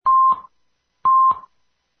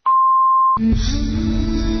طنز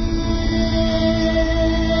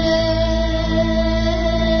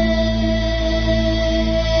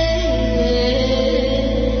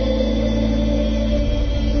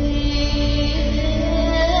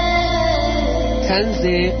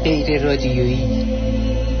غیر رادیویی،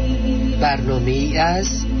 برنامه‌ای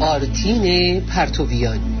از آرتین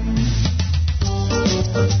پرتویان.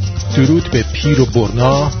 درود به پیر و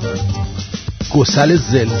برنا، گسل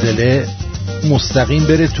زلزله مستقیم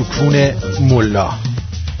بره تو کون ملا.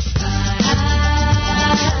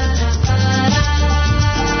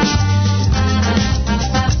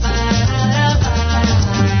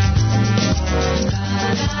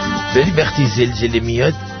 ولی وقتی زلزله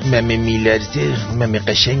میاد ممه میلرزه، ممه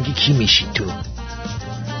قشنگی کی میشی تو؟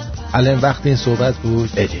 الان وقت این صحبت بود؟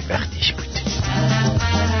 وقتش بود.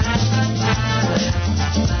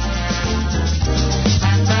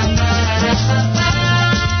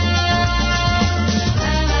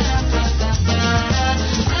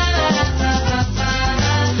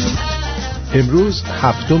 امروز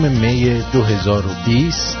 7 می 2020،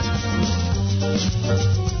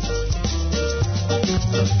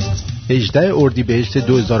 18 اردیبهشت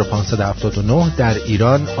 2579، در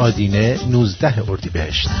ایران آدینه 19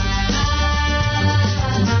 اردیبهشت.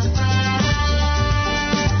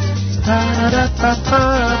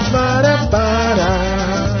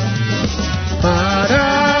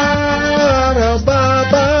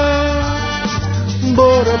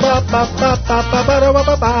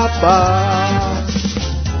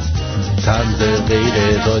 طنز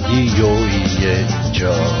غیر رادیویی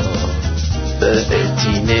جا به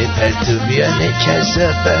اتین پرتویان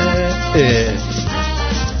کذابه.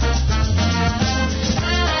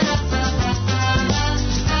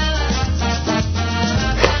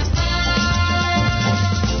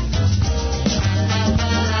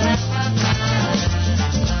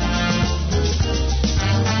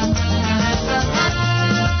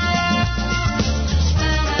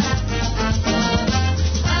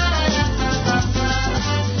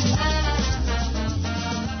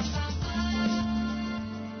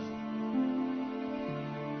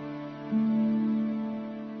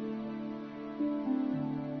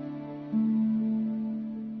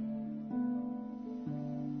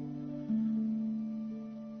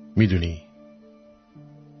 میدونی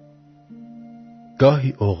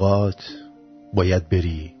گاهی اوقات باید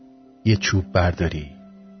بری یه چوب برداری،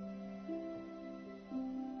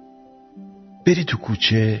 بری تو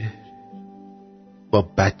کوچه با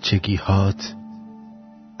بچگی هات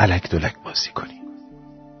الک دلک بازی کنی.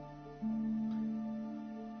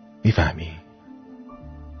 میفهمی؟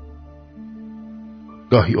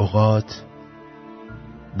 گاهی اوقات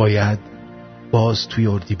باید باز توی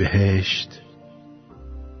اردیبهشت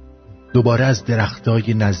دوباره از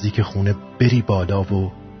درختای نزدیک خونه بری بالا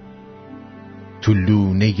و تو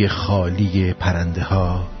لونه خالی پرنده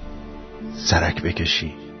ها سرک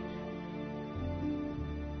بکشی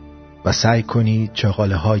و سعی کنی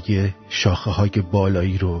چغاله های شاخه های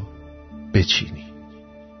بالایی رو بچینی.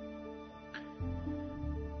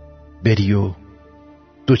 بری و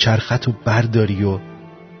دوچرخت رو برداری و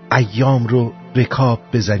ایام رو رکاب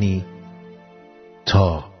بزنی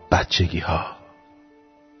تا بچگی ها،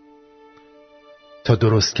 تا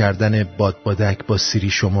درست کردن بادبادک با سیری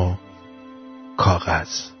شما، کاغذ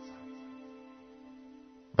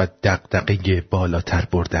و دغدغه بالاتر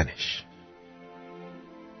بردنش.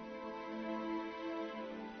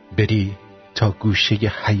 بری تا گوشه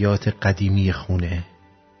حیات قدیمی خونه،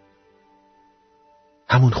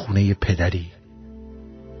 همون خونه پدری،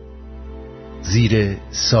 زیر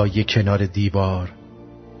سایه کنار دیوار،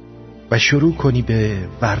 و شروع کنی به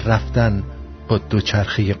ور رفتن با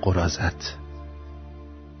دوچرخه قرازت.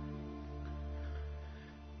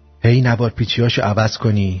 هی نوار پیچیاشو عوض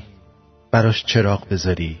کنی، براش چراغ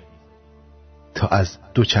بذاری تا از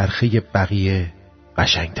دوچرخه بقیه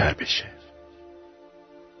قشنگتر بشه.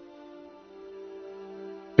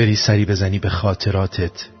 بری سری بزنی به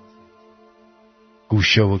خاطراتت،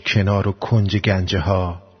 گوشه و کنار و کنج گنجه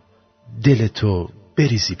ها، دلتو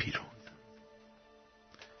بریزی بیرون،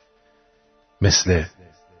 مثل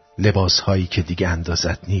لباس هایی که دیگه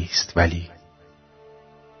اندازت نیست ولی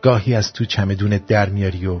گاهی از تو چمدونت در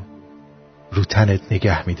میاری و رو تنت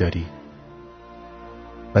نگه میداری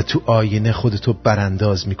و تو آینه خودتو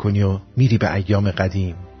برانداز میکنی و میری به ایام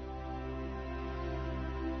قدیم.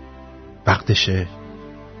 وقتشه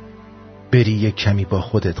بری یک کمی با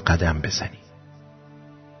خودت قدم بزنی.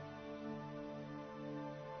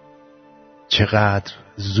 چقدر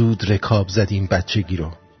زود رکاب زدیم بچگی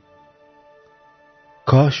رو.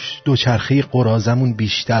 کاش دوچرخه قرازمون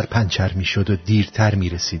بیشتر پنچر میشد و دیرتر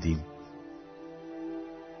میرسیدیم.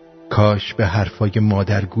 کاش به حرفای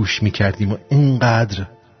مادر گوش میکردیم و اینقدر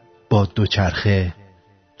با دوچرخه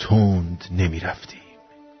تند نمیرفتیم.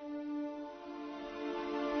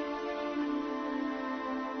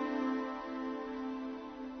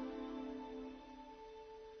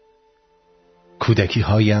 کودکی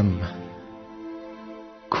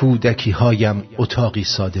هایم اتاقی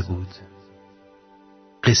ساده بود،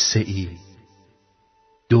 قصه ای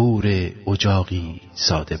دور اجاقی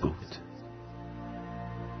ساده بود.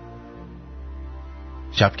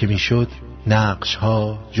 شب که میشد نقش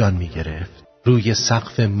ها جان می گرفت، روی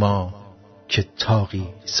سقف ما که تاقی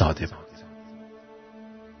ساده بود.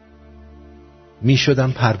 می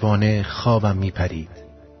شدم پروانه، خوابم می پرید،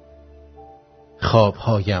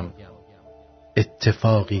 خوابهایم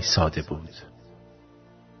اتفاقی ساده بود.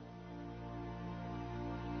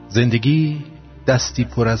 زندگی دستی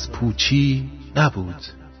پر از پوچی نبود،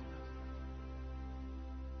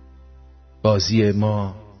 بازی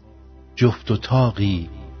ما جفت و تاقی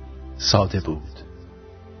ساده بود.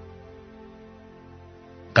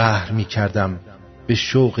 قهر می کردم به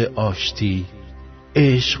شوق آشتی،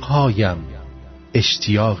 عشقهایم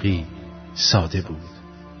اشتیاقی ساده بود.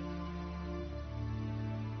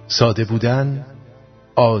 ساده بودن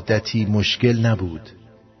عادتی مشکل نبود،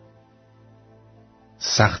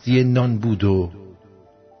 سختی نان بود و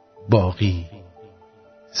باقی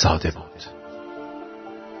ساده بود.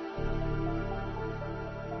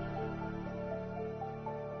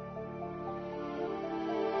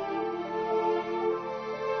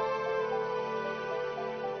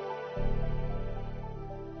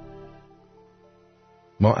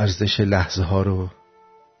 ما ارزش لحظه ها رو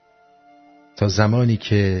تا زمانی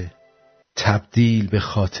که تبدیل به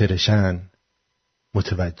خاطرشن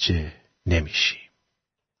متوجه نمیشیم.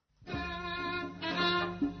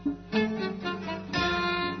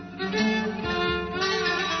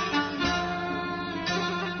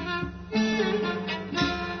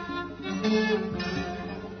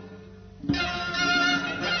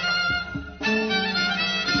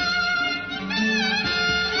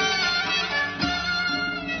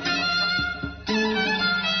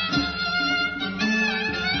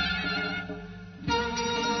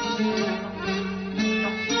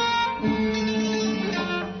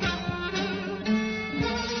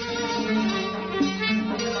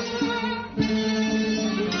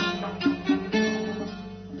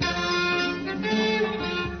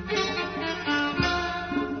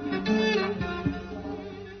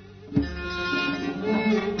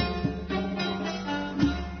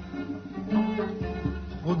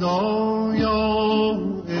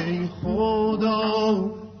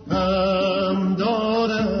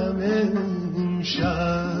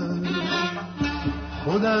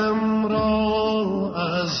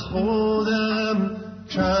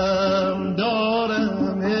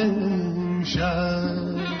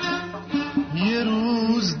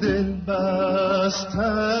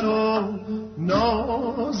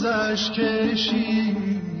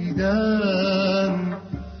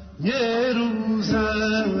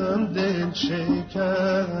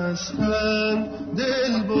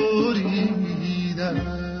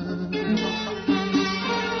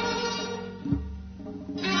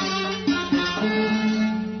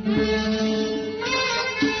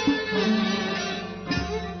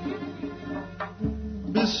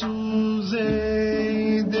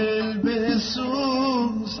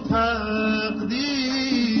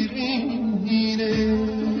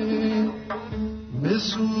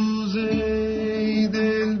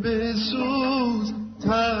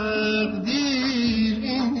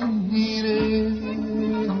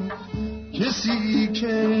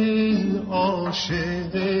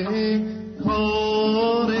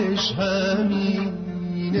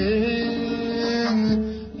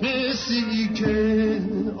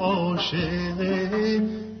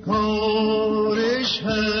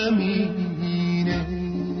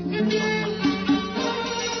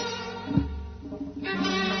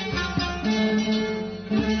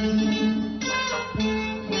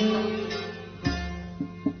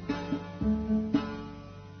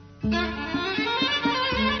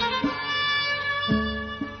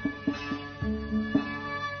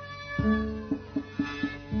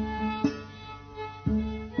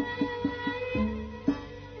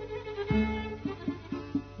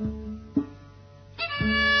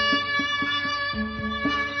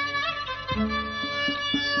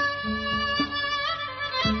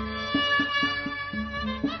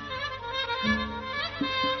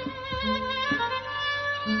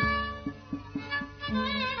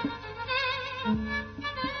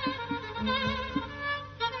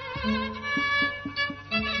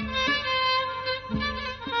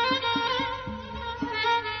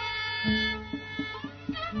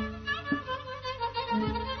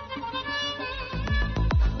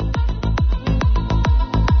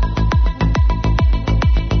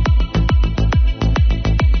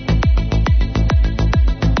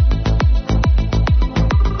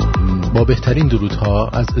 با بهترین درودها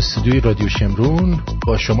از استودیوی رادیو شمرون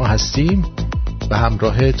با شما هستیم به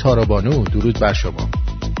همراه تارا بانو. درود بر شما.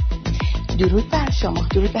 درود بر شما،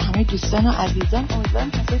 درود به همه دوستان و عزیزان.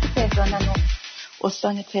 امیدوارم کسایی که تهرانن و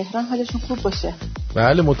استان تهران حالشون خوب باشه.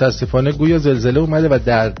 بله، متاسفانه گویا زلزله اومده و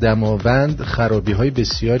در دماوند خرابی‌های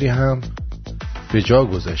بسیاری هم به جا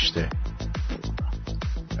گذاشته.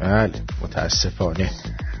 بله متاسفانه،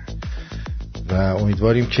 و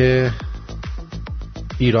امیدواریم که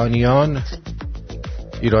ایرانیان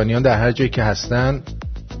در هر جایی که هستن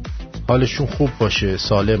حالشون خوب باشه،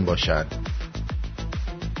 سالم باشن.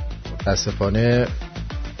 متاسفانه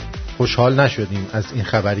خوشحال نشدیم از این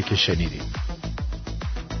خبری که شنیدیم.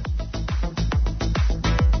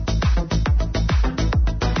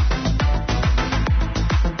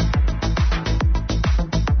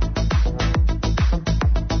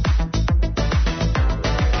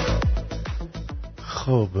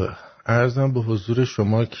 خب عرضم به حضور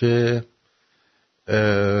شما که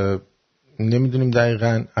نمیدونیم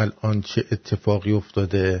دقیقاً الان چه اتفاقی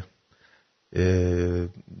افتاده.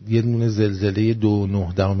 یه دونه زلزله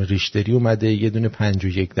 2.9 ریشتری اومده، یه دونه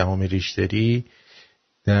 5.1 ریشتری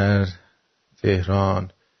در تهران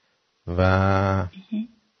و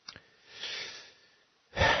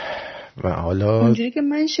حالا اونجوری که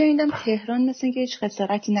من شنیدم تهران مثل اینکه هیچ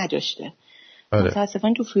خسارتی نداشته. آره.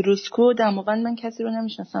 متاسفانه تو فیروزکو دماوند من کسی رو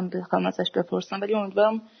نمیشناسم بخوام ازش بپرسم، ولی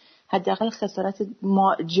امیدوارم حداقل خسارت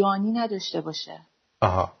جانی نداشته باشه.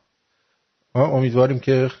 امیدواریم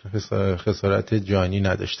که خسارت جانی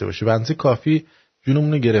نداشته باشه. بنظر کافی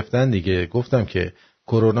جونمونو گرفتن دیگه. گفتم که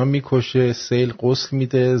کرونا میکشه، سیل غسل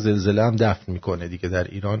میده، زلزله هم دفن میکنه دیگه. در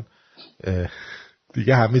ایران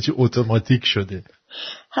دیگه همه چی اتوماتیک شده.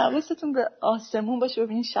 حواستون به آسمون باشه،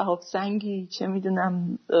 ببینید شهاب سنگی، چه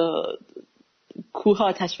میدونم کوه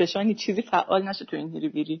آتشفشانی چیزی فعال نشه تو این هیری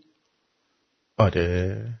بیری.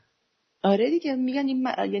 آره دیگه، میگن این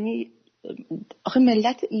یعنی آخه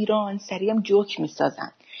ملت ایران سریع هم جوک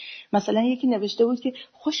میسازن. مثلا یکی نوشته بود که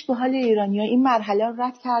خوش به حال ایرانی‌ها، این مرحله رو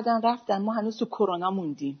رد کردن رفتن، ما هنوز تو کرونا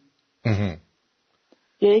موندیم.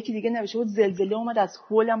 یا یکی دیگه نوشته بود زلزله اومد از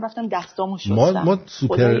هولم رفتم دستامو شستم.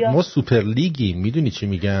 ما سوپر لیگیم. میدونی چی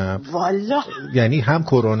میگم؟ والا یعنی هم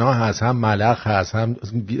کرونا هست، هم ملخ هست، هم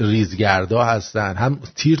ریزگردا هستن، هم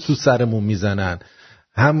تیر تو سرمون میزنن،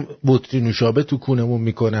 هم بطری نوشابه تو کونمون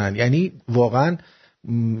میکنن. یعنی واقعا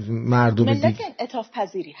مردم ملت انعطاف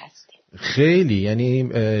پذیری هستی خیلی. یعنی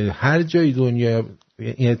هر جای دنیا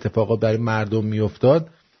این اتفاقا برای مردم میافتاد،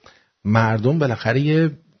 مردم بالاخره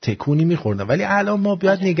یه تکونی میخوردن. ولی الان ما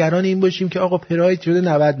باید نگران این باشیم که آقا پراید شده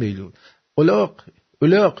 90 میلیون.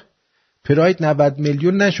 اولاق پراید 90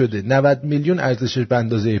 میلیون نشده، 90 میلیون ارزشش به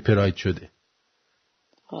اندازه پراید شده.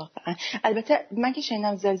 واقعا. البته من که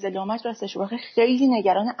شنیدم زلزله اومد، راستش واقعا خیلی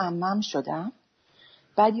نگران عمم شدم.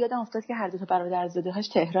 بعد یادم افتاد که هر دو تا برادرزاده‌هاش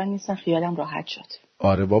تهران نیستن، خیالم راحت شد.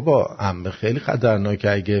 آره بابا، عمه خیلی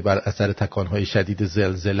خطرناکه. اگه بر اثر تکانهای شدید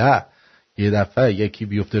زلزله یه دفعه یکی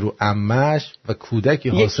بیفته رو عمش و کودکی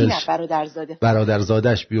حاصل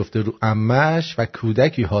برادرزادش بیفته رو عمش و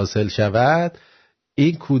کودکی حاصل شود،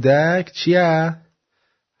 این کودک چیه؟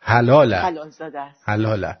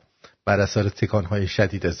 حلاله بر اثر تکانهای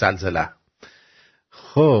شدید زلزله.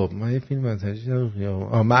 خب من یه فیلم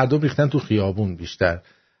مردم ریختن تو خیابون بیشتر.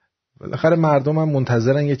 بالاخره مردم هم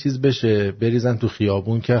منتظرن یه چیز بشه بریزن تو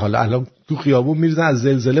خیابون، که حالا الان تو خیابون میریزن، از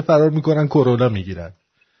زلزله فرار میکنن، کرونا میگیرن.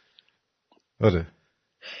 آره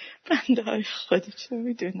بنده های خودی چه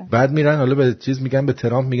میدونم. بعد میرن حالا به چیز میگن، به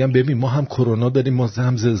ترامپ میگن ببین ما هم کرونا داریم، ما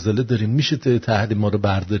هم زلزله داریم، میشه تحریم ما رو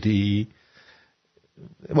برداری؟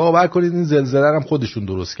 باور کنید این زلزله هم خودشون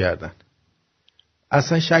درست کردن.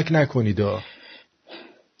 اصلا شک نکنید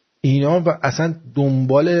اینا اصلا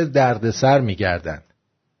دنبال دردسر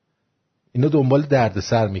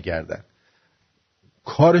میگردن.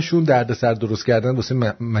 کارشون دردسر درست کردن واسه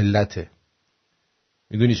ملته.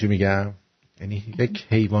 میدونی چی میگم؟ یعنی یک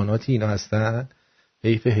حیواناتی اینا هستن،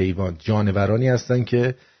 حیف حیوان، جانورانی هستن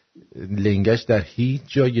که لنگش در هیچ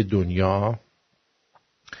جای دنیا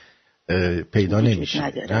پیدا نمیشه.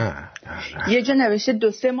 نه. یه جا نوشته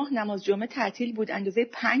 2-3 ماه نماز جمعه تعطیل بود، اندازه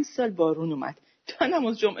 5 سال بارون اومد، تا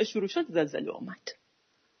نماز جمعه شروع شد زلزله اومد.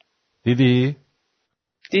 دیدی؟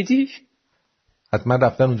 حتما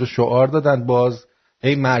رفتن اونجا شعار دادن، باز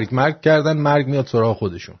هی مرگ کردن، مرگ میاد سراغ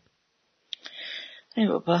خودشون. ای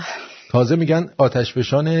بابا. تازه میگن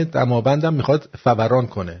آتشفشان دماوندم میخواد فوران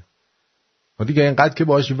کنه. دیگه اینقدر که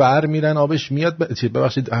باهاش ور میرن آبش میاد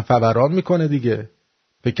ببخشید فوران میکنه دیگه.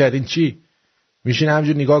 فکر کردین چی؟ میشین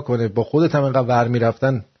همجور نگاه کنه، با خودت هم اینقدر ور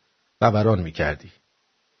میرفتن فوران میکردی.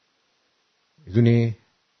 میدونی؟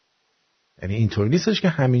 یعنی اینطور نیستش که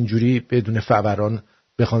همینجوری بدون فوران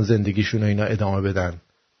بخوان زندگیشون رو اینا ادامه بدن.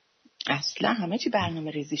 اصلا همه چی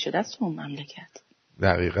برنامه ریزی شده است تو اون مملکت.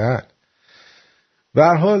 دقیقاً. به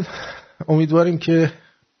هر حال امیدواریم که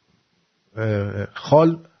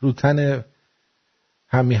خال رو تن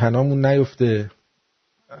همیهنامون نیفته.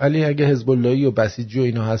 علی اگه حزب اللهی و بسیجی و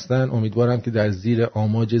اینا هستن امیدوارم که در زیر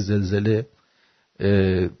آماج زلزله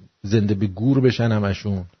زنده به گور بشن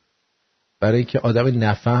همشون، برای اینکه آدم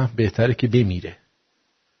نفهم بهتره که بمیره،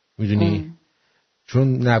 میدونی؟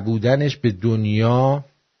 چون نبودنش به دنیا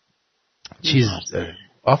چیز داره.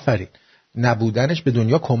 آفرین. نبودنش به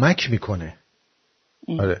دنیا کمک میکنه.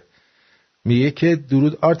 آره. میگه که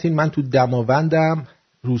درود آرتین، من تو دماوندم،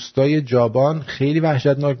 روستای جابان، خیلی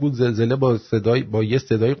وحشتناک بود. زلزله با یه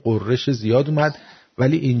صدای قررش زیاد اومد،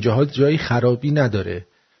 ولی اینجاها جایی خرابی نداره.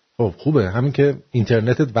 خب خوبه، همین که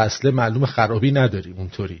اینترنتت وصله معلوم خرابی نداری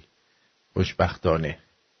اونطوری، خوشبختانه.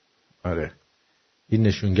 آره، این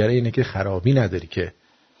نشونگر اینه که خرابی نداری که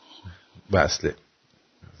وصله.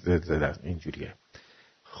 زلزله اینجوریه.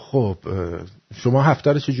 خب شما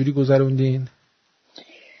هفته رو چجوری گذروندین؟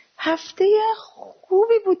 هفته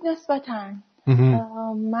خوبی بود نسبتاً.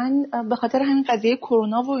 من به خاطر همین قضیه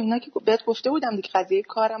کرونا و اینا که بهت گفته بودم دیگه، قضیه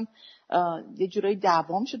کارم یه جورایی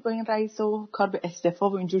دعوام شد با این رئیس و کار به استعفا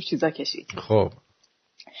و اینجور چیزا کشید. خب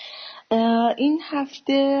این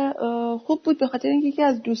هفته خوب بود به خاطر اینکه یکی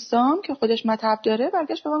از دوستام که خودش مطب داره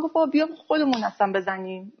برگشت به من گفت بیا خودمون اصلا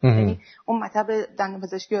بزنیم. یعنی اون مطب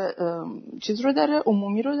دندانپزشکی چیز رو داره،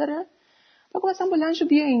 عمومی رو داره. بگو اصلا بلند شو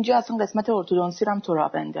بیا اینجا، اصلا قسمت ارتودنسی رو هم تو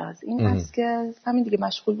راه بنداز. این است که همین دیگه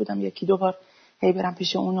مشغول بودم یکی دو بار هی برم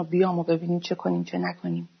پیش اون و بیام و ببینیم چه کنیم چه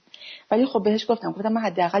نکنیم. ولی خب بهش گفتم من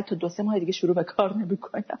حداقل تا 2-3 ماه دیگه شروع به کار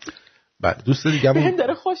نمی‌کنم. بله دوست دیگه‌مون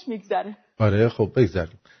داره خوش میگذره. آره خب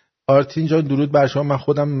بگذریم. آرتین جان درود بر شما. من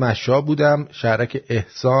خودم مشا بودم، شهرک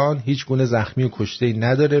احسان، هیچ گونه زخمی و کشته‌ای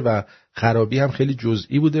نداره و خرابی هم خیلی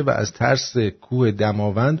جزئی بوده و از ترس کوه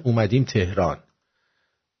دماوند اومدیم تهران.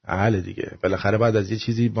 بله دیگه بالاخره بعد از یه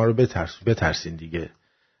چیزی ما رو بترسین دیگه.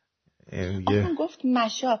 آخه گفت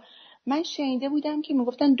مشا، من شنیده بودم که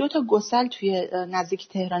میگفتن 2 تا گسل توی نزدیک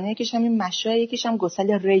تهرانه، یکیش هم این مشا، یکیش هم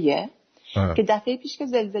گسل ریه. که دفعه پیش که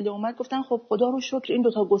زلزله اومد گفتن خب خدا رو شکر این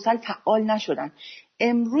 2 تا گسل فعال نشدن.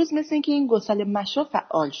 امروز مثل اینکه این گسل مشا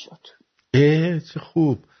فعال شد. چه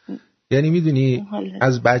خوب. یعنی میدونی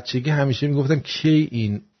از بچگی همیشه میگفتم کی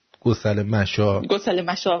این گسل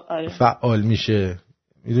مشا آره فعال میشه،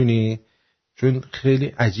 میدونی؟ چون خیلی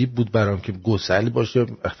عجیب بود برام که گسل باشه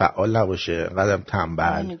فعال نباشه، قدم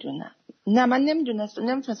تنبل. نمیدونم. نه من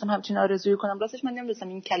نمیتونستم همچین آرزویی کنم. راستش من نمیدونستم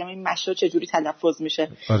این کلمه مشا چجوری تلفظ میشه.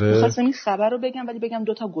 آره. می‌خواستم این خبر رو بگم ولی بگم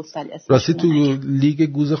 2 تا گسل اسمش. راستی تو لیگ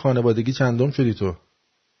گوز خانوادگی چندم شدی تو؟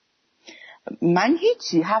 من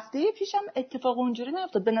هیچی. هفته پیشم اتفاق اونجوری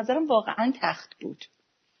نیفتاد. به نظرم واقعا تخت بود.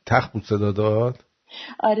 تخت بود صدا داد؟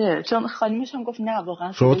 آره چون خانمش هم گفت نه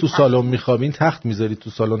واقعا. شما تو سالن میخوابین تخت میذاری تو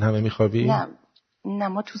سالن همه میخوابین؟ نه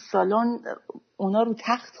ما تو سالن اونا رو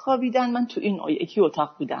تخت خوابیدن، من تو این یکی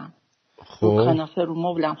اتاق بودم. خب رو کاناپه رو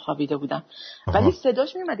مبلم خوابیده بودم. ولی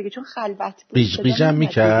صداش میومد دیگه چون خلوت بود. قیش هم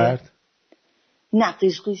میکرد؟ نه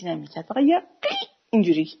قیش نمیکرد، فقط یه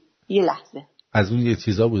اینجوری یه لحظه. از اون یه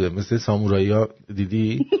چیزا بوده مثل سامورایی‌ها،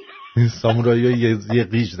 دیدی؟ سامورایی‌ها یه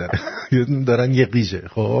قیش دارن یه قیشه.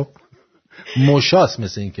 خب مشاست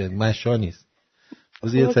مثل این که مشا نیست.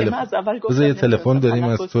 یه تلفن داریم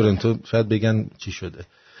از تورنتو، شاید بگن چی شده.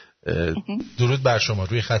 درود بر شما،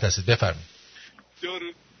 روی خط هستید، بفرمایید.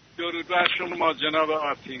 درود بر شما جناب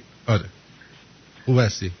آرتین. آره خوب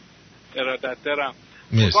هستی؟ ارادت دارم.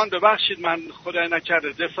 خواهان ببخشید من خدای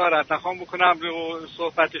نکرده جسارت نخوام بکنم رو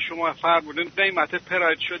صحبت شما فرمودین قیمت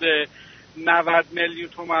پراید شده 90 میلیون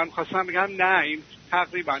تومان. خواستم بگم نه این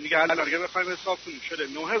تقریبا دیگه الان دیگه بخوایم حساب کنیم شده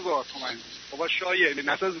 9000 تومان. بابا شایعه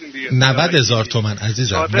نسازین دیگه 90000 تومان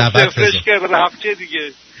عزیزم. 90000 که رفته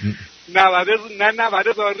دیگه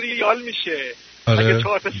 90000 ریال میشه. آره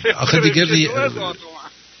آخه دیگه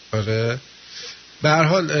آره به هر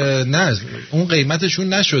حال نه اون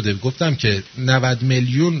قیمتشون نشده. گفتم که 90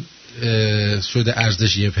 میلیون شده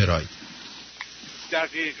ارزش یه پراید.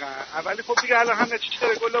 دقیقاً. اولی خب دیگه الان همه چی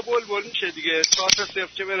داره گلا بلبل میشه دیگه. ساعت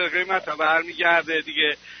صفر که بره قیمت ها برمیگرده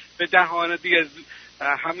دیگه به دهانه دیگه.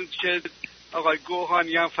 همون که آقای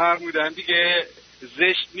گوهانی هم فرمودن دیگه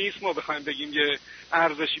زشت نیست ما بخوایم بگیم یه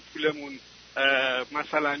ارزشی پولمون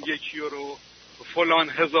مثلا 1 یورو فلان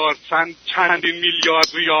هزار چندین میلیارد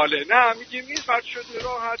ریاله. نه میگیم این فرد شده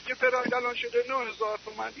راحت که پراید الان شده 9000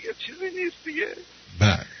 تومان دیگه چیزی نیست دیگه.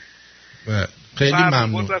 بله خیلی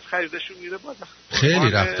ممنون. از خریدشون میره بالا.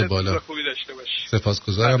 خیلی رفته بالا.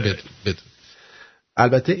 سپاسگزارم بدون.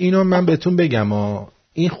 البته اینو من بهتون بگم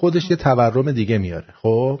این خودش یه تورم دیگه میاره.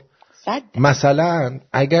 خب مثلا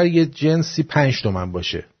اگر یه جنسی 5 تومن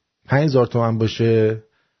باشه 5000 تومن باشه،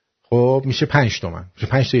 خب میشه 5 تومن، میشه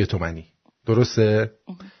 5 تا 1 تومنی، درسته؟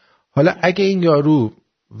 حالا اگه این یارو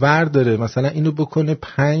ورداره مثلا اینو بکنه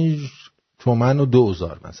 5 تومن و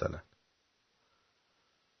 2000 مثلا،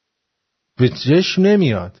 به چشم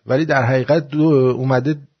نمیاد، ولی در حقیقت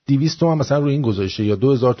اومده 200 تومن مثلا روی این گذاشته یا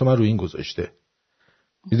 2000 تومن روی این گذاشته.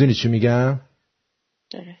 میدونی چی میگم؟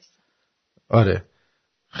 درست. آره،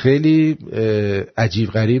 خیلی عجیب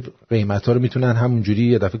غریب قیمتا رو میتونن همونجوری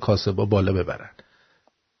یه دفعه کاسبا بالا ببرن.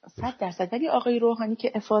 100%. ولی آقای روحانی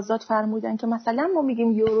که افاضات فرمودن که مثلا ما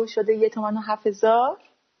میگیم یورو شده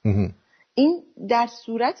 1,070,000، این در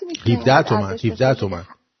صورتی میتونه 17 تومن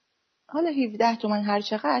حالا 17 تومن هر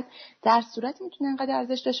چقدر، در صورتی میتونه انقدر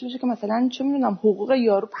ارزش داشته باشه که مثلا چه میدونم حقوق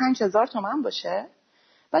یارو 5000 تومن باشه،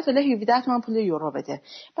 بعد حالا 17 تومن پول یورو بده.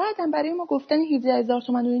 بعدم برای ما گفتن 17000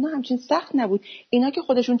 تومن و اینا همچین سخت نبود. اینا که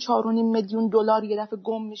خودشون 4.5 میلیون دلار یه دفعه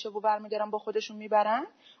گم میشه و برمیگردن با خودشون میبرن،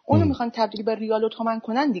 اونو میخوان تبدیل به ریال و تومن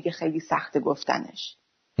کنن، دیگه خیلی سخته گفتنش.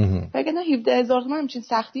 وگرنه 17000 تومن همچین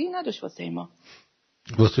سختی نداشت واسه ما.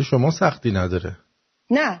 واسه شما سختی نداره.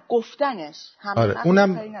 نه گفتنش آره.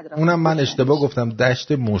 اونم من اشتباه گفتم،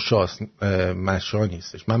 دشت موشاست، مشا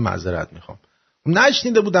نیستش. من معذرت میخوام،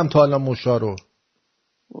 نشنیده بودم تا الان موشا رو.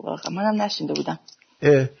 واقعا منم نشنیده بودم.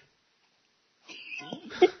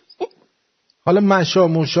 حالا مشا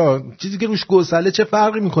موشا چیزی که روش گسله چه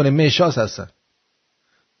فرقی میکنه؟ مشاس هستن،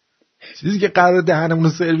 چیزی که قرار دهنمون رو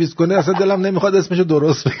سرویس کنه اصلا دلم نمیخواد اسمشو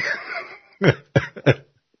درست بگم.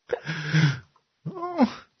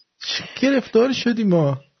 گرفتار شدیم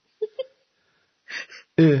ما.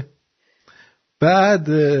 بعد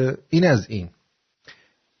این از این.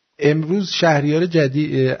 امروز شهریار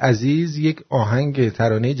عزیز یک آهنگ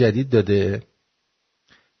ترانه جدید داده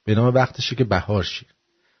به نام وقتشه که بهار شی.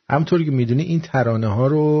 همونطوری که میدونی این ترانه ها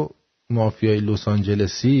رو مافیای لس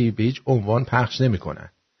آنجلسی به هیچ عنوان پخش نمیکنن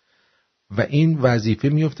و این وظیفه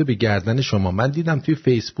میفته به گردن شما. من دیدم توی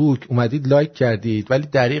فیسبوک اومدید لایک کردید، ولی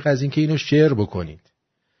دریغ از این که اینو شیر بکنید.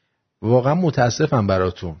 واقعا متاسفم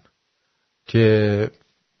براتون که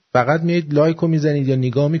فقط میید لایک رو میزنید یا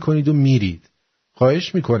نگاه میکنید و میرید.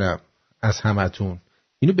 خواهش میکنم از همتون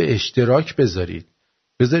اینو به اشتراک بذارید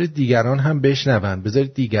دیگران هم بشنون،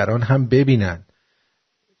 بذارید دیگران هم ببینن.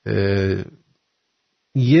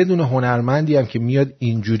 یه دونه هنرمندی هم که میاد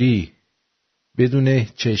اینجوری بدون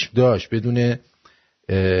چشم داشت، بدون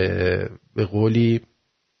به قولی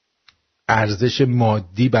ارزش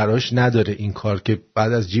مادی براش نداره این کار که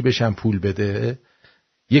بعد از جیبش هم پول بده،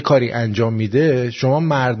 یه کاری انجام میده، شما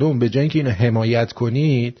مردم به جای اینکه اینو حمایت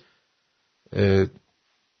کنید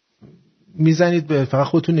میزنید فقط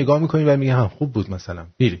خودتون نگاه میکنید و میگه هم خوب بود مثلا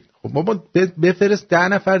میرید. خب بابا بفرست 10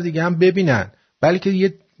 نفر دیگه هم ببینن، بلکه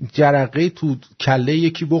یه جرقه تو کله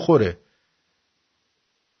یکی بخوره.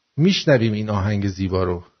 میشنویم این آهنگ زیبا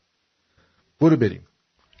رو. برو بریم.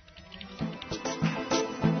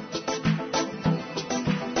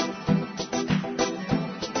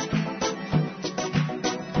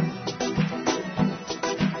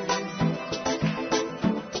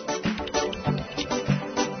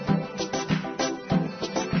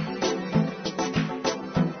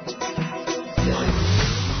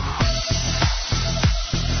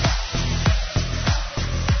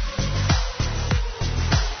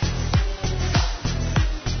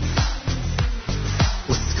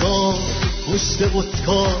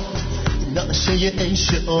 اسکار نعشه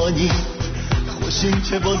عیش آنی، خوشیم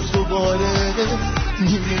که باز دوباره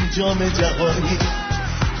میریم جام جهانی،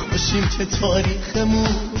 خوشیم که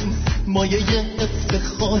تاریخمون مایه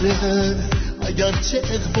افتخاره، اگرچه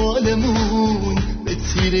اقبالمون به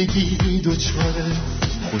تیرگی دوچاره،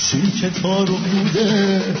 خوشیم که تارو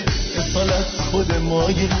بوده اصالت خود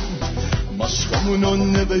ماییم، مشقمونو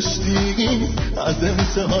نوشتیم از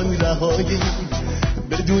امتحان رهاییم،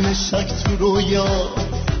 بدون شک تو رویا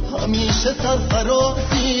همیشه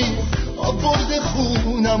سرفرازیم، آورد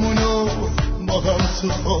خونمونو ما هم تو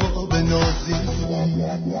خواب نازیم.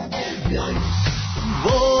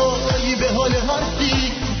 وای به حال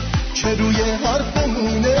حرفی که روی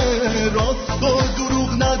حرفمونه، راست و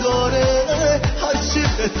دروغ نداره، هرچی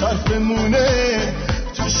به طرفمونه،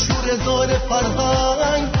 تو شور زار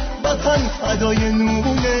فرهنگ وطن فدای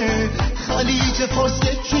نونه، خلیج فارس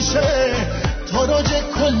کیشه تاراج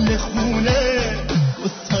کل خونه،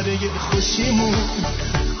 گستاره خوشیمون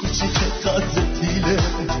کوچیک قدر تیله،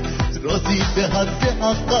 راضی به حد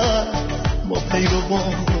حقا ما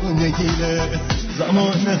پیروانگیله،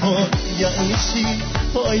 زمانه ها یعنی چی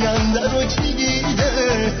آینده رو کی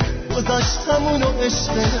دیده، گذشتمون و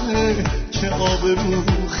عشقه که آبرو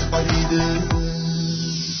خریده.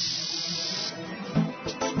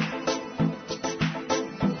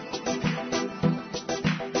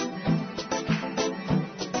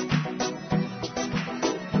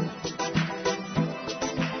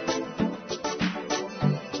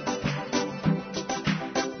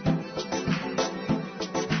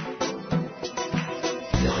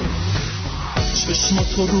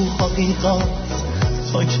 چشماتو رو حقیقت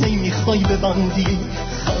تا کی میخوای ببندی؟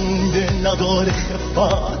 خنده نداره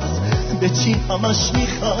خفت، به چی همش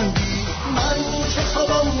میخندی؟ من که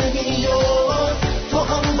خوابم نمیاد تو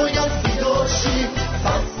هم باید بیداشی،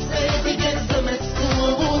 فصل دیگه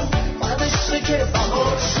زمستون بعدشه که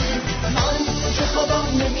بهارشی. من که خوابم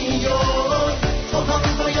نمیاد تو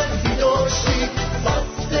هم باید بیداشی،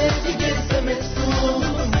 فصل دیگه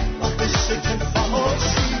زمستون بعدشه که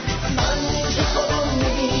بهارشی. من که خوابم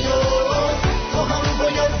نمیاد تو هم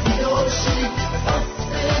باید بیداشی،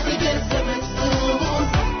 فصل دیگه زمستون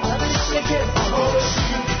بعدشه که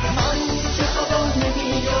بهارشی. من که خوابم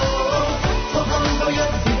نمیاد تو هم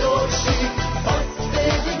باید بیداشی،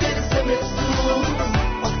 فصل دیگه زمستون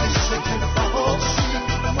بعدشه که بهارشی.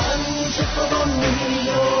 من که خوابم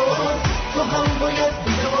نمیاد تو هم باید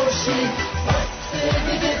بیداشی،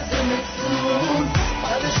 فصل دیگه زمستون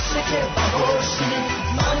بعدشه که بهارشی.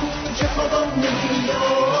 من که خوابم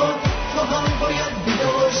نمیاد تو هم باید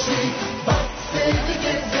بیداشی، فصل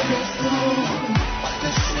دیگه زمستون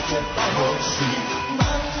بعدشه که بهارشی.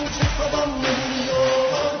 من که خوابم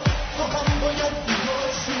نمیاد تو هم باید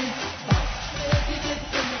بیداشی، فصل دیگه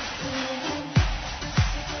زمستون.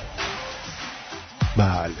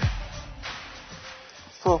 بله،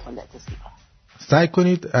 فوق‌العاده زیبا. سعی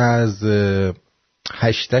کنید از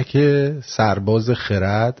هشتگ سرباز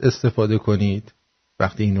خرد استفاده کنید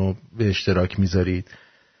وقتی اینو به اشتراک میذارید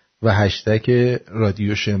و هشتگ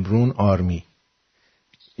رادیو شمرون آرمی،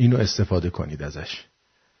 اینو استفاده کنید ازش.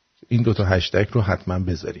 این دوتا هشتگ رو حتما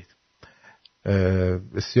بذارید.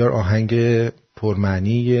 بسیار آهنگ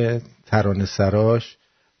پرمعنی، ترانه سراش،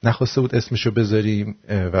 نخواسته بود اسمشو بذاریم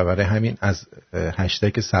و برای همین از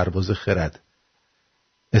هشتگ سرباز خرد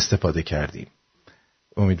استفاده کردیم.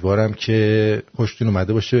 امیدوارم که خوشتون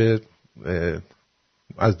اومده باشه.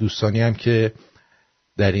 از دوستانی هم که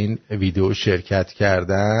در این ویدیو شرکت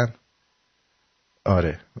کردن،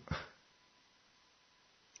 آره،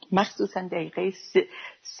 مخصوصا دقیقه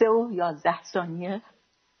 3 و 11 ثانیه.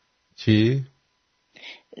 چی؟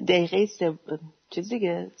 دقیقه 3 چیز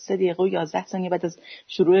دیگه، 3 دقیقه و 11 ثانیه بعد از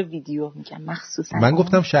شروع ویدیو میگم. مخصوصا من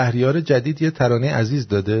گفتم شهریار جدید یه ترانه عزیز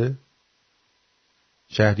داده.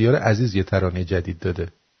 شهریار عزیز یه ترانه جدید داده.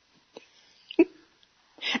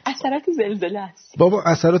 اثرات زلزله است بابا،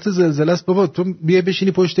 اثرات زلزله است بابا. تو بیا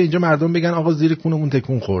بشینی پشت اینجا مردم بگن آقا زیر کونمون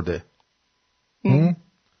تکون خورده.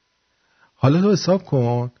 حالا تو حساب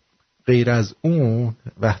کن غیر از اون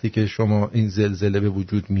وقتی که شما این زلزله به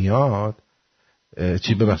وجود میاد،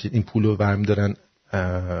 چی ببخشید این پولو برمی دارن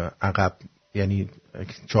عقب، یعنی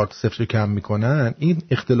 4 تا 0 کم میکنن، این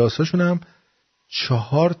اختلاساشون هم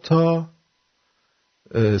 4 تا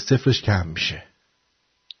 0 کم میشه.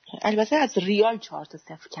 البته از ریال 4 تا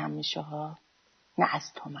 0 کم میشه ها، نه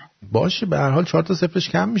از تومن. باشه به هر حال 4 تا 0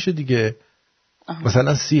 کم میشه دیگه.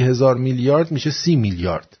 مثلا 30,000 میلیارد میشه 30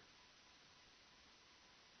 میلیارد.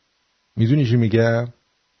 میدونی چی میگم؟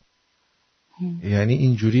 یعنی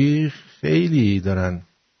اینجوری خیلی دارن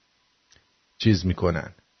چیز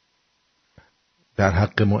میکنن، در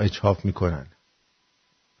حق ما اجحاف میکنن.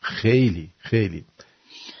 خیلی خیلی.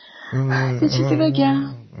 چه چیزی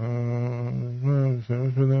بگم؟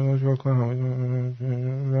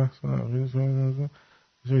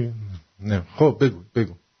 نه خب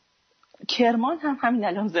بگو. کرمان هم همین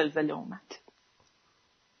الان زلزله اومد.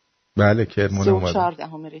 بله کرمان اومد.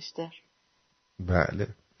 14 رشتر. بله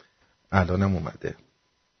الانم اومده.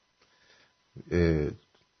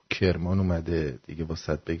 کرمان اومده دیگه،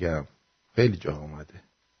 واسط بگم خیلی جا اومده.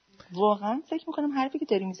 واقعا فکر میکنم حرفی که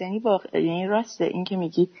داری میزنی یعنی راسته، این که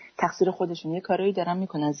میگی تقصیر خودشون، یه کارایی دارن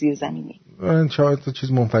میکنن زیر زمینی، چهار تا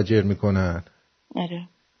چیز منفجر میکنن. آره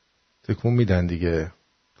تکون میدن دیگه.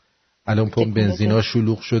 الان پمپ بنزینا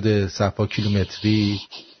شلوغ شده صفا کیلومتری.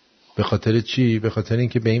 به خاطر چی؟ به خاطر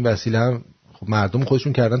اینکه به این وسیله هم خب مردم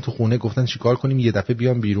خودشون کردن تو خونه، گفتن چیکار کنیم یه دفعه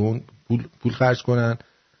بیان بیرون پول خرج کنن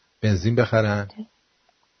بنزین بخرن.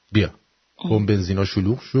 بیا پمپ بنزینا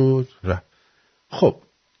شلوغ شد. خب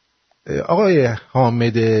آقای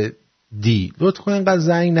حامد دی، لطف کن اینقدر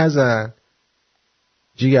زنگ نزن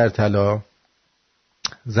جیگر طلا،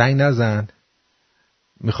 زنگ نزن.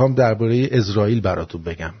 میخوام درباره اسرائیل براتون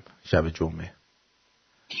بگم شب جمعه.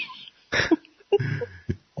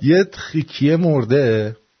 یه کیه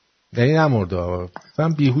مرده، یعنی نمرده، مثلا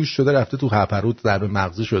بیهوش شده رفته تو هپروت ضربه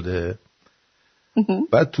مغزی شده.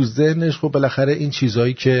 بعد تو ذهنش خب بالاخره این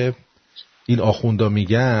چیزایی که این آخوندا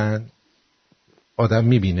میگن آدم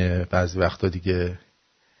میبینه بعضی وقتا دیگه.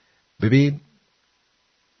 ببین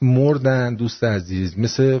مردن دوست عزیز،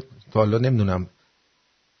 مثل تا حالا نمیدونم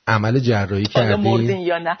عمل جراحی کردین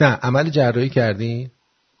یا نه عمل جراحی کردین؟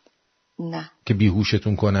 نه. که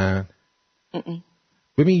بیهوشتون کنن؟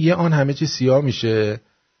 ببین یه آن همه چی سیاه میشه،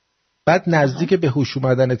 بعد نزدیک به هوش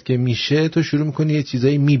اومدنت که میشه تو شروع میکنی یه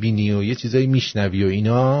چیزایی میبینی و یه چیزایی میشنوی و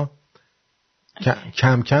اینا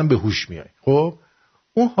کم کم به هوش میای. خب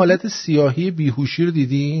اون حالت سیاهی بیهوشی رو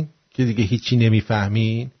دیدین که دیگه هیچی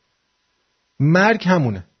نمیفهمین؟ مرگ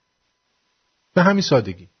همونه، به همین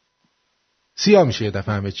سادگی. سیاه میشه یه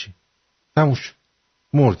دفعه همه چی، تموش،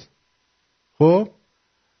 مرد. خب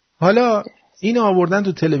حالا این آوردن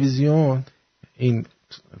تو تلویزیون این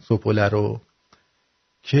سوپوله رو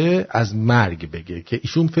که از مرگ بگه، که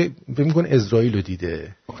ایشون فکر میکنه اسرائیل رو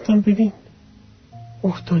دیده. گفتم ببین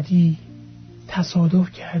افتادی،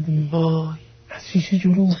 تصادف کردی، وای از شیشه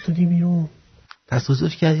جلو افتادی بیرون.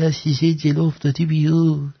 تصادف کردی از شیشه جلو افتادی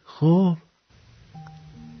بیرون. خب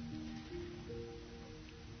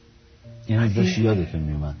این از داشت یادتون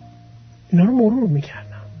میومد اینا رو مرور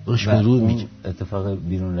میکردم. داشت مرور میکرد. اتفاق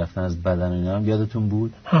بیرون رفتن از بدن اینا هم یادتون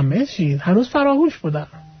بود؟ همه چیز هنوز فراهوش بودم.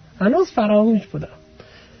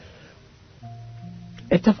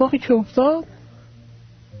 اتفاقی که افتاد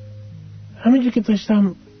همینجور که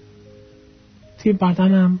داشتم توی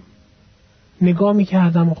بدنم نگاه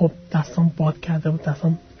میکردم و خب دستام باد کرده بود،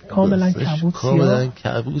 دستام کاملا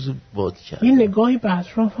کبود باد کرد. این نگاهی به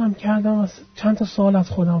اطرافم کردم و چند تا سوال از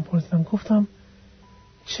خودم پرسیدم. گفتم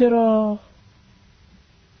چرا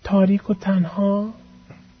تاریک و تنها؟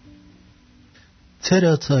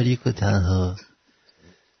 چرا تاریک و تنها؟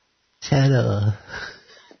 چرا؟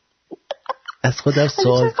 از خودم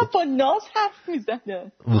سوال کنم. با ناز حرف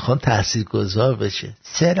میزنه، میخوام تاثیرگذار بشه.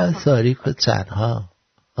 چرا تاریک و تنها؟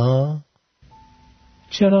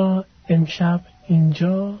 چرا امشب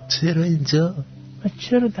اینجا؟ چرا اینجا؟ و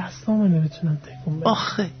چرا دستامو نمیتونم تکون بدم؟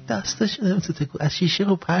 آخه دستاشو نمیتونم تکون. از شیشه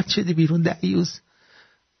رو پرت شدی بیرون دعیوز.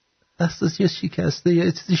 دستاش یا شکسته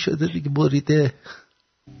یا چیزی شده دیگه، بریده.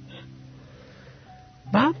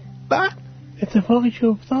 بعد اتفاقی که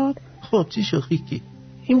افتاد، خب چی شد خیکی؟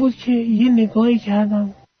 این بود که یه نگاهی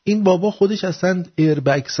کردم. این بابا خودش اصلا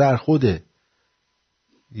ایربگ سرخوده،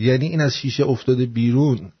 یعنی این از شیشه افتاده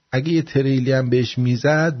بیرون، اگه یه تریلی هم بهش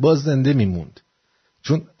میزد باز زنده میموند،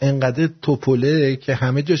 چون انقدر توپله که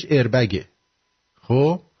همه جاش ایربگه.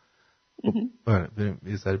 خب آره بریم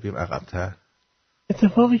یه ذره بیم عقب‌تر.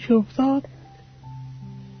 اتفاقی که افتاد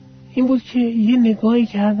این بود که یه نگاهی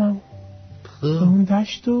کردم به اون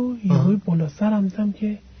دشت و یه بالا سرم دیدم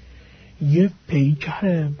که یه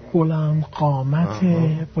پیکر بلند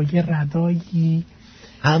قامته با یه ردایی،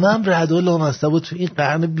 هم ردا لامسته بود. تو این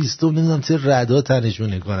قرن 20 نمیدونم چه ردا تنشون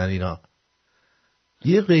میکنن اینا.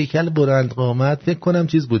 یه هیکل بلند قامت، فکر کنم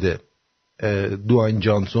چیز بوده، دوان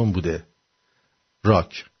جانسون بوده،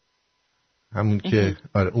 راک همون که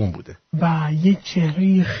آره اون بوده، و یه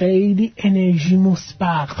چهره خیلی انرژی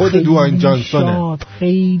مثبت، خود دوان جانسونه،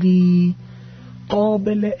 خیلی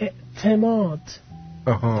قابل اعتماد.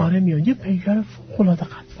 آره میاد یه پیکر فوق‌العاده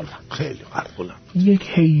قد بلند، خیلی قد بلند، یک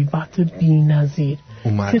هیبت بی‌نظیر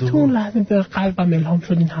که تو اون لحظه به قلبم الهام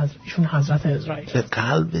شد ایشون حضرت اسرائیل. به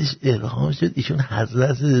قلبش الهام شد ایشون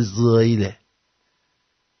حضرت اسرائیله.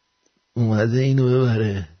 اومده اینو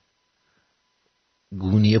ببره،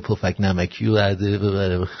 گونی پفک نمکی رو عده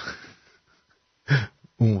ببره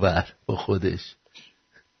اونور با خودش.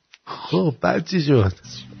 خب بعد چی شد؟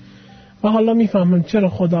 و حالا میفهمم چرا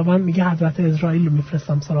خداوند میگه حضرت اسرائیل رو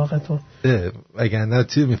میفرستم سراغتون. اگر نه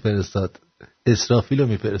چی میفرستاد؟ اسرافیل رو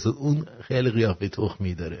میفرستاد. اون خیلی قیافه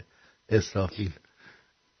تخمی داره اسرافیل.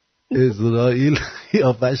 اسرائیل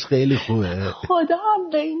قیافش خیلی خوبه. خدا هم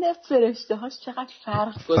بین فرشته هاش چقدر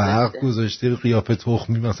فرق گذاشته. قیافه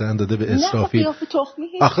تخمی مثلا داده به اسرافیل. نه قیافه تخمی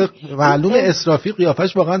آخه معلومه اسرافیل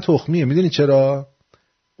قیافش واقعا تخمیه. میدونی چرا؟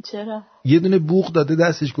 یه دونه بوق داده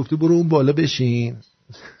دستش، گفته برو اون بالا بشین.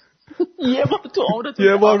 یه بار تو عمرت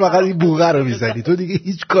یه بار فقط این بوقه رو میزنی، تو دیگه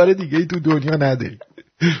هیچ کار دیگه ای تو دنیا نداری.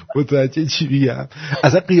 متوجه چی میگم؟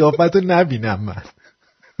 اصلا قیافت رو نبینم من.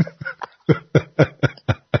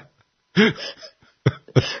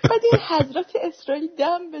 بعد این حضرت اسرائیل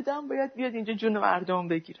دم به دم باید بیاد اینجا جون مردم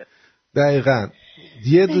بگیره. دقیقاً.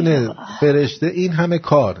 یه دونه فرشته این همه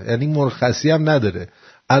کار، یعنی مرخصی هم نداره.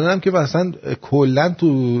 الان هم که مثلا کلن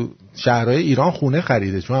تو شهرهای ایران خونه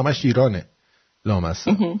خریده، چون همش ایرانه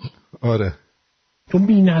لامصب. آره چون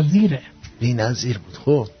بی‌نظیر بود.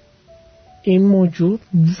 خب این موجود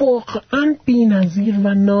واقعا بی‌نظیر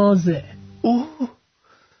و نازه.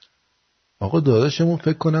 آقا داداشمون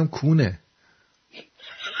فکر کنم کونه.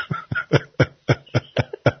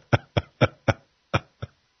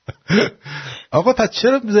 آقا پس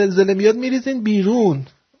چرا زلزله میاد میریزین بیرون؟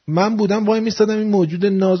 من بودم وای میستادم این موجود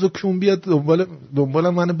ناز و کون بیاد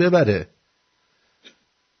دنبالم منو ببره.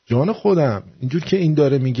 جان خودم اینجور که این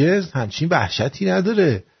داره میگه همچین وحشتی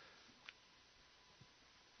نداره.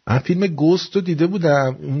 من فیلم گوست رو دیده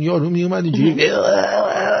بودم، اون یارو می اومد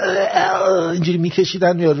اینجوری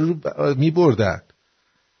میکشیدن یارو رو میبردن.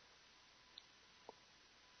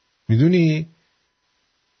 میدونی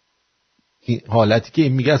این حالتی که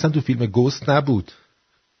این میگه اصلا تو فیلم گوست نبود.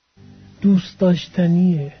 دوست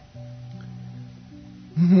داشتنیه.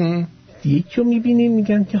 یکیو میبینی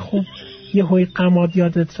میگن که خب یه هوی قماد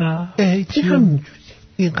یادت رفت.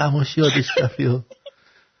 این قماش یادش رفت.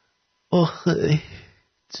 آخه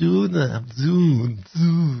جونم جون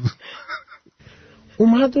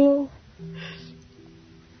اومد و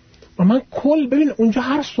من کل ببین اونجا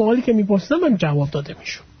هر سوالی که میپرسیدم من جواب داده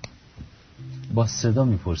میشم. با صدا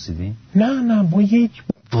میپرسیدی؟ نه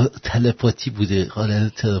با تلپاتی بوده،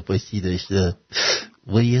 حالت تلپاتی داشته،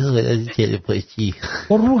 با یه حالت تلپاتی.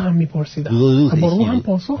 با روح هم میپرسیدم، با روح هم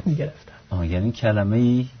پاسخ میگرفتم. یعنی کلمه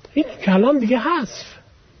ای این کلام دیگه حذف،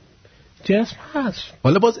 جسم حذف.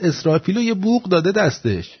 حالا باز اسرافیلو یه بوق داده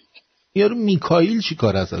دستش. یارو میکائیل چی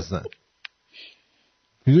کار هست اصلا؟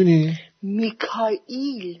 میدونی؟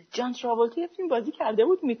 میکائیل جان تراولتا یه فیلم بازی کرده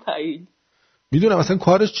بود میکائیل. میدونم اصلا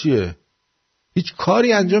کارش چیه؟ هیچ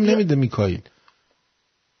کاری انجام نمیده میکائیل.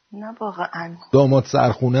 نه واقعا. داماد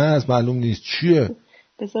سرخونه است، معلوم نیست چیه.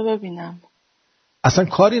 بذار ببینم. اصلا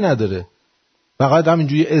کاری نداره، فقط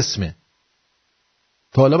همینجوری اسمه.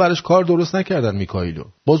 تا حالا براش کار درست نکردن میکائیلو.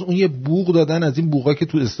 باز اون یه بوق دادن از این بوقا که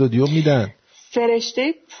تو استادیوم میدن.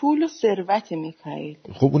 فرشته پول و ثروت میکائیل.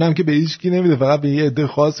 خب اونم که به هیچ کی نمیده، فقط به یه عده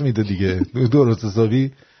خاص میده دیگه. درست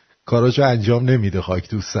حسابی کاراشو انجام نمیده. خاک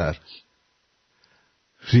تو سر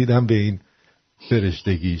ریدم به این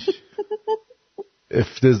فرشتگیش.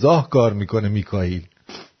 افتضاح کار میکنه میکائیل،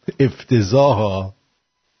 افتضاح ها.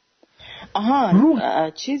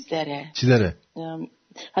 چیز داره. چی داره؟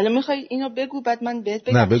 حالا میخوای اینو بگو بعد من بهت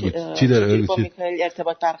بگم. نه بگو چی داره. با میکائیل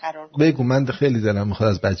ارتباط برقرار کنی. بگو، من خیلی دلم میخواد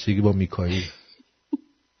از بچگی با میکائیل.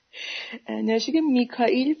 نوشته که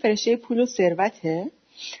میکائیل فرشته پول و ثروته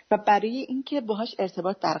و برای اینکه باهاش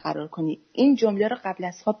ارتباط برقرار کنی این جمله رو قبل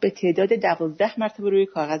از خواب به تعداد 12 مرتبه روی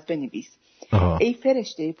کاغذ بنویس. ای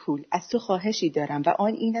فرشته پول، از تو خواهشی دارم و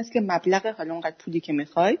آن این است که مبلغ حالا اونقدر پولی که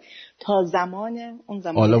میخوای تا زمان اون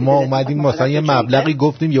زمان. حالا ما اومدیم مثلا یه مبلغی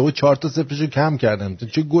گفتیم یهو 4 تا صفرشو کم کردم،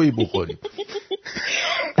 چه گویی بخوریم.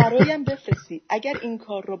 برایم بفرستی، اگر این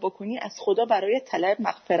کار رو بکنی از خدا برای طلب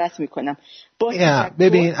مغفرت میکنم.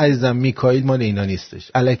 ببین عزیزم، میکائیل مال اینا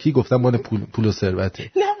نیستش. الکی گفتم مال پول و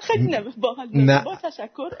ثروته. نه خیلی باحال. با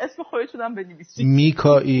تشکر اسم خودتونم بنویسید.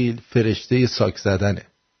 میکائیل فرشته ساک زدنه.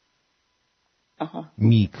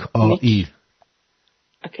 میکائیل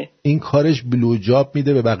این کارش بلوجاب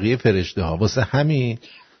میده به بقیه فرشته ها، واسه همین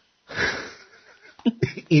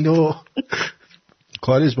اینو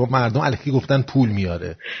کارش با مردم الکی گفتن پول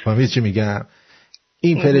میاره. فهمید چی میگم؟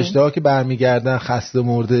 این فرشته ها که برمیگردن خسته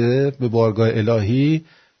مرده به بارگاه الهی،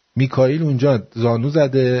 میکائیل اونجا زانو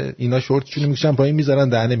زده، اینا شورتشونو میکشن پایین میذارن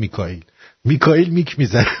دهن میکائیل میک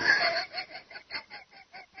میزنه.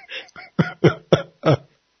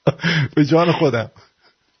 به جان خودم.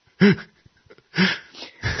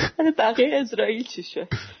 بقیه اسرائیل چی شد؟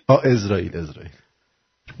 اسرائیل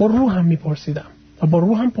با روح هم میپرسیدم و با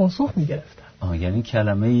روح هم پاسخ میگرفتم. یعنی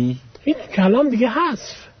کلمه ای این کلام دیگه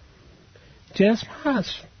حذف، جسم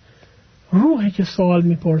حذف. روحی که سوال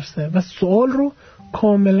میپرسه و سوال رو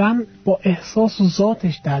کاملا با احساس و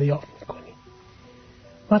ذاتش دریافت میکنی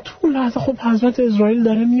و تو لحظه خب حضرت اسرائیل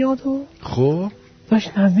داره میاد و خب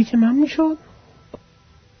داشت نزدیک من میشد.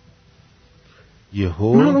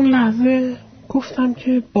 یهو من اون لحظه گفتم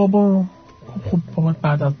که بابا، خب بابا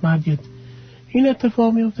بعد از مرگت این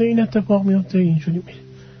اتفاق میفته اینجوری میره.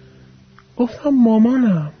 گفتم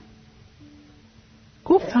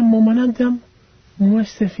مامانم دیدم موهاش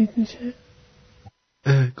سفید میشه.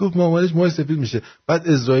 گفت مامانش موهاش سفید میشه. بعد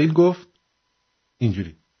اسرائیل گفت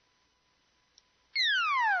اینجوری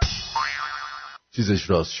چیزش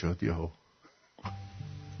راست شد. یهو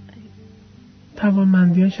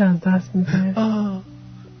توانمندیاش از دست میده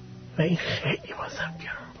و این خیلی واسم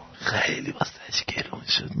گرون بود. خیلی واسش گرون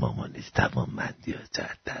شد. مامانش توانمندیاش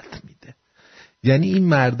از دست میده. یعنی این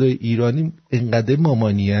مردای ایرانی انقدر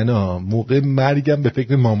مامانیان ها، موقع مرگم به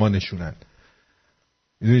فکر مامانشونن.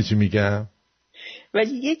 میدونی چی میگم؟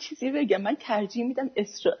 ولی یه چیزی بگم، من ترجیح میدم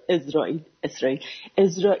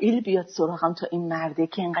اسرائیل بیاد سراغم تا این مرده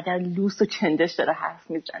که انقدر لوس و چندش داره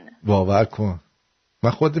حرف میزنه. باور کن.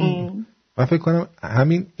 من فکر کنم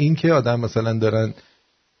همین این که آدم مثلا دارن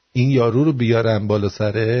این یارو رو بیارن بالا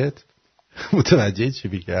سرت، متوجه چی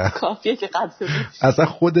بگم؟ کافیه که قبضه بود. اصلا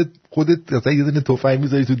خودت اصلا یه دونه تفنگ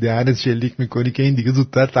میذاری تو دهنت شلیک میکنی که این دیگه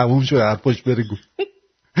زودتر تموم شد، حرفاش بره گو.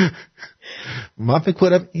 من فکر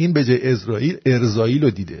کنم این به جای اسرائیل ارزاییل رو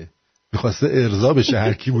دیده. میخواسته ارضا بشه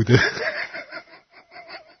هر کی بوده.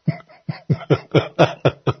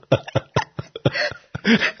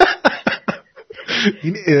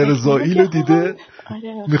 این ارضایی رو دیده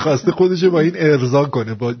میخواسته خودش با این ارضا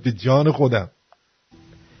کنه به جان خودم.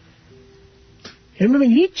 ببین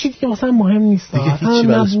هیچ چیزی که مثلا مهم نیست دیگه هیچی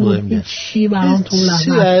براش مهم نیست. هیچی برام تو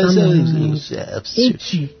لحظه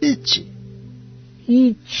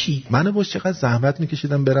هیچی. منو باش چقدر زحمت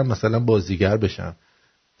میکشیدم برم مثلا بازیگر بشم.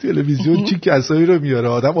 تلویزیون چی کسایی رو میاره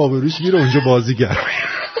آدم آبروش میره اونجا بازیگر.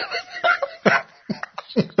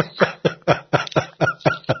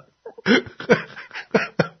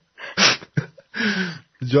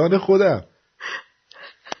 جان خودم.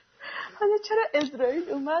 حالا چرا اسرائیل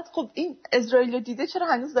اومد؟ خب این اسرائیل رو دیده چرا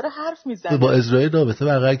هنوز داره حرف میزنه؟ با اسرائیل رابطه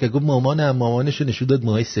برقرار کرد. گفت مامانشو نشون داد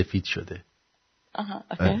موهای سفید شده. آها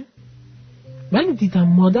اوکی. ولی دیدم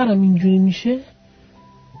مادرم اینجوری میشه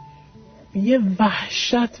یه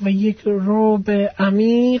وحشت و یک رعب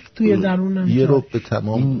عمیق توی درونم. یه رعب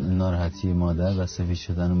تمام. این ناراحتی مادر و سفید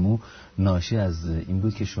شدن مو ناشی از این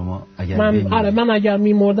بود که شما اگر من اگر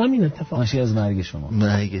میمردم این اتفاق ناشی از مرگ شما.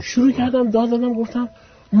 شروع کردم داد زدم، گفتم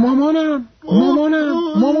مامان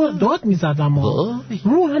داد میزدم.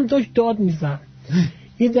 رو هم داشت داد میزد.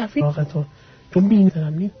 یه دفعه واقعا چون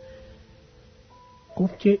بی‌نظرم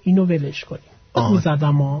گفت که اینو ولش کنیم.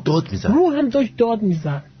 داد میزدم. رو هم داشت داد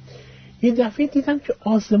میزد. یه دفعه دیدم که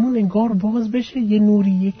آسمون انگار باز بشه، یه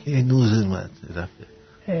نوری یه نور اومد رفته.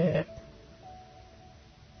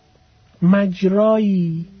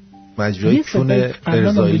 مجرایی چون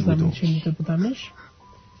ارزایی بودم چه بودمش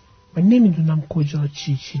و نمیدونم کجا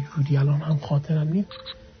چی جوری الان هم خاطرم نیست.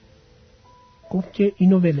 گفت که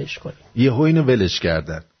اینو ولش کنیم. یهو اینو ولش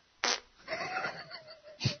کردن.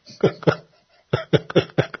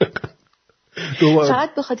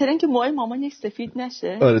 فقط به خاطر اینکه موهای مامانش سفید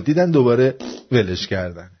نشه. آره دیدن دوباره ولش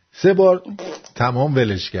کردن. 3 بار تمام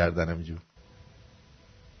ولش کردن همینجور.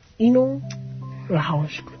 اینو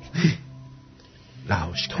رهاش کنیم.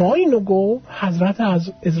 تا اینو گفت حضرت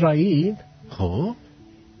از اسرائیل. خب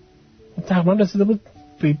تقریبا رسیده بود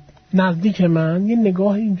به نزدیک من، یه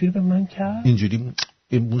نگاه اینجوری به من کرد، اینجوری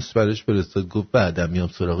این موس برش فرستاد، گفت بعدم میام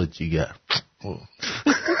سراغ جیگر.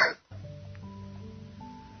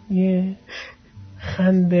 یه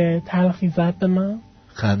خنده تلخی زد به من.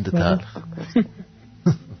 خنده تلخ.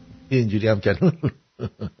 اینجوری هم کرد.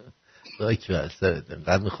 خاک بر سرت،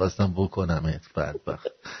 انقدر میخواستم بکنم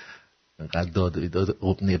بدبخت، انقدر داد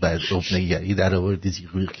ابنه گری در آوردی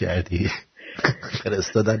جیغ کردی،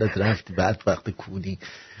 فرستادنت رفتی بدبخت کونی.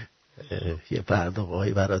 یه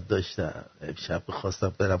پرداغایی برات داشتم امشب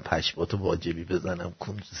بخواستم برم پشماتو واجبی بزنم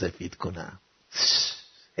کون سفید کنم.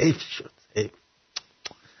 حیف شد.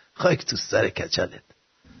 خاک تو سر کچلت.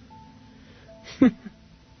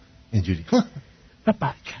 اینجوری و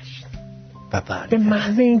برگشت. به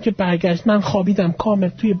محض اینکه برگشت من خوابیدم کامل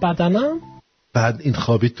توی بدنم. بعد این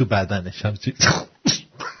خوابید تو بدنش هم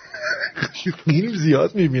فیلم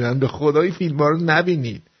زیاد میبینن، به خدای فیلم ها رو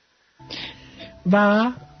نبینید. و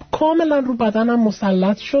کاملا رو بدنم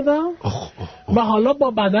مسلط شدم. و حالا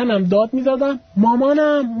با بدنم داد میزدم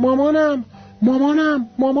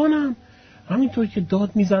مامانم. همینطور که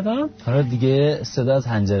داد میزدم حالا دیگه صدا از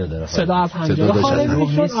حنجره داره. صدا از حنجره خارج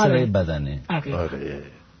میشد. آره بدنه. آره.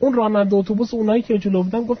 اون راننده اتوبوس اونایی که جلو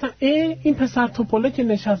بودن گفتن این پسر توپله که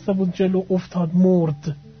نشسته بود جلو افتاد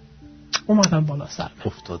مرد. اومدم بالا سر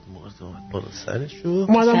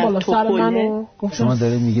منو گفتم شما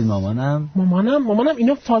دارید میگید مامانم.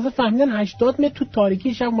 اینا تازه فهمیدن 80 متر تو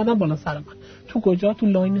تاریکی شب اومدن بالا سر من. تو کجا؟ تو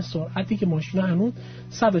لاین سرعتی که ماشینا هنوز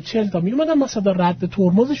 140 تا میومدن. من صدا رد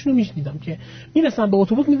ترمزشون رو میشنیدم که میرسن به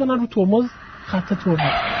اتوبوس میزنن رو ترمز، خط ترمز.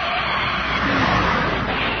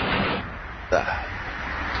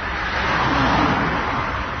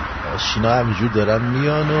 ماشینا همینجور دارن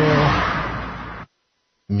میان و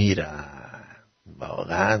میرن.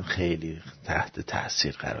 واقعا خیلی تحت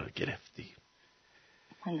تاثیر قرار گرفتیم.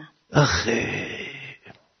 آخه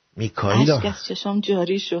میکائیل اشک از چشم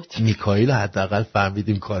جاری شد. میکائیل حداقل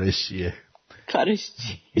فهمیدیم کارش چیه.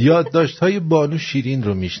 چی؟ یادداشت‌های بانو شیرین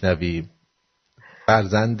رو میشنویم.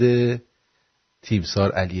 فرزند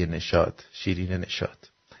تیمسار علی نشاط، شیرین نشاط،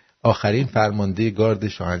 آخرین فرمانده گارد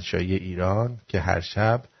شاهنشاهی ایران که هر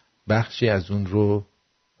شب بخشی از اون رو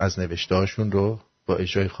از نوشته‌هاشون رو با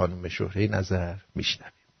اجرای خانم شهره نظر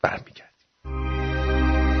میشنویم. برمیگردیم.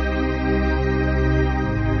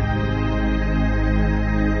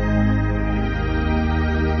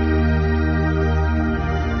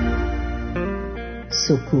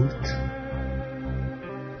 سکوت.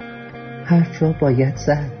 حرف را باید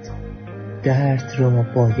زد، درد را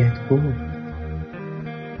باید گفت.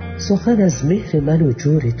 سخن از مهر من و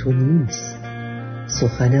جور تو نیست،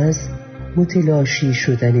 سخن از متلاشی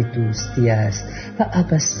شدن دوستی است و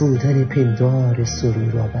عبث بودن پندار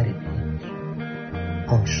سرورآور بین،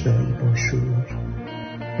 آشنایی با شور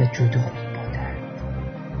و جدایی با درد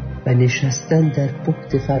و نشستن در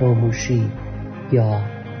بحت فراموشی یا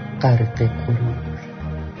غرق غرور.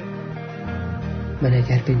 من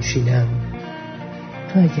اگر بنشینم،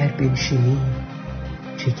 تو اگر بنشینی،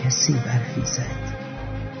 چه کسی برخیزد،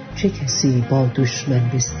 چه کسی با دشمن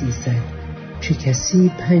بستیزد، چه کسی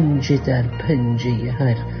پنجه در پنجه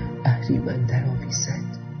هر اهریمن در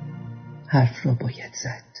آویزد. حرف را باید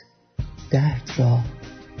زد، درد را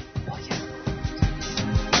باید.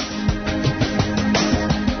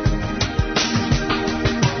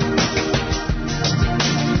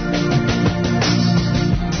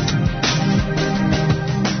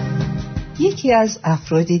 یکی از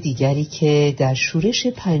افراد دیگری که در شورش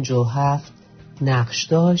 57 نقش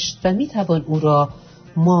داشت و میتوان او را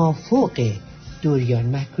مافوق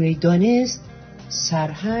دوریان مکری دانست،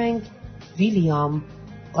 سرهنگ ویلیام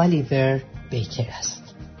الیور بیکر است،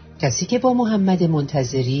 کسی که با محمد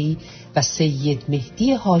منتظری و سید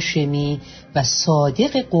مهدی هاشمی و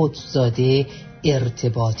صادق قطب‌زاده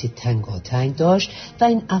ارتباط تنگاتنگ داشت و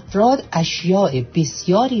این افراد اشیاء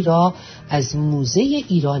بسیاری را از موزه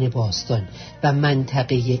ایران باستان و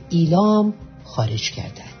منطقه ایلام خارج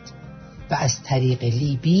کردند و از طریق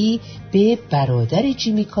لیبی به برادر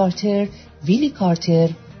جیمی کارتر، ویلی کارتر،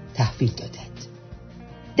 تحویل دادند.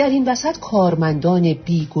 در این وسط کارمندان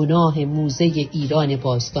بیگناه موزه ایران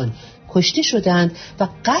باستان کشته شدند و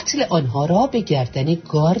قتل آنها را به گردن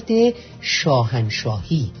گارد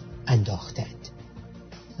شاهنشاهی انداختند.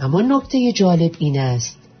 اما نکته جالب این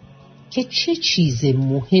است که چه چیز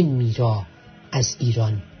مهمی را از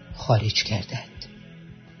ایران خارج کردند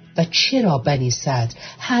و چرا بنی صدر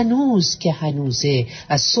هنوز که هنوزه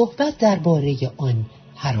از صحبت درباره آن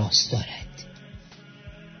هراس دارد.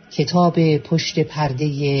 کتاب پشت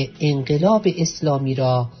پرده انقلاب اسلامی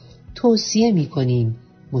را توصیه می‌کنیم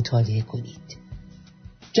مطالعه کنید.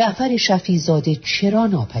 جعفر شفیع‌زاده چرا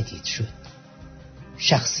ناپدید شد؟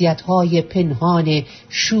 شخصیت‌های پنهان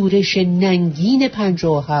شورش ننگین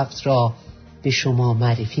 57 را به شما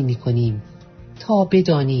معرفی می‌کنیم تا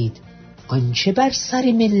بدانید آنچه بر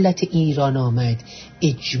سر ملت ایران آمد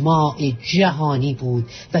اجماع جهانی بود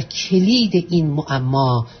و کلید این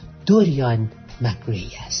معما دوریان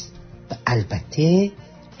مکری است و البته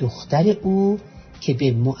دختر او که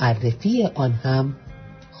به معرفی آن هم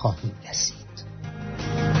خواهیم رسید.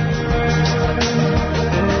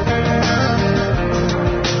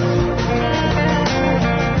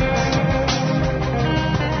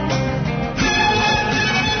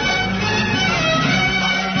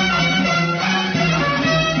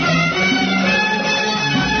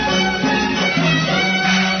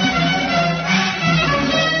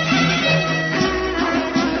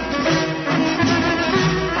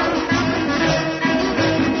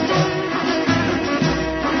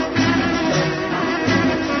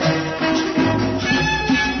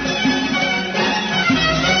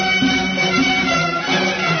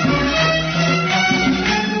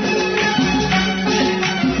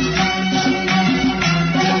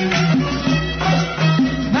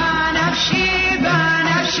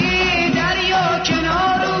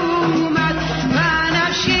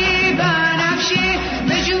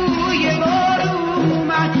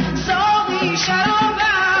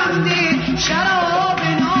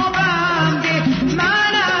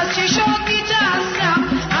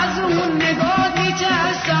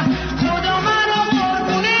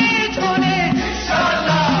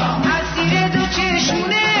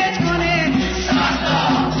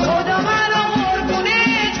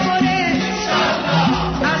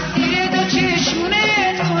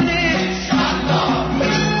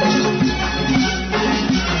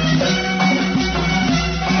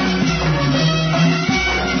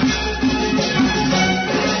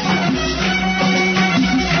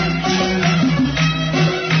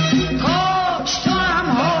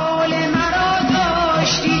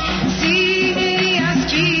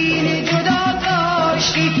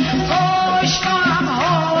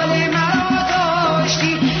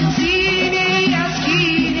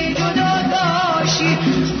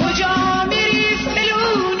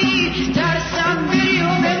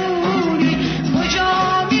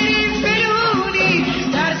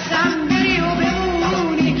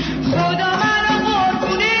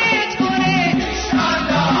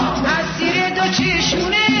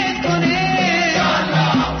 چشونت کنه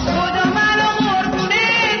خدا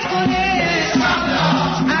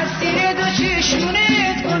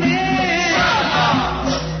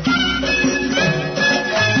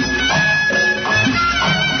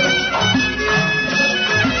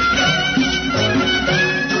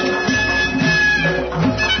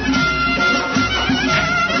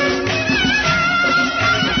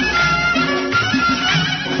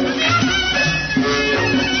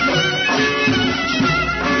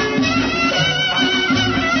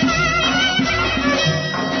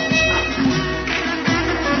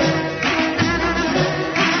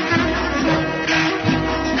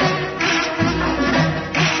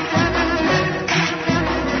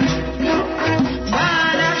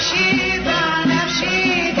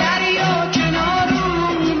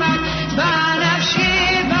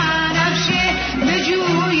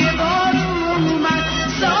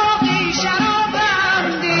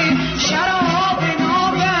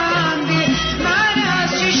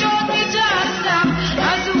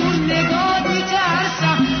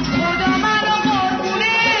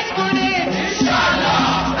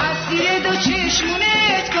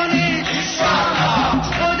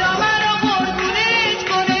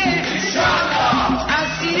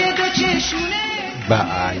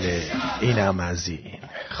بله اینم از این.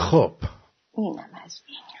 خب اینم از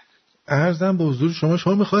این. عرضم به حضور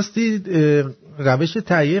شما می‌خواستید روش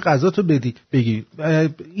تهیه غذا تو بگی.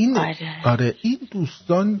 این آره این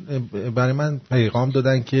دوستان برای من پیغام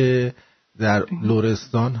دادن که در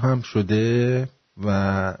لرستان هم شده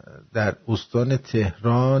و در استان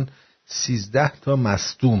تهران 13 تا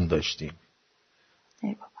مصدوم داشتیم.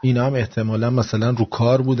 اینا هم احتمالا مثلا رو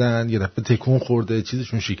کار بودن، یه دفعه تکون خورده،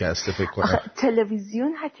 چیزشون شکسته فکر کنم.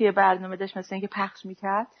 تلویزیون حتی یه برنامه داشت مثلا که پخش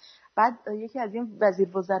میکرد، بعد یکی از این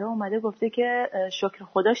وزیر وزرا اومده گفته که شکر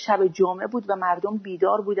خدا شب جمعه بود و مردم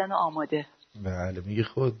بیدار بودن و آماده. بله میگه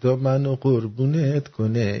خدا منو قربونت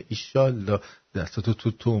کنه ایشالله، دستاتو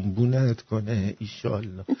تو تنبونت کنه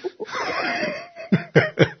ایشالله.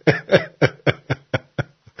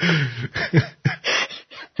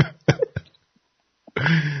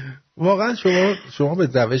 واقعا شما به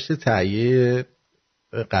روش تهیه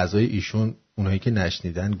غذای ایشون اونایی که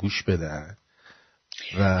نشنیدن گوش بدن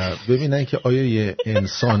و ببینن که آیا یه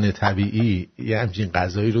انسان طبیعی یه همچین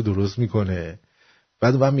غذایی رو درست میکنه،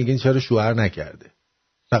 بعد من میگین چرا شوهر نکرده،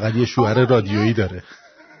 فقط یه شوهر رادیویی داره.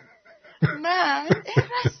 من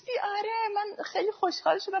راستی آره من خیلی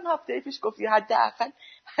خوشحال شدم هفته پیش گفتی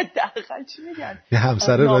حداقل چی میگن یه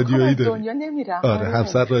همسر رادیویی داری. دنیا نمیرم. آره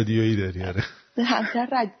همسر رادیویی داری. آره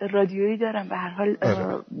همسر رادیویی دارم. به هر حال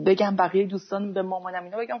بگم بقیه دوستان به مامانم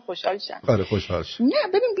اینا بگم خوشحال شن. آره خوشحال شن. نه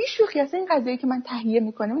ببین بی شوخی اصلا این غذایی که من تهیه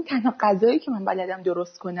میکنم این تنها غذایی که من بلدم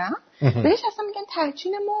درست کنم بهش اصلا میگن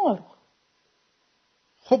ترچین مرغ.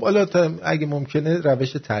 خب حالا اگه ممکنه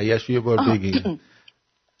روش تهیه‌اش رو یه بار بگین.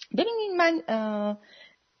 ببینین من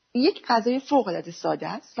یک غذای فوق العاده ساده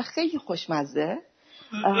است و خیلی خوشمزه.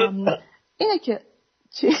 اینه که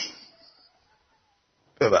چی؟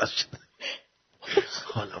 ببخشید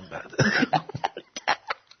حالم بده.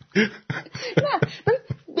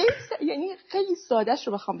 نه یعنی خیلی سادهش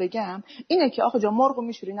رو بخوام بگم اینه که آقا جا مرغو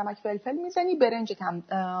میشوری، نمک فلفل میزنی، برنجت هم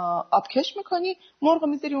آبکش میکنی، مرغو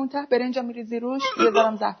میذاری اون ته، برنجم میریزی روش، یه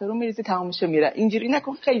ذرم زعفرون میریزی، تمام میشه میره. اینجوری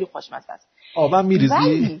نکن، خیلی خوشمزه است. آبم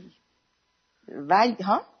میریزی؟ ولی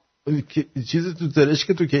ها چیزی تو زرش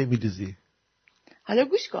که تو کی میریزی؟ حالا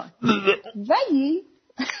گوش کن. ولی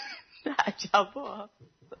عجبا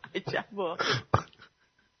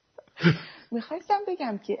میخواستم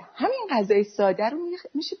بگم که همین غذای ساده رو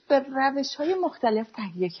میشه به روش‌های مختلف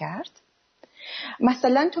تهیه کرد.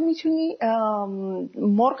 مثلا تو میتونی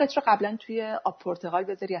مرغت رو قبلا توی آب پرتقال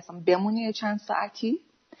بذاری اصلا بمونه چند ساعتی،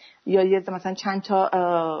 یا یه مثلا چند تا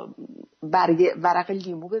ورق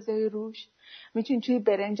لیمو بذاری روش. میتونی توی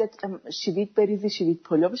برنجت شوید بریزی، شوید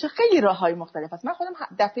پلو بشه. خیلی راه‌های مختلف هست. من خودم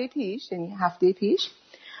دفعه پیش یعنی هفته پیش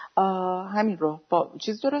همین رو با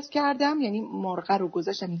چیز درست کردم، یعنی مرغ رو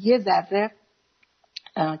گذاشتم یه ذره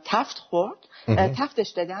تفت خورد، تفتش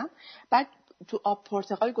دادم، بعد تو آب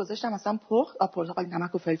پرتقال گذاشتم مثلا پخت، آب پرتقال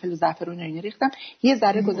نمک و فلفل و زعفرون و اینا ریختم، یه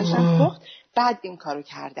ذره گذاشتم پخت، بعد این کارو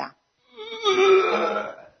کردم.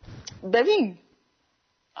 ببین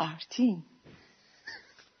آرتین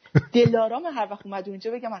دلارام هر وقت اومد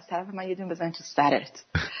اونجا بگم از طرف من یه دونه بزن تو سرت.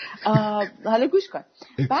 حالا گوش کن.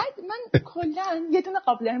 بعد من کلا یه دونه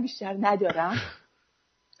قابلمه بیشتر ندارم،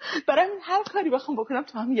 برای هر کاری بخوام بکنم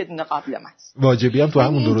تو همین یه دونه قابلمه است. واجبی هم تو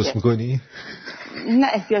همون درست میکنی؟ نه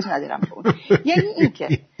احتیاج ندارم به اون. یعنی این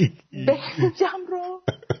که برنجم رو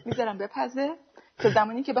میذارم بپزه تا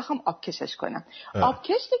زمانی که بخوام آبکشش کنم.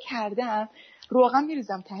 آبکش کردم، روغن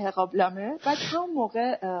میریزم ته قابلمه، بعد همون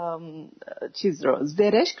موقع چیز رو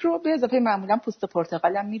زرشک رو به اضافه معمولا پوست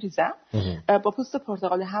پرتقالم میریزم، با پوست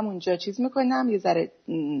پرتقال همونجا چیز میکنم، یه ذره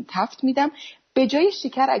تفت میدم. به جای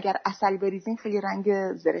شکر اگر عسل بریزین خیلی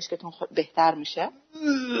رنگ زرشکتون بهتر میشه.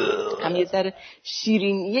 هم یه ذره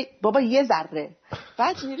شیرین بابا یه ذره.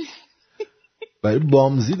 بعد میریزم. برای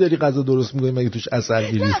بامزی داری غذا درست میکنی مگه توش عسل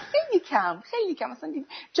میریزی؟ نه خیلی کم مثلا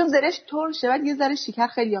چون زرشک ترشه، بعد یه ذره شکر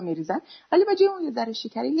خیلی‌ها میریزن، ولی به جای اون یه ذره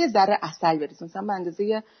شکر یه ذره عسل بریزن، مثلا به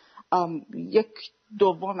اندازه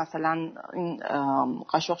 1/2 مثلا این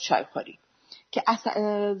قاشق چای خوری که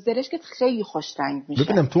زرشکت خیلی خوش رنگ میشه.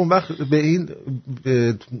 ببینم تو اون وقت به این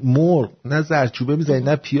مرغ نه زرچوبه میزنی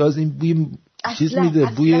نه پیاز، این بوی چیز میده،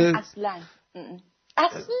 بوی اصلا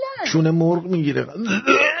چون مرغ میگیره.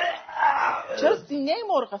 چرا سینه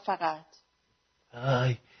مرغ فقط؟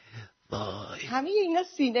 وای همه اینا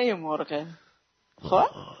سینه مرغه. خب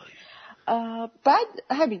بعد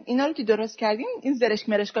همین اینا رو که درست کردیم، این زرشک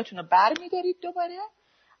مرشکاتون رو بر میدارید دوباره،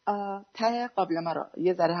 ته قابلمه رو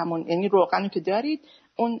یه ذره همون یعنی روغنی که دارید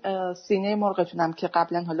اون سینه مرغتونم که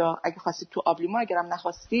قبلا حالا اگه خواستید تو آبلیمو، اگرم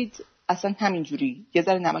نخواستید اصلا همینجوری یه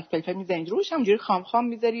ذره نمک فلفل میذارید روش، همینجوری خام خام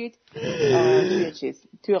میذارید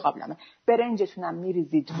توی قابلمه. برنجتونم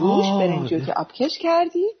میریزید روش، برنجو که آبکش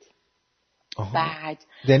کردید. بعد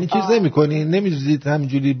یعنی چیز نمی‌کنید، نمی‌ریزید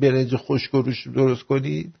همینجوری برنج خشک روش درست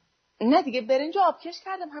کنید؟ نه دیگه، برنج آبکش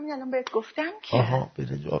کردم همین الان بهت گفتم که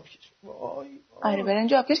برنج آبکش. آره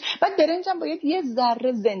برنج آبکش. بعد برنجم باید یه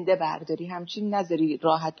ذره زنده برداری، همچین نذاری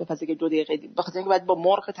راحت بپزه که 2 دقیقه بخاطر اینکه باید با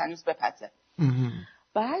مرغ تنوز بپزه.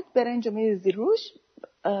 بعد برنجو میریزی روش،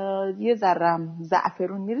 یه ذرم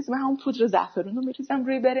زعفرون میریزم، همون پودر زعفرون رو میریزم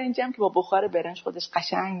روی برنجم که با بخار برنج خودش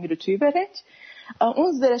قشنگ میره توی برنج.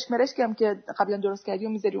 اون زرش مرشکی هم که قبلا درست کردی و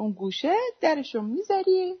میذاری اون گوشه، درشو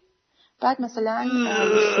میذاری. بعد مثلا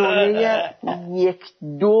شعله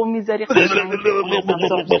 1-2 میذاری قشنگ.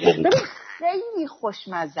 خیلی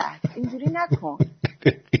خوشمزه است، اینجوری نکن.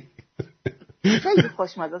 خیلی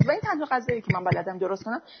خوشمزه است و این تنها غذایی که من بلدم درست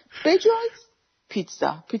کنم بجز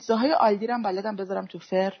پیتزاهای آلدی رو هم بلدم بذارم تو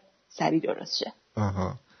فر سریع درست شه.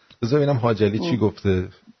 بذار ببینم حاج علی چی گفته.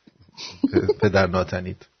 پدر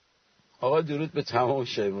ناتنید. آقا درود به تمام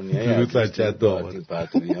شیرونی‌های درود بر جد آقا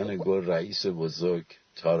پتویان گل، رئیس بزرگ،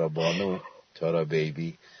 تارا، بانو، تارا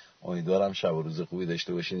بیبی. امیدوارم شب و روز خوبی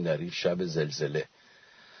داشته باشین در این شب زلزله.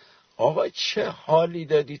 آقا چه حالی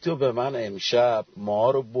دادی تو به من امشب،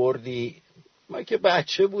 ما رو بردی. ما که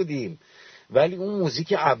بچه بودیم ولی اون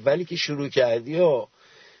موزیک اولی که شروع کردی و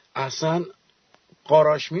اصلا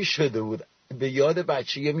قاراشمی شده بود. به یاد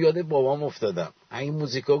بچگیم، یاد بابام افتادم. این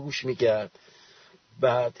موزیکا گوش میکرد،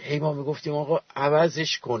 بعد هی ما میگفتیم آقا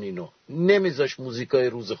عوضش کنینو، نمیذاش موزیکای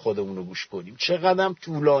روز خودمون رو گوش کنیم. چقدرم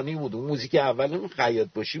طولانی بود اون موزیک اولمون، خیاط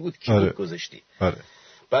باشی بود که آره. گذاشتی. آره.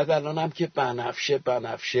 بعد الان هم که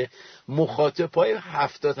بنفشه مخاطبای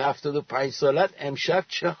 70-75 سالت امشب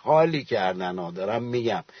چه حالی کردن دارم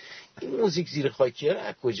میگم. این موزیک زیر خاکیه رو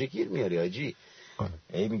از کجا گیر میاری آجی؟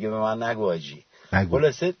 ای میگه به من نگو آجی.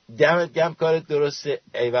 خلاصه دمت گرم، کارت درسته،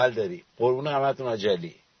 ایول داری. قربون همتون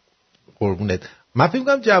آجلی. قربونت. من فکر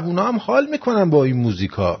می‌کنم جوونا هم حال میکنن با این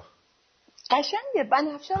موزیکا. قشنگه،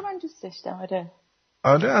 بنفشه رو من دوست داشتم.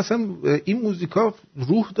 آره اصلا این موزیکا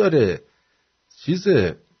روح داره،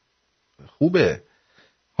 چیزه خوبه.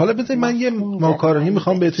 حالا بذاری من یه ماکارونی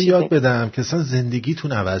میخوام بهتون یاد بدم که اصلا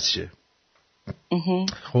زندگیتون عوض شه.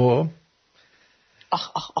 خب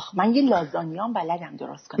آخ من یه لازانیا هم بلدم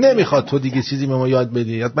درست کنم. نمیخواد تو دیگه چیزی به ما یاد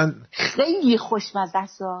بدی؟ من خیلی خوشمزه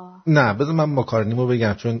است. نه بذار من ماکارونیمو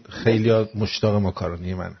بگم چون خیلی مشتاق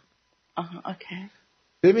ماکارونی منم. اوکی.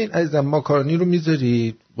 ببین عزیزم، ماکارونی رو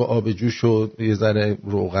میذاری با آب جوش و یه ذره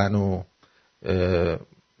روغن و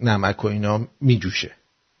نمک و اینا میجوشه.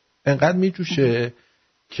 انقدر میجوشه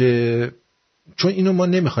که چون اینو ما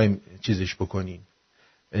نمیخوایم چیزش بکنیم،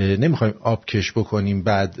 نمیخوایم آب کش بکنیم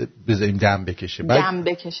بعد بذاریم دم بکشه.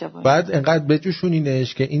 بعد انقدر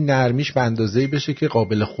بجوشونینش که این نرمیش به اندازه‌ای بشه که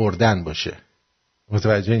قابل خوردن باشه.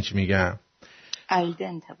 متوجه این چی میگم؟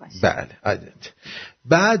 آیدنته باشه. بله آیدنته.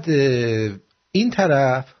 بعد این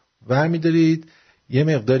طرف برمی‌دارید یه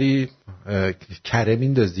مقداری کره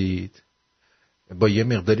میندازید با یه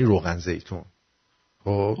مقداری روغن زیتون.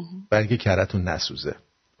 خب برای اینکه کره‌تون نسوزه.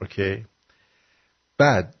 اوکی.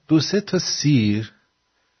 بعد 2-3 تا سیر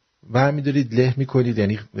برمی‌دارید له می‌کنید،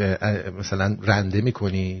 یعنی مثلا رنده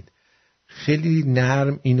می‌کنید. خیلی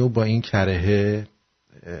نرم اینو با این کره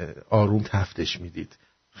آروم تفتش میدید.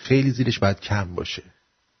 خیلی زیرش باید کم باشه،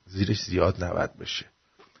 زیرش زیاد نباید باشه.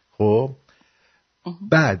 خب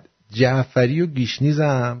بعد جعفری و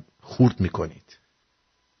گیشنیزم خورد می‌کنید.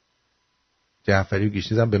 جعفری و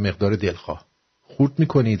گیشنیزم به مقدار دلخواه خورد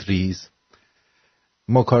می‌کنید ریز.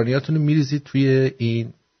 ماکارونیاتون رو می‌ریزید توی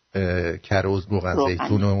این کروز روغن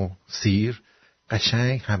زیتون و سیر،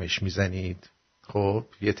 قشنگ همش میزنید. خب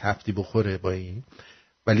یه تفتی بخوره با این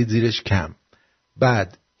ولی زیرش کم.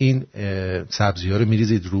 بعد این سبزی ها رو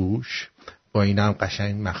میریزید روش، با این هم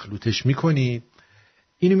قشنگ مخلوطش میکنید.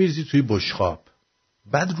 اینو میریزید توی بشقاب.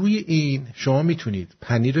 بعد روی این شما میتونید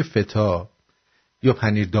پنیر فتا یا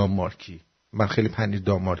پنیر دانمارکی، من خیلی پنیر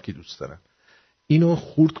دانمارکی دوست دارم، اینو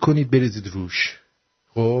خورد کنید بریزید روش.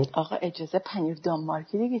 خب آقا اجازه، پنیر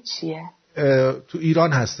دانمارکی دیگه چیه؟ تو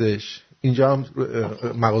ایران هستش، اینجا هم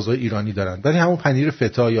مغازه‌های ایرانی دارن، ولی همون پنیر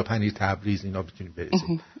فتا یا پنیر تبریز اینا میتونید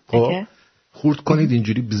بریزید. خب خورد کنید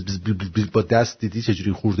اینجوری بز بز بز بز با دست، دیدی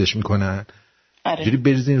چجوری خوردش میکنن؟ اینجوری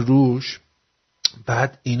بریزین روش.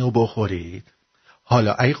 بعد اینو بخورید.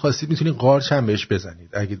 حالا اگه خواستید میتونید قارچ هم بهش بزنید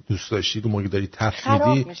اگه دوست داشتید. اون موقع دارید تفت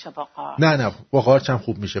میدی میشه با قارچ. نه با قارچ هم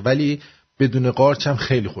خوب میشه، ولی بدون قارچ هم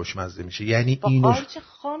خیلی خوشمزه میشه. یعنی اینو قارچ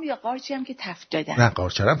خام یا قارچی هم که تفت دادن؟ نه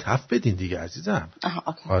قارچ هم تفت بدین دیگه عزیزم.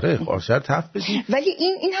 آره قارچ رو تفت بدین. ولی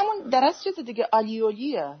این همون درست چیز دیگه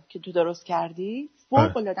آلیولیه که تو درست کردی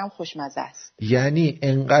فوق العاده خوشمزه است. یعنی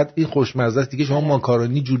انقدر این خوشمزه است دیگه شما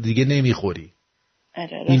ماکارونی جور دیگه نمیخوری.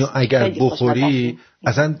 اینو اگر بخوری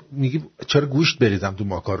اصلا میگی چرا گوشت بریزم تو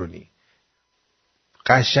ماکارونی.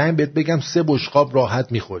 قشنگ بهت بگم 3 بشقاب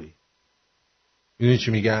راحت میخوری. میدونی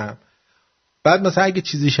چی میگم؟ بعد مثلا اگه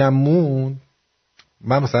چیزیش هم مون،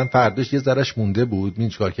 من مثلا فرداش یه ذرهش مونده بود، من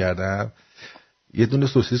چیکار کردم؟ یه دونه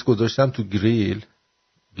سوسیس گذاشتم تو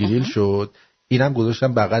گریل شد. اینم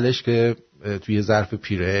گذاشتم بغلش که توی یه ظرف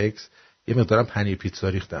پیرکس یه مقدارم پنیر پیتزا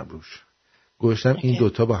ریختم روش. گذاشتم این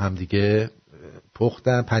دوتا با هم دیگه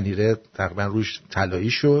پختم، پنیره تقریبا روش طلایی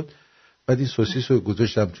شد. بعد این سوسیس رو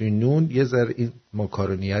گذاشتم توی نون، یه ذره این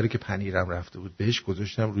ماکارونیه رو که پنیرم رفته بود بهش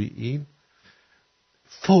گذاشتم روی این.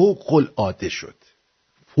 فوق العاده شد.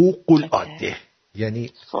 فوق العاده. یعنی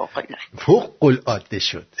فوق العاده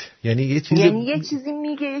شد. یعنی یه چیزی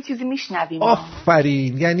میگه یه چیزی میشنویم.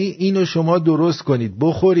 آفرین. یعنی اینو شما درست کنید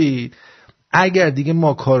بخورید. اگر دیگه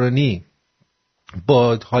ماکارونی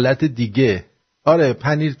با حالت دیگه، آره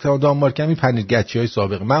پنیر دانمارکی هم پنیر گچی‌های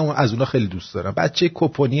سابقه من از اونا خیلی دوست دارم. بچه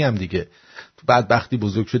کوپونی هم دیگه تو بدبختی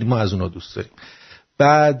بزرگ شدیم ما از اونا دوست داریم.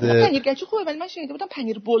 بعد پنیر گچی خوبه ولی من شنیده بودم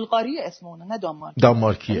پنیر بلغاری اسم اونه، نه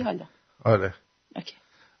دانمارکیه. آره اوکی.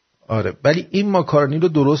 آره ولی این ماکارونی رو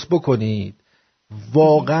درست بکنید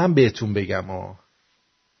واقعا بهتون بگم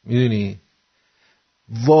میدونی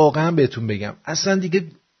واقعا بهتون بگم اصلا دیگه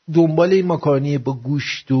دنبال این ماکارونی با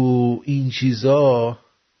گوشت و این چیزا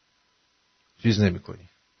چیز نمی‌کنی،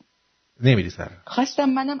 نمیری سر. خواستم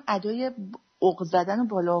منم ادای عق زدن و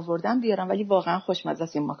بالا آوردن بیارم ولی واقعا خوشمزه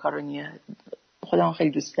است این ماکارونی، خودم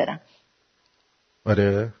خیلی دوست دارم.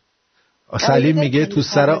 آره سلیم میگه تو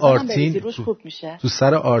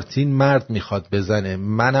سر آرتین مرد میخواد بزنه.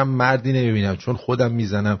 منم مردی نمیبینم چون خودم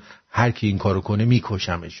میزنم، هر کی این کارو کنه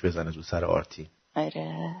میکشمش بزنه تو سر آرتین.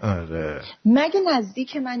 آره مگه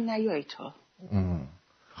نزدیک من نیای تو.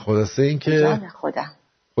 خلاصه این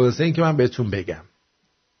که من بهتون بگم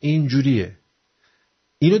اینجوریه،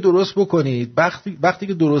 اینو درست بکنید. وقتی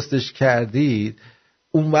که درستش کردید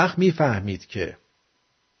اون وقت میفهمید که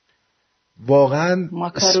واقعا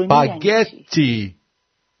اسپاگتی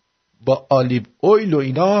با آلیو اویل و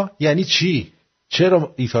اینا یعنی چی؟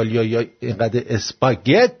 چرا ایتالیایی‌ها اینقدر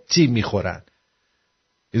اسپاگتی میخورن؟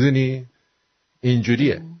 میدونی؟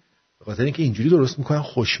 اینجوریه. بخاطر اینکه اینجوری درست میکنن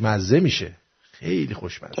خوشمزه میشه، خیلی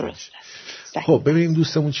خوشمزه میشه. خب ببینیم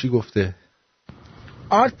دوستمون چی گفته.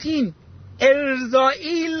 آرتین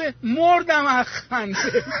ارزائیل مردم از خنده.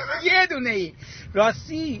 یه دونه ای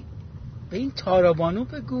راستی به این تارا بانو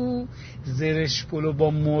بگو زرش پلو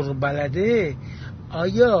با مرغ بلده،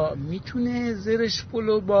 آیا میتونه زرش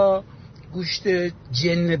پلو با گوشت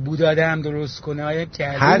جن بوداده هم درست کنه؟ آیا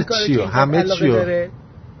هر چیو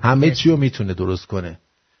همه چیو میتونه درست کنه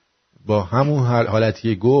با همون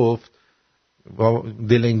حالتی گفت. با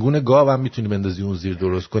دلنگون گاو هم میتونی بندازی اون زیر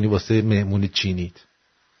درست کنی واسه مهمون چینیت.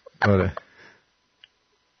 آره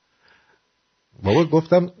بابا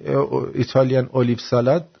گفتم ایتالیان اولیو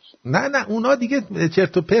سالاد. نه اونا دیگه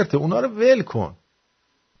چرت و پرته، اونا رو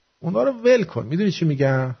ول کن. میدونی چی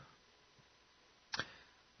میگم؟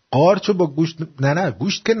 قارچو با گوشت، نه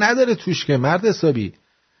گوشت که نداره توش که مرد حسابی.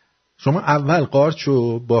 شما اول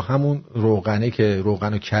قارچو با همون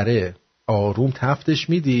روغن و کره آروم تفتش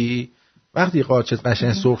میدی. وقتی قارچت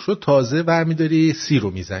قشنگ سرخ شد تازه برمیداری سیر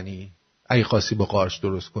رو میزنی اگه خاصی با قارچ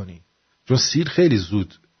درست کنی، چون سیر خیلی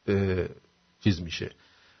زود چیز میشه،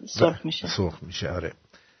 سرخ میشه. آره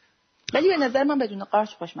ولی به نظر من بدون قارچ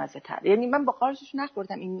خوشمزه تر. یعنی من با قارچش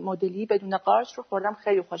نخوردم، این مدلی بدون قارچ رو خوردم،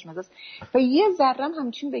 خیلی خوشمزه است. و یه ذرم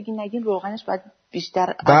همچین بگین نگین روغنش باید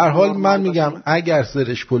بیشتر. به هر حال من میگم اگر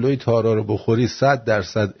سرش پلوی تارا رو بخوری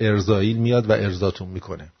 100% ارزائیل میاد و ارزاتون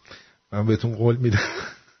میکنه. من بهتون قول میدم.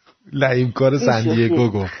 لعیم کار سندیگو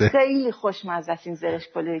گفته خیلی خوشمزه است این زرش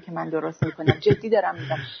پلویی که من درست میکنم، جدی دارم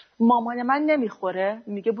میگم. مامان من نمیخوره،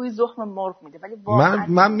 میگه بوی زخم مرغ میده، ولی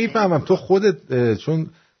من میفهمم تو خودت چون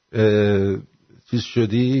چیز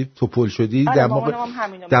شدی، توپل شدی،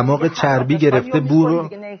 دماغ چربی گرفته، بورو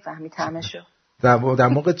دیگه نمیفهمی طعمشو.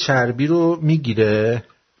 دماغ چربی رو میگیره،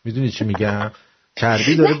 میدونی چی میگم؟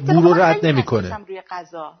 چربی داره بو رو رد نمیکنه. روی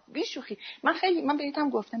غذا بی شوخی من بهتم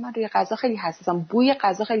گفتم من روی غذا خیلی حساسم، بوی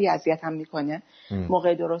غذا خیلی اذیتم میکنه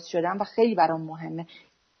موقع درست شدن و خیلی برام مهمه.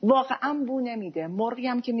 واقعا بو نمیده. مرغی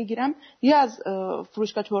هم که میگیرم یا از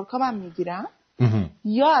فروشگاه ترکام هم میگیرم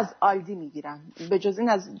یا از آلدی میگیرم. به جز این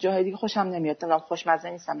از جاهای دیگه خوشم نمیاد، نمیدونم خوشمزه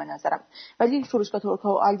نیستم به نظرم. ولی فروشگاه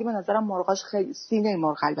ترک‌ها و آلدی به نظرم مرغاش خیلی سینه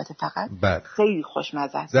مرغ البته فقط خیلی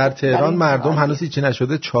خوشمزه است. در تهران مردم هنوز هیچی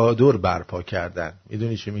نشده چادر برپا کردن.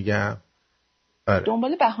 میدونی چی میگم؟ آره.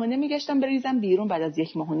 دنبال بهانه میگشتم بریزم بیرون بعد از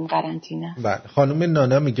 1 ماه قرنطینه. بله. خانم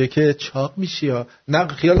نانا میگه که چاق میشی یا نه،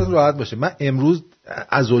 خیالت راحت باشه. من امروز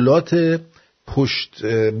عضلات پشت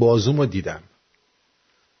بازومو دیدم.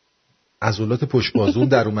 عضلات پشت بازوم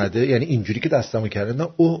در اومده، یعنی اینجوری که دستمو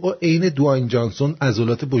کردم او عین دوان جانسون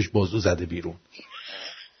عضلات پشت بازو زده بیرون.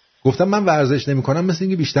 گفتم من ورزش نمی‌کنم، مثل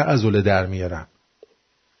اینکه بیشتر عضله در میارم.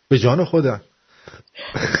 به جان خودم.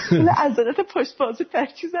 عضلات پشت بازو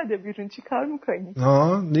ترکی زده بیرون چی کار میکنی؟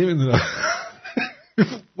 نمیدونم.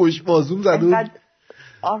 پشت بازوم زده. انقدر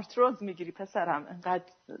آرتروز میگیری پسرم، انقدر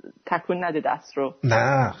تکون نده دست رو.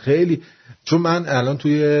 نه خیلی، چون من الان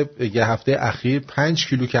توی 1 هفته اخیر 5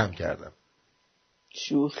 کیلو کم کردم.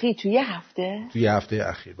 شوخی؟ توی 1 هفته؟ توی 1 هفته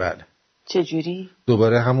اخیر بله. چجوری؟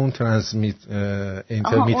 دوباره همون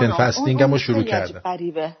اینترمیتنت فاستینگ هم رو شروع کردم.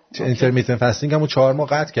 اینترمیتنت فاستینگ هم رو 4 ماه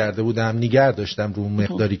قطع کرده بودم، نگه داشتم رو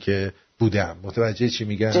مقداری که بودم. متوجه چی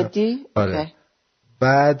میگم؟ جدی؟ آره.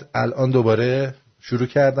 بعد الان دوباره شروع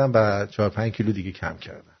کردم و 4-5 کیلو دیگه کم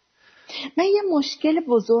کردم. من یه مشکل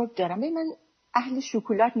بزرگ دارم. من اهل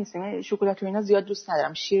شکلات نیستم. من شکلات و اینا زیاد دوست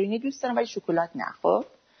ندارم. شیرینی دوست دارم ولی شکلات نه. خب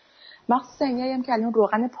مخصوصا اینایی هم که الان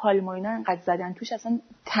روغن پالم و اینا انقدر زدن توش، اصلا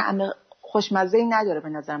طعم خوشمزه‌ای نداره به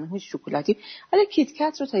نظر من، هیچ شکلاتی. ولی کیت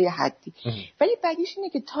کت رو تا یه حدی. ولی بعدیش اینه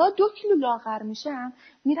که تا 2 کیلو لاغر میشم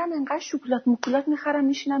میرم انقدر شکلات میخرم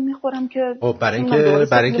میشینم میخورم که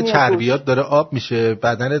برای اینکه چربیات داره آب میشه،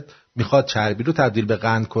 بدنت میخواد چربی رو تبدیل به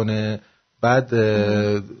قند کنه، بعد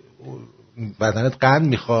بدنت قند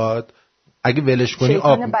میخواد، اگه ولش کنی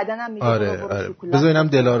آب. آره. بذار ببینم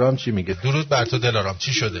دلارام چی میگه. درود بر تو دلارام،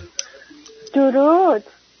 چی شده؟ درود.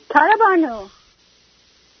 تارا بانو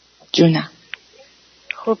جونم.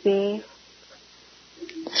 خوبی؟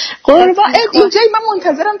 قربان اینجایی من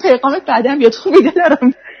منتظرم پیغامت بعدم بیاد. خوبی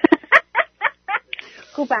دلارام؟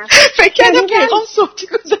 خوبم. فکر کردم پیغام صوتی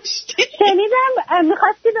گذاشتی. شنیدم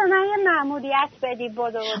میخواستی به من یه مأموریت بدی.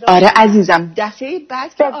 بدو. آره عزیزم، دفعه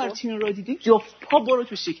بعد که آرتین رو دیدی جفت پا برو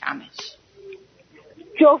تو شکمش.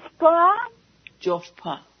 جفت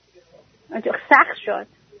پا سخت شد.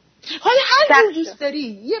 حالا هر جور دوست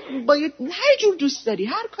داری، هر جور دوست داری،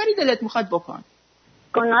 هر کاری دلت میخواد بکن.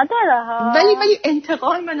 گناه داره ها. ولی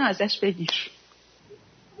انتقام منو ازش بگیر.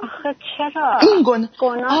 آخه چرا؟ این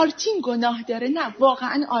آرتین گناه داره؟ نه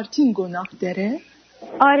واقعا آرتین گناه داره؟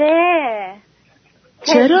 آره.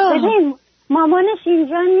 چرا؟ ببین مامانش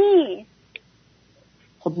اینجا نیست.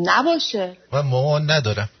 خب نباشه. من مامان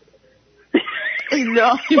ندارم.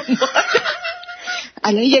 الهی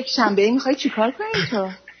الان 1 شنبه میخوای چیکار کنی تو؟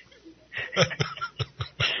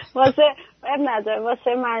 واسه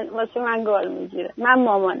من گل میگیره. من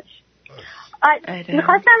مامانش.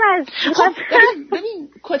 میخواستم ببین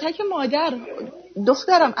کتک مادر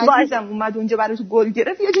دخترم عزیزم اومد اونجا برای تو گل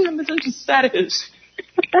گرفت، یه جونم بزن تو سرش.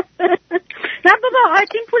 نه بابا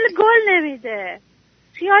آرتین پول گل نمیده.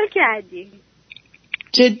 خیال کردی؟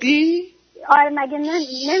 جدی؟ آره مگه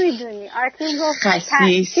نمیدونی آرتین گفت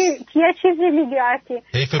خسیس یه چیزی میگی آرتین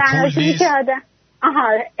حیف پول نیست.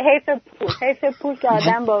 حیف پول که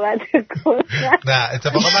آدم بابت گل. نه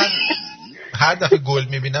اتفاقا من هر دفعه گل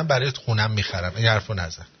میبینم برای خونم میخرم. این حرفو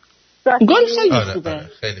نزن. گل خیلی خوبه.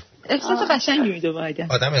 خیلی خوبه. احساس قشنگی میده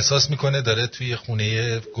آدم احساس میکنه داره توی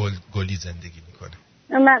خونه گلی زندگی میکنه.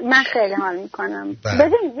 من خیلی حال میکنم.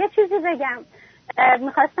 ببین یه چیزی بگم،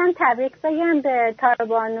 میخواستم تبریک بگم به تارا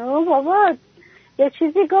بانو. بابا یه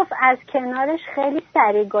چیزی گفت از کنارش خیلی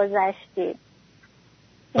سریع گذشتی.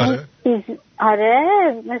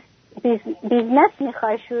 آره بیزنس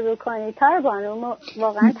میخوای شروع کنی تارا بانو.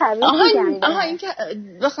 واقعا تبریک میگم. این که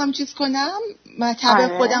بخوام چیز کنم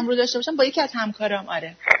مطبع خودم رو داشته باشم با یکی از همکارام.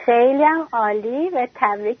 آره خیلی هم عالی و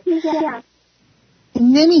تبریک میگم.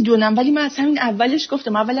 نمیدونم ولی من اصلا اولش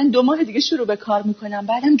گفتم اولا 2 ماه دیگه شروع به کار میکنم،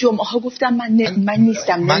 بعدم جمعه ها گفتم من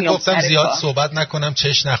نیستم. من گفتم زیاد صحبت نکنم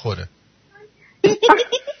چش نخوره.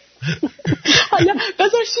 حالا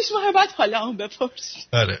بذار 6 ماه بعد حالا هم بپرس.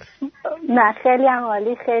 آره نه خیلی هم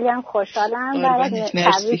عالی، خیلی هم خوشحالم. برات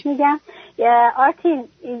تبریک میگم. آرتین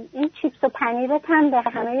این چیپس و پنیرت هم به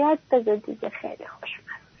همه یاد بده دیگه. خیلی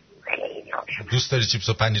خوشمزه. دوست داری چیپس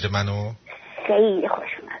و پنیر منو؟ خیلی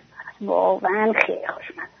خوشمزه. واقعا خیلی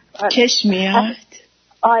خوشمزه. کش میاد.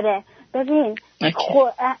 آره ببین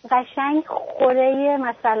قشنگ خوره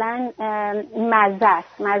مثلا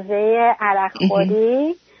مزه عرق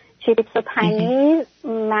خوری، چیپس و پنیر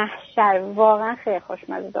محشر واقعا خیلی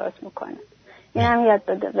خوشمزه درست میکنه. این هم یاد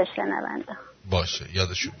بده به شنونده. باشه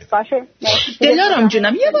یادشون میدم. باشه. دلارم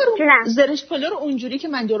جونم یه بار زرش پلو رو اونجوری که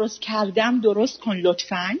من درست کردم درست کن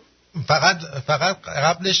لطفاً. فقط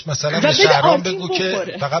قبلش مثلا به شهرام بگو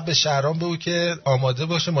که فقط به شهرام بگو که آماده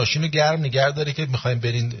باشه ماشینو گرم نگه داره که میخوایم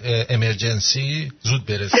برین امرجنسی زود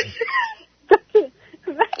برسیم.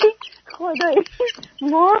 خدایی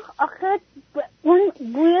مرغ آخه اون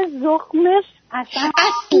بوی زخمش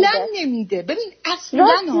اصلا نمیده. ببین اصلا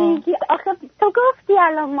آخه تو گفتی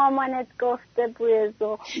الان مامانت گفته بوی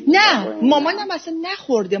زخم. نه مامانم اصلا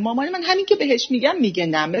نخورده. مامان من همین که بهش میگم میگه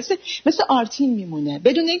نه، مثل آرتین میمونه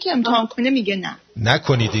بدون اینکه امتحان کنه میگه نه.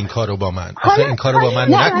 نکنید این کارو با من. آخه این کارو با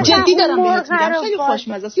من نکنید. جدی دارم بهت میگم خیلی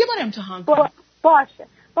خوشمزه است. یه بار امتحان کن. باشه.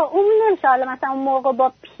 با اون نمیشه حالا مثلا اون موقع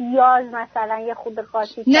با پیاز مثلا یه خود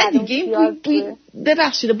قاطی نه دیگه این بوی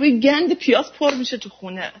ببخشید بوی گند پیاز پر میشه تو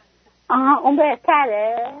خونه. آها اون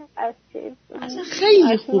بهتره از چیز. اصلا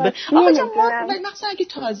خیلی خوبه. آقا جان مرغ مثلا اگه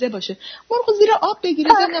تازه باشه مرغ زیر آب بگیری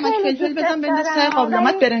زن نمک فلفل بزن بنداز سر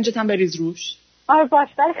قابلمت برنجت هم بریز روش. آره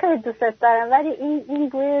باشه ولی خیلی دوست دارم ولی این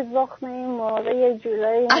بوی زخم این مرغ یه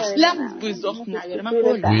جورایی اصلا بوی زخم نداره. من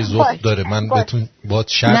قول بوی زخم داره. من بهتون باهات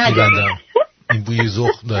شرط می‌بندم این بوی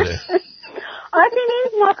زخم داره. آره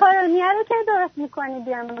این ماکارونیه رو که درست می‌کنی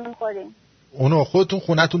بیام می‌خوریم. اونو خودتون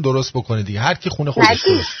خونه‌تون درست بکنید دیگه. هر کی خونه خودش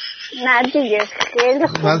درست. نه دیگه خیلی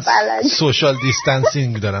خوب بلد. من سوشال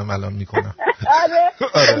دیستانسینگ دارم الان میکنم. آره.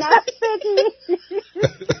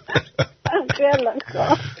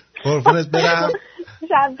 قربونت برم.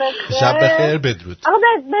 شب بخیر بدرود. آقا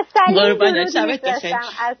به سعید قربونت شبت بخیر.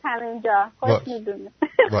 از همینجا خوش میدونه.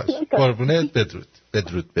 باش قربونت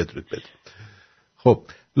بدرود. خب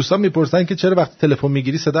دوستان میپرسن که چرا وقتی تلفن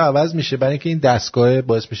میگیری صدا عوض میشه؟ برای اینکه این دستگاه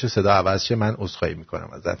باعث میشه صدا عوض شه. من عذرخواهی میکنم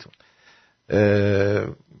ازتون.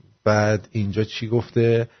 بعد اینجا چی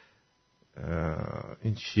گفته؟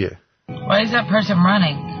 این چیه؟ Why is that person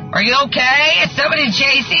running? Are you okay? Is somebody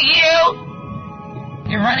chasing you?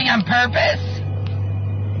 You're running on purpose?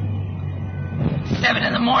 7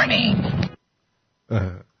 in the morning.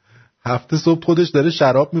 هفته صبح خودش داره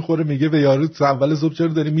شراب میخوره میگه به یارو اول صبح چرا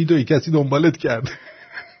داری میدوی کسی دنبالت کرده.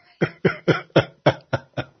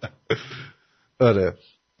 آره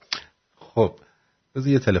خب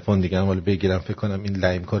بذار یه تلفن دیگه هم ولی بگیرم فکر کنم این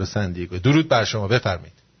لایم کار سندیگو. درود بر شما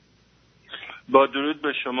بفرمایید. با درود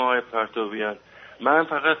به شما آقای پرتویان. من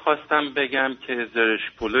فقط خواستم بگم که زرش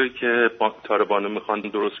پلویی که تارا بانو میخوان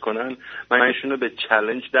درست کنن من ایشونو به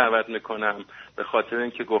چالش دعوت میکنم به خاطر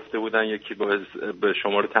اینکه گفته بودن یکی به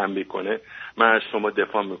شما رو تنبیه کنه. من از شما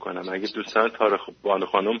دفاع میکنم اگه دوستان تارا بانو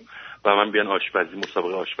خانم و من بیان آشپزی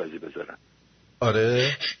مسابقه آشپزی بذارن.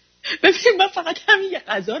 آره ببین من فقط همین یه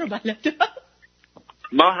غذا رو بلدم.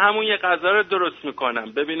 ما همون یه غذا رو درست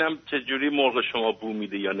میکنم ببینم چه جوری مرغ شما بو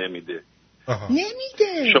میده یا نمیده.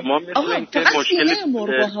 نمیده. شما مثل اینکه مشکل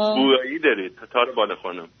بویایی دارید تارا بانو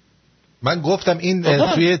خانم. من گفتم این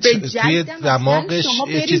توی دماغش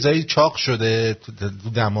یه چیزایی چاق شده تو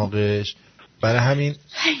دماغش برای همین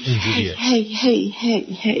اینجوریه.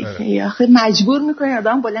 هی آخه مجبور میکنه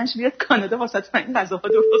آدم بلندش بیاد کانادا واسه این غذاها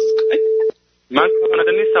درست کنه. من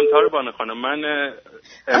کانادا نیستم تارا بانو خانم.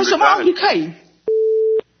 من شما آمریکایی؟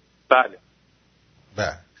 بله.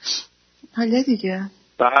 حالا دیگه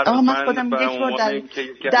آقا من خودم یک بار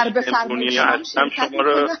در بفرمایید شما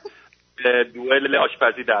رو به دوئل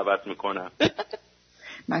آشپزی دعوت میکنم.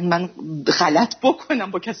 من غلط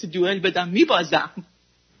بکنم با کسی دوئل بدم میبازم.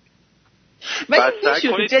 ولی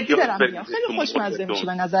میشه جدی دارم میگم خیلی خوشمزه میشه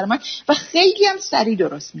به نظر من و خیلی هم سریع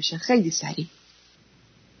درست میشه. خیلی سریع.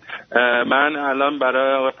 من الان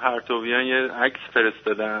برای آقای پرتویان یه عکس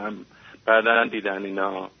فرستادم بعدن دیدن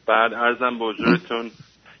اینا. بعد عرضم به حضورتون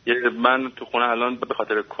من تو خونه الان به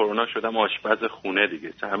خاطر کرونا شدم آشپز خونه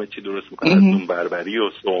دیگه. همه چی درست میکنم از دون بربری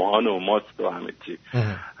و سوهان و ماست و همه چی.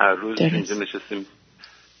 هر روز اینجا نشستیم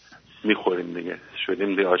میخوریم دیگه.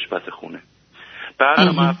 شدیم دیگه آشپز خونه. بعد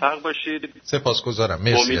موفق باشید. سپاسگزارم.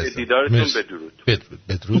 مرسی. امید دیدارتون.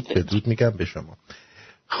 بدرود میگم به شما.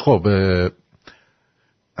 خب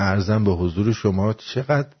عرضم به حضور شما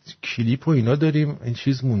چقدر کلیپ و اینا داریم. این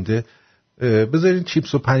چیز مونده بذارین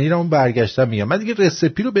چیپس و پنیرمون برگشتم میگم. من دیگه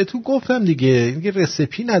رسیپی رو بهتون گفتم دیگه. این دیگه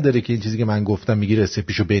رسیپی نداره که این چیزی که من گفتم میگی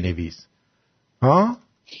رسیپیشو بنویس. ها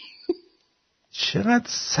چقدر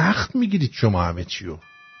سخت میگیرید شما همه چیو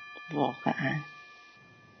واقعا.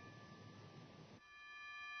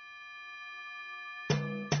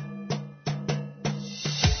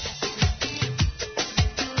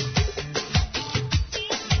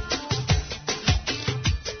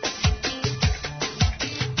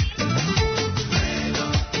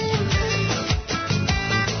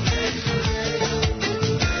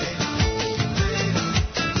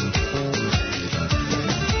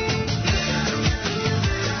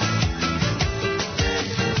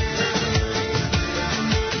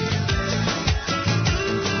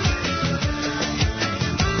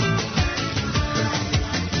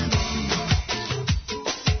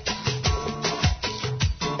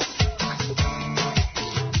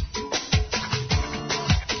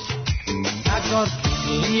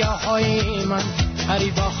 رویاهای من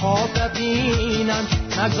غریبه ها ببینن،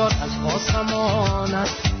 نگذار از آسمانت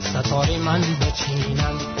ستاره من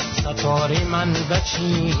بچینن، ستاره من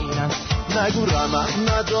بچینن. نگو رمق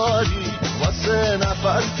نداری واسه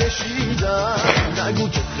نفس کشیدن، نگو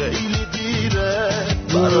که خیلی دیره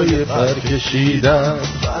برای پر کشیدن،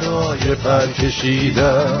 برای پر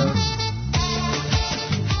کشیدن.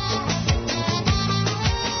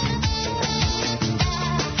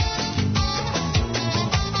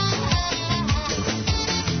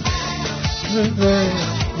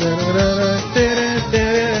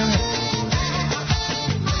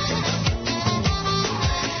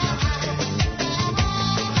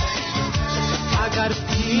 اگر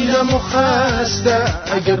پیرم و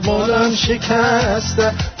خسته، اگر مالم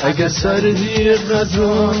شکسته، اگر سردی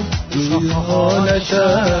غذا روی ها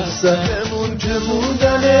نشسته، بمون که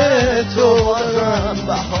موندن تو بازم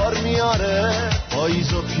بهار میاره.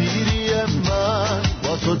 پاییز و پیری من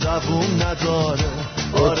با تو دووم نداره،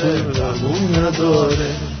 با تو دووم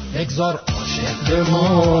نداره. بگذار عاشق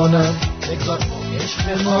بمانم، بگذار با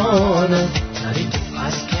عشق بمانم، نری تو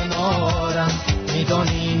از کنارم،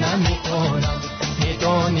 میدانی نمیتونم،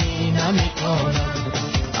 میدانی نمیتونم.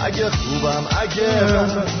 اگه خوبم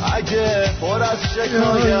اگه پر از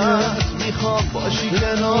شکایت، میخوام باشی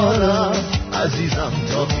کنارم عزیزم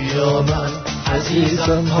تا قیامت،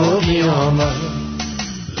 عزیزم تا قیامت.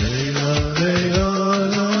 لیلا لیلا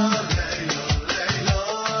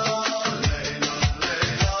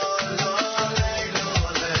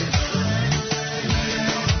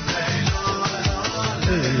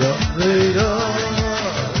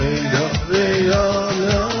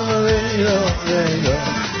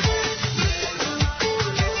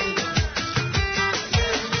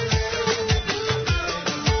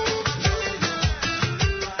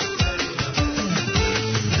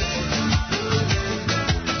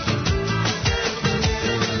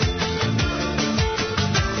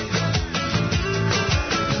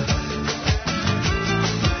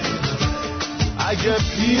اگه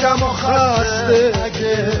پیرم و خسته،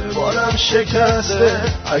 اگه بالم شکسته،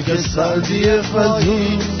 اگه سردی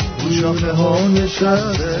خزین روشاخه ها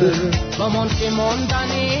نشسته، بمان که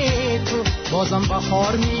ماندنی تو بازم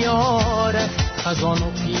بهار میاره. خزان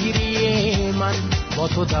و پیری من با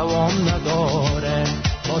تو دوام نداره،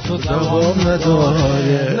 با تو دوام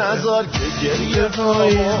نداره. نذار که گریه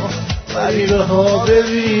های غریبه ها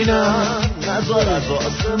ببینن، نذار از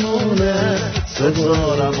آسمونه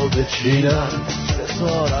ستارمو بچینن،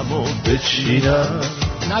 ستارمو بچینن.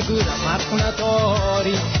 نگو رمق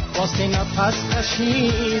نداری واسه نفس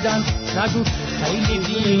کشیدن، نگو که خیلی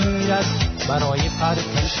دیر است برای پر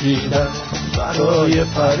کشیدن، برای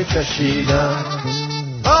پر کشیدن.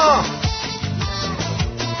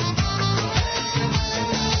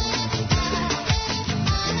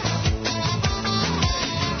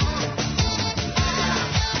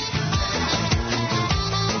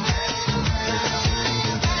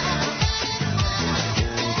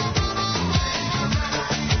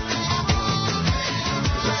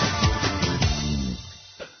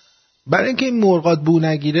 برای اینکه این مرغات بو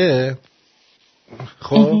نگیره،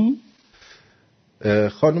 خب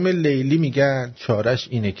خانم لیلی میگن چارش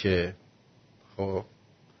اینه که، خب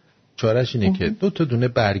چارش اینه که 2 تا دونه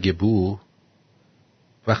برگ بو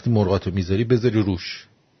وقتی مرغاتو میذاری بذاری روش،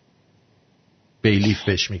 بیلیف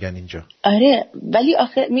بهش میگن اینجا. آره ولی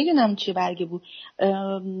آخه میدونم چی برگ بو،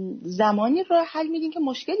 زمانی رو حل میدین که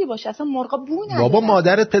مشکلی باشه، اصلا مرغا بو نداره. بابا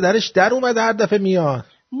مادرت پدرش در اومده هر دفعه میاد.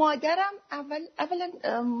 مادرم اولا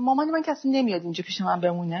مامان من کسی نمیاد اینجا پیش من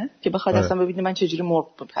بمونه که بخواد اصلا ببینه من چجوری مرغ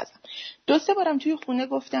بپزم. 2-3 بارم توی خونه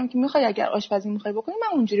گفتم که میخوای اگر آشپزی میخوای بکنی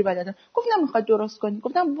من اونجوری بلدم، گفت نمیخواد درست کنی،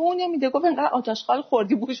 گفتم بو نمیده، گفت انقدر آتش خال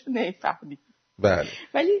خوردی بوشو نمیفهمی. بله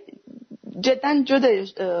ولی جدا جدا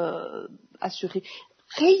از شوخی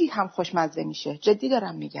خیلی هم خوشمزه میشه، جدی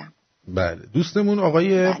دارم میگم. بله دوستمون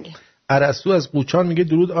آقای ارسطو از قوچان میگه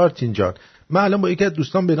درود آرتین جان، من الان با یکی از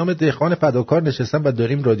دوستان به نام دهقان فداکار نشستم و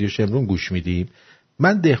داریم رادیو شمرون گوش میدیم.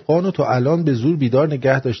 من دهقانو تا الان به زور بیدار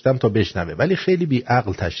نگه داشتم تا بشنوه، ولی خیلی بی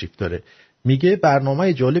عقل تشریف داره. میگه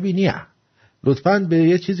برنامه جالبی نیه، لطفاً به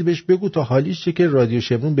یه چیزی بهش بگو تا حالیش شه که رادیو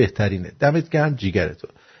شمرون بهترینه. دمت گرم جیگرتو.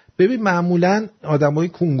 ببین معمولاً آدمای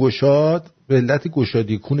کونگشاد به علت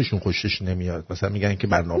گشادی کونشون خوشش نمیاد، مثلا میگن که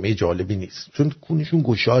برنامه جالبی نیست چون کونشون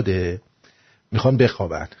گشاده میخوان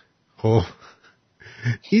بخوابن. خب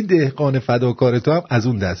این دهقان فداکار تو هم از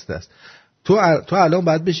اون دست است. تو الان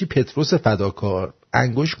باید بشی پتروس فداکار،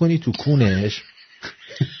 انگوش کنی تو کونش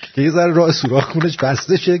که یه ذره راه سوراخ کونش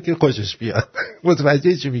بسته شه که خوشش بیاد.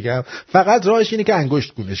 متوجه چی میگم؟ فقط راهش اینه که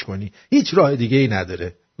انگشت کونش کنی، هیچ راه دیگه ای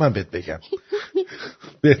نداره. من بهت بگم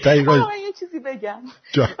بهترین راه. من یه چیزی بگم.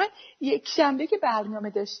 من یک شنبه که برنامه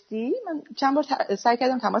داشتی من چند بار سعی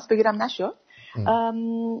کردم تماس بگیرم نشد.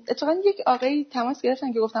 اتفاقا یک آقایی تماس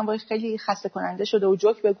گرفتن که گفتم وای خیلی خسته کننده شده و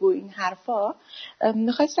جوک بگو این حرفا.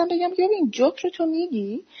 میخواستم بگم که ببین جوک رو تو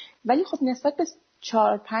میگی ولی خب نسبت به 4-5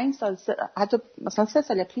 سال حتی مثلا 3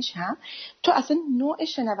 سال پیش هم تو اصلا نوع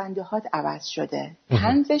شنونده هات عوض شده.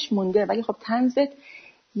 طنزش مونده ولی خب طنزت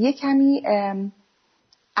یه کمی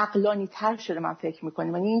عقلانی تر شده من فکر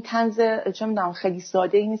میکنم. یعنی این طنز چه میدونم خیلی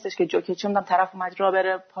ساده ای نیستش که جوکه چه میدونم طرف اومد راه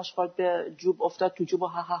بره پاش خورد به جوب افتاد تو جوب و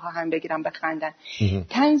ها ها ها هم بگیرم بخندن.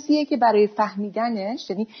 طنزیه که برای فهمیدنش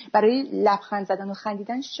یعنی برای لبخند زدن و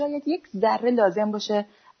خندیدن شاید یک ذره لازم باشه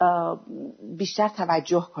بیشتر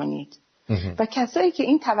توجه کنید و کسایی که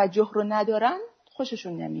این توجه رو ندارن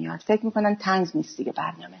خوششون نمیاد فکر میکنن طنز نیست دیگه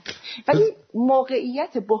برنامه. ولی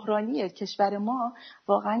موقعیت بحرانی کشور ما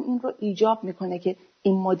واقعا این رو ایجاب میکنه که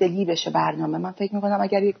این مدلی بشه برنامه. من فکر میکنم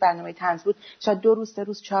اگر یک برنامه طنز بود شاید 2 روز 3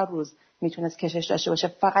 روز 4 روز میتونست کشش داشته باشه.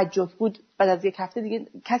 فقط جوک بود بعد از یک هفته دیگه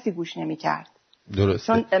کسی گوش نمیکرد.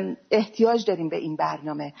 درسته. چون احتیاج داریم به این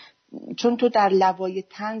برنامه چون تو در لوای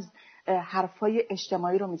طنز حرفای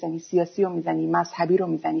اجتماعی رو میزنی، سیاسی رو میزنی، مذهبی رو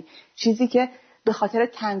میزنی، چیزی که به خاطر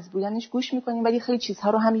طنز بودنش گوش میکنیم ولی خیلی چیزها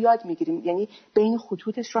رو هم یاد میگیریم. یعنی بین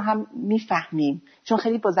خطوطش رو هم میفهمیم چون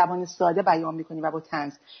خیلی با زبان ساده بیان میکنیم و با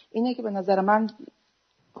طنز. اینه که به نظر من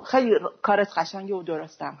خیلی کارت قشنگه و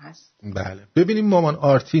درستم هست. بله. ببینیم مامان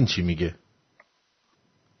آرتین چی میگه.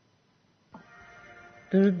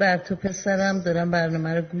 درود بر تو پسرم. دارم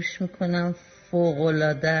برنامه رو گوش میکنم.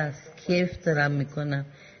 فوق‌العاده است. کیف دارم میکنم.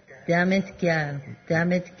 دمت گرم.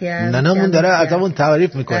 ننمون داره ازمون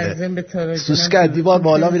تعریف میکنه. سوسکه دیوار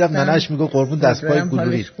بالا میرفت ننش میگه قربون دست پای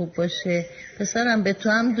گلویی. خوب باشه. پسرم به تو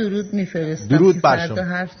هم درود میفرستم. درود بر شما.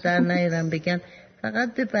 حرف در نیارم بگن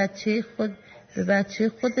فقط به بچه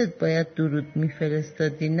خودت باید درود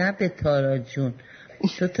میفرستادی نه به تارا جون.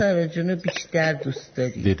 تو تارا جون رو بیشتر دوست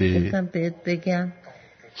داری. گفتم بهت بگم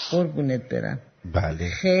قربونت برم. بله.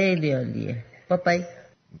 خیلی عالیه. بابای.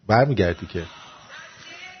 برمیگردی که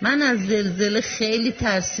من از زلزله خیلی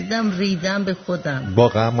ترسیدم ریدم به خودم.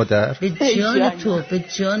 واقعا مادر؟ به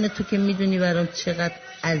جان تو که میدونی برام چقدر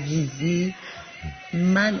عزیزی.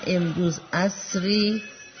 من امروز عصری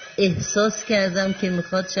احساس کردم که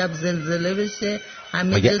میخواد شب زلزله بشه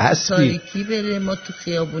همه جا تو تاریکی بره ما تو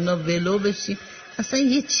خیابونا ولو بشیم. اصلا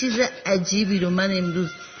یه چیز عجیبی رو من امروز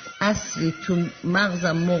عصری تو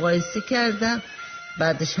مغزم مقایسه کردم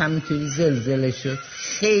بعدش همینطوری زلزله شد.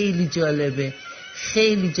 خیلی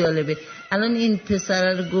جالبه. الان این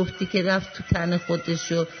پسره رو گفتی که رفت تو تن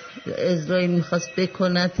خودش و ازرایی میخواست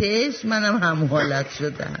بکنتش منم هم حالت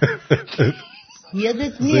شدم.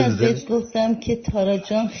 یادت میاد بهت گفتم که تارا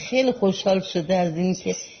جان خیلی خوشحال شده از این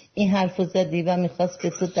که این حرفو زدی و میخواست به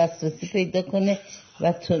تو دسترسی پیدا کنه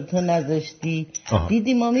و تو نذاشتی.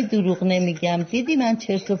 دیدی مامی دروغ نمیگم. دیدی من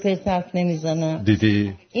چرت و پرت حرف نمیزنم.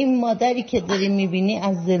 دیدی این مادری که داری میبینی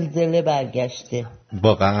از زلزله برگشته.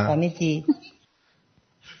 واقعا فهمیدی؟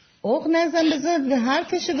 اوه نزن بزن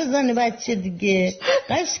حرفشو بزنه بچه دیگه.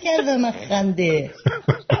 قش کردم خنده.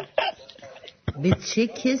 به چه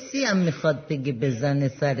کسی هم میخواد بگه بزنه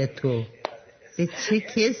سر تو؟ به چه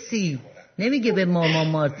کسی؟ نمیگه به ماما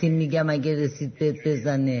مارتین میگم اگه رسید بهت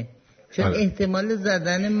بزنه چون احتمال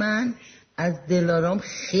زدن من از دلارام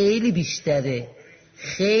خیلی بیشتره.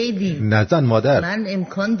 خیلی. نزن مادر. من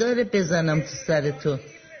امکان داره بزنم تو سر تو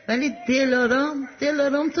ولی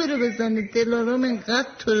دلارام تو رو بزنه. دلارام انقدر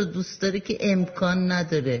تو رو دوست داره که امکان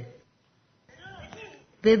نداره.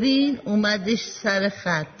 ببین اومدش سر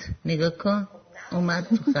خط. نگاه کن اومد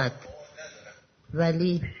تو خط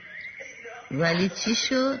ولی چی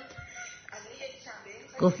شد؟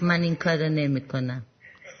 گفت من این کار نمی کنم.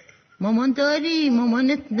 مامان داری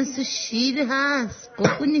مامانت مثل شیر هست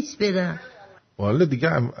قربونش برم. والا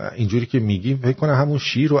دیگه اینجوری که میگیم فکر کنم همون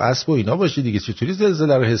شیر و اسب و اینا باشه دیگه. چطوری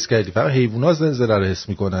زلزله رو حس کردی؟ فقط حیوونا زلزله رو حس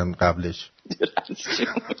میکنن قبلش.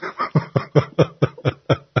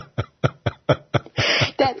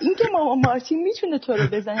 در این که ماما مارتین میتونه تو رو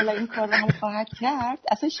بزنه و این کار رو هم خواهد کرد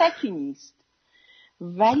اصلا شکی نیست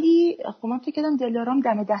ولی خب من فکر کردم دلارام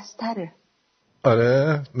دم دستره.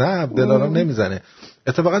 آره نه دلارام نمیزنه.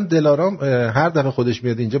 اتفاقا دلارام هر دفعه خودش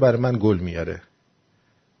میاد اینجا برای من گل میاره.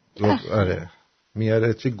 آره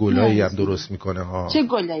میاره. چه گلایی هم درست میکنه ها. چه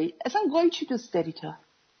گلایی؟ اصلا گل چی دوست داری تو؟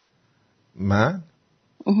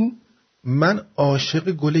 من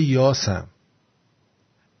عاشق گل یاسم.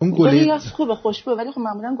 اون گل یاس خوبه خوشبوه ولی خب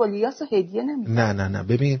معمولا گل یاس رو هدیه نمیدن. نه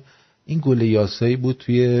ببین این گل یاسایی بود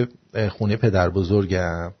توی خونه پدر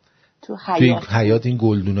بزرگم. توی حیات این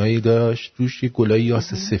گلدونایی داشت روش یه گلای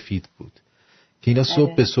یاس سفید بود. که اینا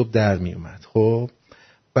صبح به صبح در می اومد. خب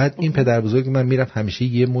بعد این پدر بزرگ من میرفت همیشه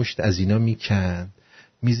یه مشت از اینا میکند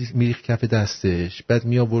میریخت کف دستش، بعد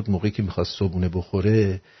می آورد موقعی که میخواست صبحونه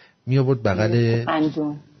بخوره می آورد بغل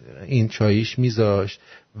این چاییش میذاشت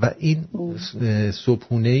و این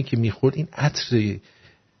صبحونه‌ای که میخورد این عطر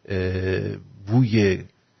بوی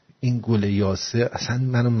این گل یاسه اصلا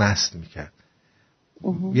منو مست میکرد.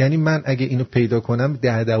 یعنی من اگه اینو پیدا کنم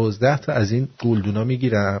 10-12 تا از این گلدونا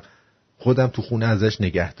میگیرم خودم تو خونه ازش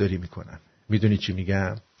نگهداری میکنم. میدونی چی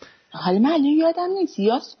میگم؟ حالا من الان یادم نیست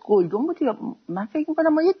یاس گلدون بود یا من فکر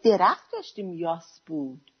میکنم ما یه درخت داشتیم یاس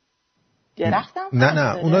بود. درختم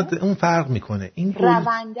نه اون فرق میکنه. این گل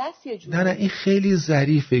رونده است یه جوری. نه این خیلی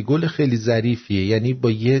ظریفه، گل خیلی ظریفیه، یعنی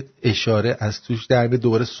با یه اشاره از توش در میاد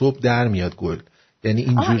دوباره صبح در میاد گل. یعنی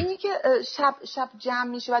اینجوری اینی که شب جمع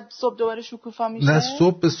میشه و صبح دوباره شکوفا میشه. نه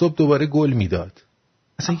صبح به صبح دوباره گل میداد.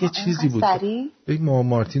 اصلا یه چیزی بود. ببین ما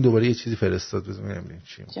مارتین دوباره یه چیزی فرستاد ببینیم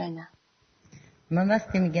چی. جانم. من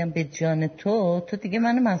وقتی میگم به جان تو دیگه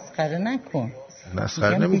منو مسخره نکن.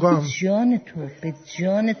 مسخره نمیگم. به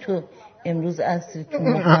جان تو امروز عصر تو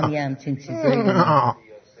مخم یه همچین چیزایی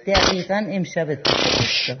دقیقا امشب اتفاق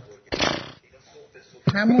افتاد.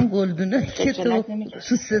 همون گلدونه که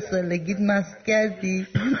تو 3 سالگی مست کردی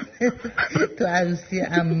تو عروسی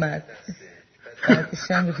عمت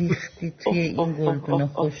بعدشم ریختی توی این گلدونه،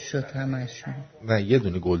 خوش شد همشون. نه یه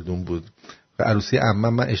دونه گلدون بود. عروسی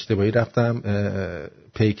عمم من اشتباهی رفتم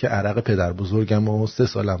پیک عرق پدر بزرگم و 3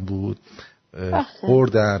 سالم بود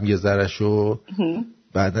خوردم یه ذره‌شو،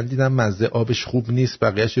 بعدن دیدم مزه آبش خوب نیست،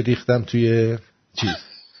 بقیه‌شو ریختم توی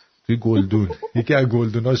توی گلدون. یکی از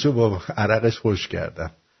گلدوناشو با عرقش خوش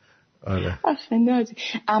کردم. آره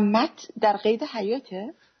عمت در قید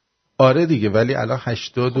حیاته؟ آره دیگه، ولی الان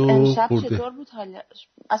 80 و امشب چطور بود حالش؟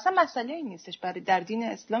 اصلا مسئله این نیستش، برای در دین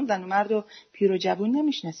اسلام زن و مرد و پیر و جوون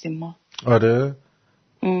نمیشناسیم ما. آره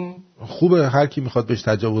خوبه، هر کی میخواد بهش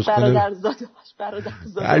تجاوز کنه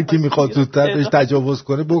هر کی میخواد زودتر بهش تجاوز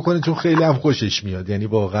کنه بکنه، چون خیلی هم خوشش میاد. یعنی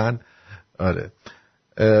واقعا آره.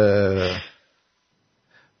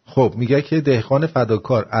 خب میگه که دهقان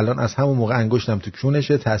فداکار الان از همون موقع انگشتم تو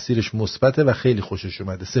کونشه، تاثیرش مثبته و خیلی خوشش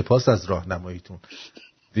اومده، سپاس از راهنماییتون.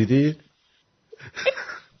 دیدی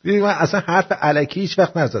من اصلا حرف الکی هیچ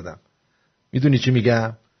وقت نزدم. میدونی چی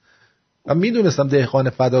میگم؟ من میدونستم دهقان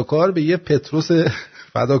فداکار به یه پتروس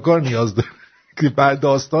فداکار نیاز داره که بعد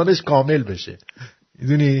داستانش کامل بشه.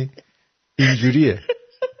 میدونی اینجوریه.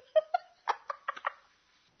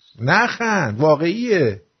 نخند،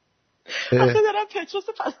 واقعیه. آخه دارم پتروس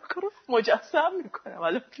فداکار رو مجسم میکنم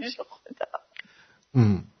الان پیش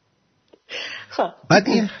خودم. بعد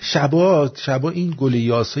این شبا این گل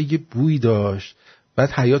یاسا یه بوی داشت،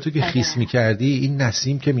 بعد حیاتو که خیس میکردی این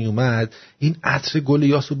نسیم که میومد این عطر گل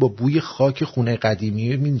یاسو با بوی خاک خونه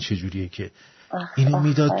قدیمی میدونی چجوریه که اینو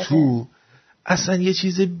میداد تو، اصلا یه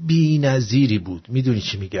چیز بی‌نظیری بود. میدونی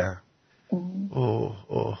چی میگم؟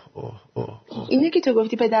 اینه که تو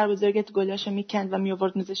گفتی پدر بزرگت گلاشو میکند و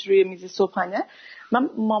میآورد میذاش روی میز صبحانه. من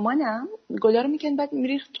مامانم گلا رو میکند بعد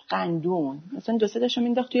میریخت تو قندون، مثلا 2-3 تاشو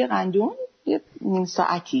مینداخت توی قندون یه نیم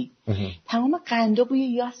ساعتی تمام قندا بوی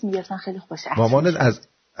یاس میگرفتن، خیلی خوشه. مامانت از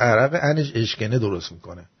عرق انش اشکنه درست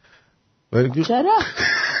میکنه. چرا؟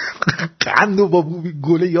 قندو با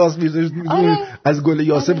گل یاس میذاشت. از گل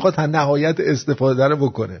یاسه میخواد تا نهایت استفاده رو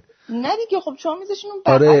بکنه. نه دیگه خب شما میذاشون.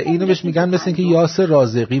 آره اینو بهش میگن مثل اینکه یاس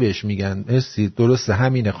رازقی بهش میگن. درسته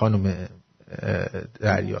همینه خانم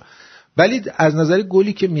دریا. ولی از نظر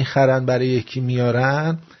گلی که میخرن برای یکی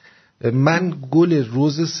میارن، من گل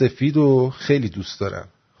رز سفید رو خیلی دوست دارم.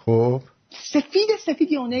 خب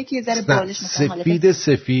سفید یا اونایی که یه ذره بالش مثلا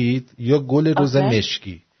سفید یا گل رز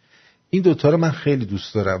مشکی، این دوتا رو من خیلی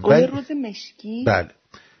دوست دارم. گل رز مشکی؟ بله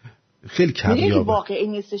خیلی کمیابه. میگه واقعی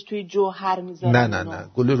نیستش توی جوهر میذارن. نه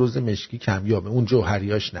گل رز مشکی کمیابه، اون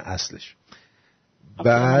جوهریاش نه اصلش.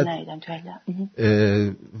 بعد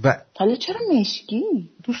و حالا چرا مشکی؟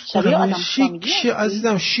 دوست دارم. شیک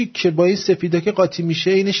عزیزم، شیک با این سفیدا که قاطی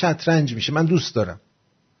میشه این شطرنج میشه. من دوست دارم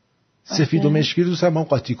سفید و مشکی رو دوست دارم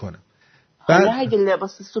قاطی کنم. حالا اگه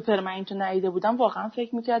لباس سوپرمن تو ندیده بودم واقعا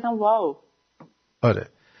فکر میکردم واو. آره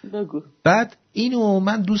بگو. بعد اینو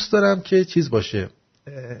من دوست دارم که چیز باشه،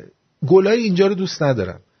 گلای اینجا رو دوست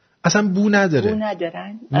ندارم، اصلا بو نداره. بو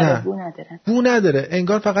ندارن؟ نه بو نداره،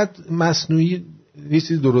 انگار فقط مصنوعی یه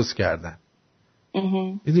چیز درست کردن.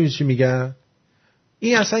 میدونی چی میگم؟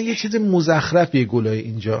 این اصلا یه چیز مزخرفیه گلای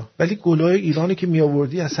اینجا، ولی گلای ایرانی که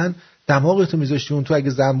میآوردی اصلا دماغتو میذاشتی اون تو، اگه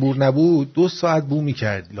زنبور نبود 2 ساعت بو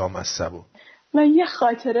میکردی لامصبو. من یه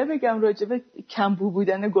خاطره بگم راجع به کم بو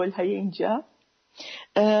بودن گلهای اینجا.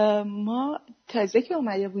 ما تازه که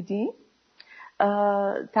اومده بودیم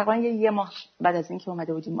تقریبا یه ماه بعد از اینکه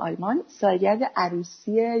اومده بودیم آلمان، سالگرد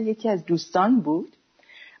عروسی یکی از دوستان بود.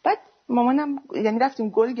 بعد مامانم یعنی رفتیم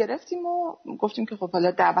گل گرفتیم و گفتیم که خب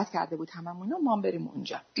حالا دعوت کرده بود هممون و ما هم بریم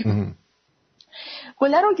اونجا.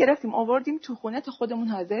 گله رو گرفتیم آوردیم تو خونه تا خودمون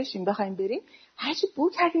حاضر شیم بخوایم بریم. هرچی بو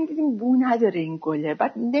کردیم دیدیم بو نداره این گله.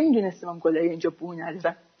 بعد نمیدونستم هم گله اینجا بو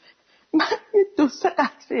نداره. من یه 2-3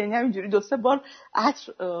 قطره یعنی همینجوری 2-3 بار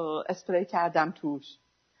عطر اسپری کردم توش.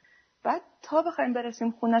 بعد تا بخوایم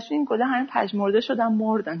برسیم خونه‌شون این گله همین پژمرده شدن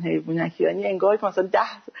مردن حیوانکی. یعنی انگار که مثلا 10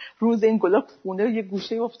 روز این گله خونه یه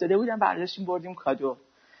گوشه افتاده بودن برداشتیم بردیم کادو.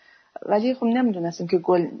 ولی خب نمیدونستیم که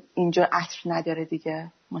گل اینجا عطر نداره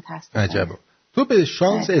دیگه متاسفانه. عجبا. تو به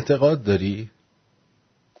شانس اعتقاد داری؟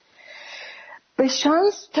 به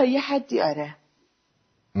شانس تا یه حدی آره.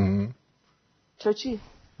 تو چی؟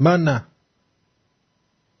 من نه.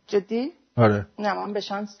 جدی؟ آره. نه من به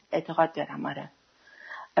شانس اعتقاد دارم آره.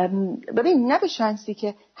 ببین نه به شانسی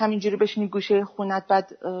که همینجوری بشینی گوشه خونت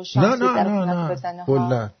بعد شانسی در خونت بزنه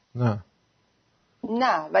ها.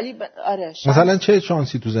 نه ولی آره شانس. مثلا چه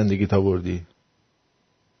شانسی تو زندگیت آوردی؟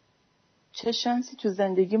 چه شانسی تو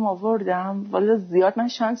زندگیم آوردم؟ والا زیاد من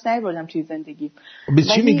شانس نیاوردم توی زندگی. به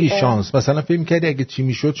چی میگی شانس؟ مثلا فکر می‌کردی اگه چی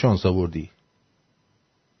میشد شانس آوردی؟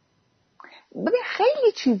 ببین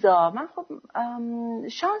خیلی چیزا. من خب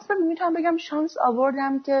شانس میتونم بگم شانس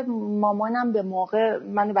آوردم که مامانم به موقع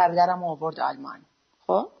من برادرم آورد آلمان.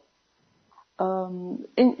 خب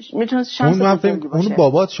این میتونه شانس باشه. اون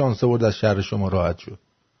بابات شانس آورد از شهر شما راحت شد.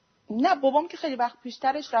 نه بابام که خیلی وقت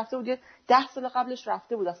پیشترش رفته بود 10 سال قبلش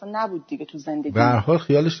رفته بود اصلا نبود دیگه تو زندگی. به هر حال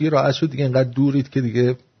خیالش دیگه راحت شد دیگه انقدر دورید که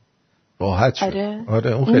دیگه راحت شد.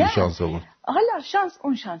 آره اون خیلی شانس آورد. حالا شانس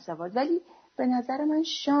اون شانس آورد ولی به نظر من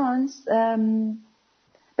شانس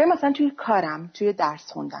به مثلا توی کارم توی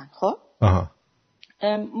درس خوندن خب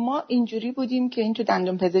ما اینجوری بودیم که این تو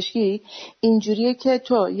دندون پزشکی اینجوریه که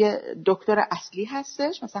تو یه دکتر اصلی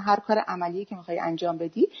هستش مثلا هر کار عملی که میخوای انجام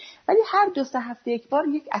بدی ولی هر 2-3 هفته یک بار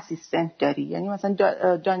یک اسیستنت داری. یعنی مثلا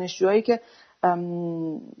دانشجوهایی که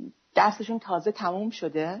درسشون تازه تموم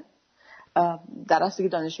شده در اصلی که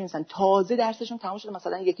دانشجو نیستن تازه درسشون تموم شده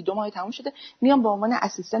مثلا 1-2 ماه تموم شده میان به عنوان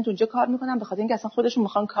اسیستنت اونجا کار میکنن به خاطر اینکه اصلا خودشون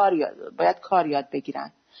میخوان باید کار یاد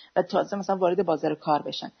بگیرن و تازه مثلا وارد بازار کار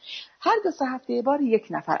بشن. هر 2-3 هفته یه بار یک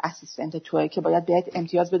نفر اسیستنت توئه که باید بهت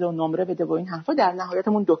امتیاز بده و نمره بده و این حرفا. در نهایت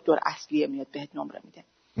همون دکتر اصلیه میاد بهت نمره میده.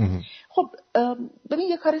 خب ببین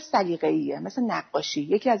یه کار سلیقه‌ایه مثل نقاشی.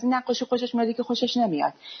 یکی از این نقاشی خوشش میاد که خوشش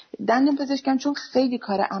نمیاد. دندون پزشکم چون خیلی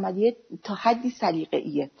کار عملیه تا حدی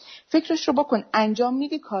سلیقه‌ایه. فکرش رو بکن انجام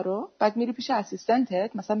میدی کارو بعد میری پیش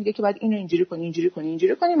اسیستنتت مثلا میگه که بعد اینو اینجوری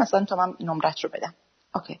کنی مثلا تا من نمرت رو بدم.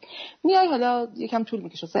 اوکی میای حالا یکم طول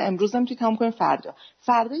میکشه مثلا امروز نمیتونی تموم کنی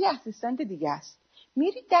فردا یه اسیستنت دیگه است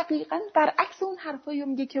میری دقیقاً برعکس اون حرفایو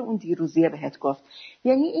میگه که اون دیروزیه بهت گفت.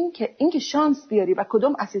 یعنی اینکه شانس بیاری و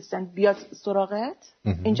کدوم اسیستنت بیاد سراغت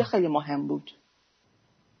اینجا خیلی مهم بود.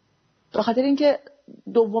 به خاطر اینکه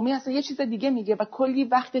دومی اصلا یه چیز دیگه میگه و کلی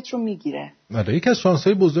وقتت رو میگیره. آره یکی از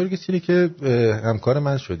شانس‌های بزرگش اینه که همکار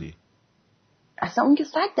من شدی. اصلا اون که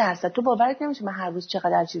 100% تو باورت نمیشه من هر روز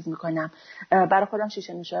چقدر چیز میکنم. برای خودم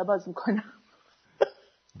شیشه نوشابه باز میکنم.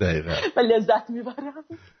 دقیقاً. و لذت میبرم.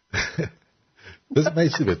 بذار من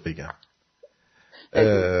چیزی بهت بگم.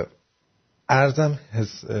 عرضم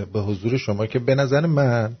به حضور شما که به نظر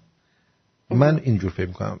من اینجور فکر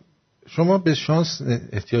میکنم شما به شانس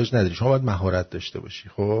احتیاج نداری. شما باید مهارت داشته باشی.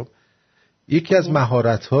 خب یکی از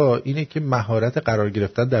مهارت‌ها اینه که مهارت قرار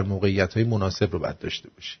گرفتن در موقعیت‌های مناسب رو باید داشته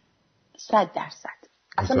باشی. 100%.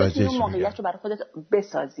 اصلا میتونی اون موقعیت رو برای خودت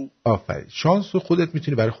بسازی. آفرین. شانس رو خودت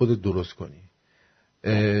میتونی برای خودت درست کنی.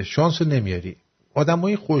 شانس رو نمیاری.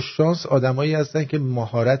 آدمای خوش شانس آدمایی هستن که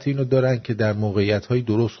مهارت اینو دارن که در موقعیت‌های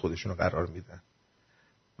درست خودشون رو قرار میدن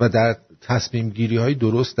و در تصمیم گیری‌های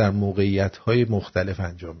درست در موقعیت‌های مختلف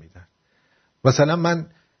انجام میدن. مثلا من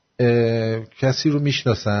کسی رو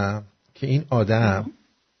میشناسم که این آدم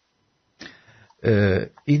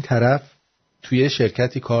این طرف توی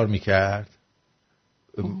شرکتی کار میکرد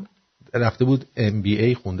رفته بود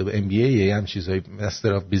MBA خونده بود MBA یه هم چیزایی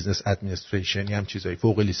مستر آف بیزنس ادمنستریشن یه هم چیزایی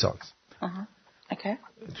فوق لیسانس.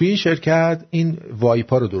 توی این شرکت این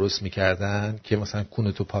وایپا رو درست میکردن که مثلا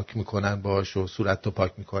کونتو پاک میکنن باش و صورتتو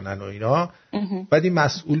پاک میکنن و اینا. بعد این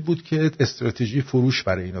مسئول بود که استراتژی فروش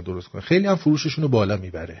برای اینا درست کنه. خیلی هم فروششون رو بالا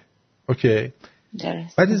میبره. اوکی.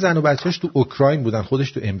 بعد این زن و بچه‌اش تو اوکراین بودن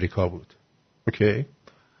خودش تو امریکا بود. اوکی.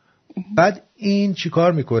 بعد این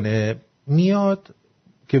چیکار میکنه میاد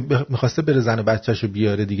که میخواسته بره زن و بچه‌شو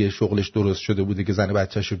بیاره دیگه شغلش درست شده بوده که زن و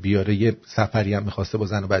بچه‌شو بیاره. یه سفری هم میخواسته با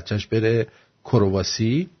زن و بچه‌ش بره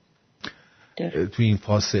کرواسی تو این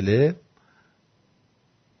فاصله.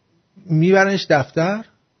 میبرنش دفتر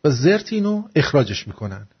و زرت اینو اخراجش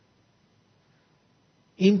میکنن.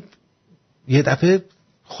 این یه دفعه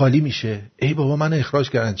خالی میشه، ای بابا من اخراج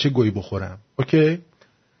کردن، چه گویی بخورم. اوکی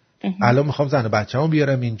الان میخوام زن و بچه‌مو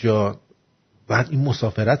بیارم اینجا، بعد این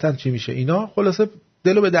مسافرتم چی میشه؟ اینا خلاصه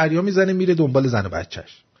دلو به دریا میزنه، میره دنبال زن و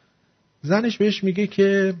بچهش. زنش بهش میگه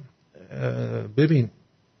که ببین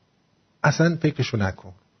اصلا فکرشو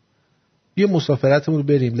نکن، یه مسافرتمون رو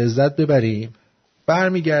بریم لذت ببریم،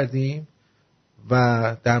 برمیگردیم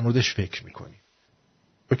و در موردش فکر میکنیم.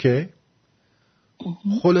 اوکی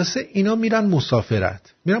خلاصه اینا میرن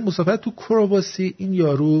مسافرت تو کرواسی. این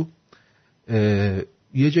یارو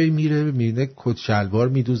یه جایی میره میبینه کت شلوار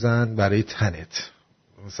میدوزن برای تنت،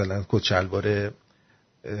 مثلا کت شلوار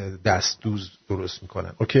دستدوز درست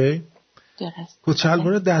میکنن. اوکی کت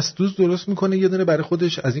شلوار دستدوز درست میکنه، یه دونه برای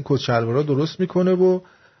خودش از این کت شلوارا درست میکنه و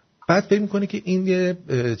بعد فکر میکنه که این یه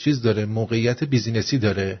چیز داره، موقعیت بیزینسی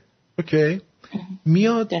داره. اوکی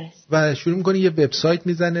میاد و شروع میکنه یه وبسایت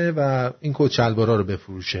میزنه و این کت شلوارا رو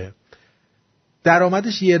بفروشه.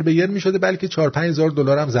 درآمدش یر به یر میشده، بلکه 4-5 هزار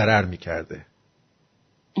دلار هم ضرر میکرده.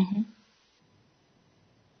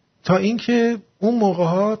 تا اینکه اون موقع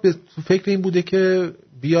ها تو فکر این بوده که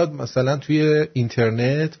بیاد مثلا توی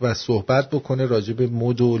اینترنت و صحبت بکنه راجع به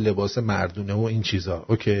مد و لباس مردونه و این چیزا.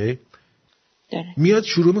 اوکی میاد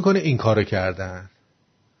شروع میکنه این کارو کردن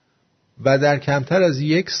و در کمتر از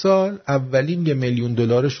 1 سال اولین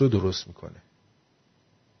 $1,000,000 رو درست میکنه.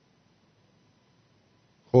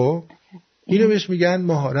 خب اینو بهش میگن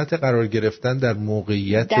مهارت قرار گرفتن در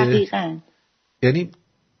موقعیت. دقیقاً. یعنی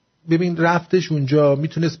ببین رفتش اونجا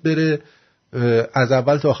میتونست بره از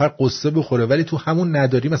اول تا آخر قصه بخوره، ولی تو همون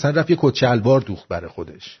نداری مثلا رفت یه کت شلوار دوخت برای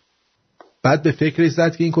خودش، بعد به فکرش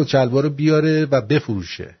زد که این کت شلوار رو بیاره و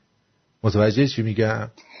بفروشه. متوجه چی میگم؟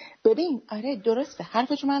 ببین آره درسته،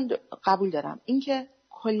 حرفشو من قبول دارم. این که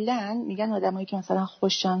کلا میگن آدمایی که مثلا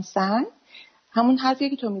خوششانسن، همون حرفیه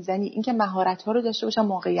که تو میزنی، این که مهارت‌ها رو داشته باشن،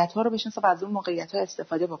 موقعیت‌ها رو بشناسن و از اون موقعیت‌ها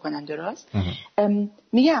استفاده بکنن. درست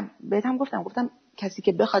میگم بهتم گفتم کسی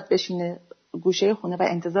که بخواد بشینه گوشه خونه و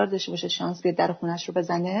انتظار داشته باشه شانس بیاد در خونش رو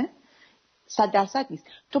بزنه 100% نیست.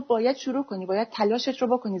 تو باید شروع کنی، باید تلاشت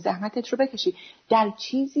رو بکنی، زحمتت رو بکشی در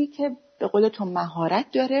چیزی که به قول تو مهارت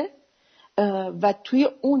داره و توی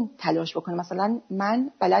اون تلاش بکنی. مثلا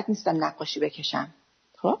من بلد نیستم نقاشی بکشم،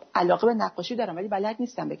 خب علاقه به نقاشی دارم ولی بلد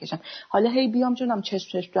نیستم بکشم، حالا هی بیام جونم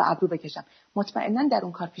چشم تو ابرو بکشم، مطمئنا در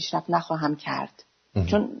اون کار پیشرفت نخواهم کرد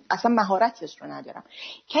چون اصلا مهارتش رو ندارم.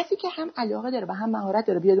 کسی که هم علاقه داره و هم مهارت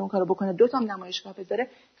داره بیاد اون کارو بکنه، 2 تا نمایشگاه بذاره،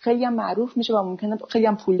 خیلی هم معروف میشه و ممکنه خیلی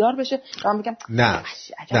هم پولدار بشه. من میگم نه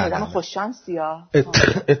آدم خوش شانسیا.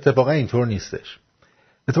 اتفاقا اینطور نیستش.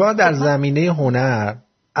 اتفاقا در زمینه هنر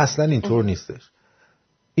اصلا اینطور نیستش.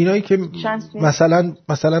 اینایی که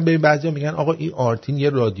مثلا به بعضیا میگن آقا این آرتین یه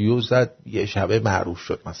رادیو زد یه شبه معروف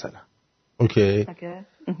شد مثلا. اوکی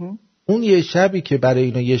اون یه شبی که برای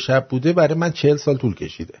اینا یه شب بوده، برای من 40 سال طول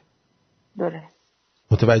کشیده. درست.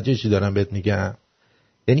 متوجه چی دارم بهت میگم؟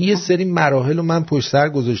 یعنی یه سری مراحل رو من پشت سر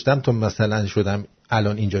گذاشتم تا مثلا شدم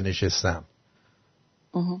الان اینجا نشستم.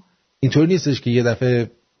 اینطور نیستش که یه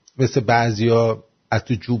دفعه مثل بعضیا از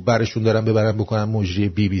تو جوب برشون دارم ببرم بکنم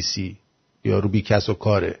مجری BBC یا رو بی کس و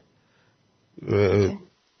کاره،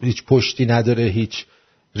 هیچ پشتی نداره، هیچ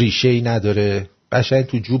ریشه‌ای نداره، قشنگ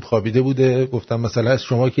تو جوب خوابیده بوده. گفتم مثلا از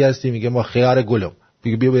شما کی هستی؟ میگه ما خیار گلم.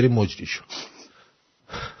 میگه بیا بریم مجری شو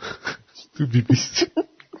تو BBC.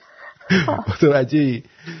 متوجهی؟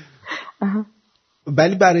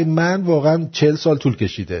 ولی برای من واقعا 40 سال طول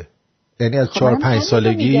کشیده، یعنی از 4-5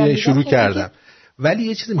 سالگی شروع کردم. ولی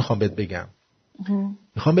یه چیزی میخوام بهت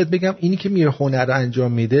بگم، اینی که میره هنر رو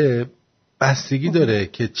انجام میده بستگی داره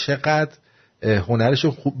که چقدر هنرش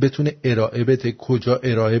رو خوب بتونه ارائه بده، کجا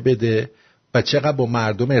ارائه بده و چقدر با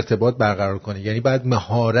مردم ارتباط برقرار کنه. یعنی باید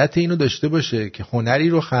مهارت اینو داشته باشه که هنری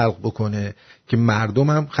رو خلق بکنه که مردم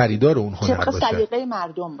هم خریدار اون هنر باشه، که سلیقه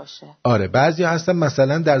مردم باشه. آره بعضی هستن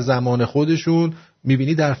مثلا در زمان خودشون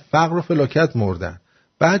میبینی در فقر و فلاکت مردن،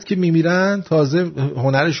 بعد که میمیرن تازه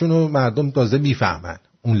هنرشون رو مردم تازه میفهمن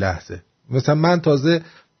اون لحظه. مثلا من تازه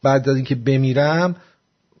بعد از اینکه بمیرم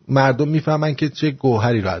مردم میفهمن که چه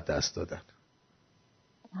گوهری رو از دست دادن.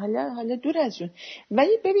 حالا دور از جون.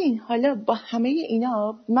 ولی ببین حالا با همه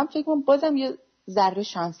اینا من فکر کنم بازم یه ذره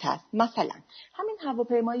شانس هست. مثلا همین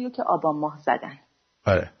هواپیمایی رو که آبان ماه زدن،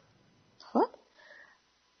 آره خب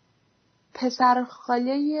پسر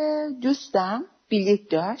خاله دوستم بلیت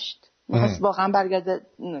داشت می‌خواست واقعا برگرده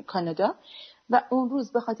کانادا و اون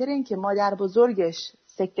روز به خاطر اینکه مادر بزرگش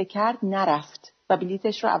سکته کرد نرفت و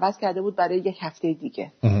بلیتش رو عوض کرده بود برای 1 هفته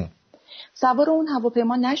دیگه. سوار اون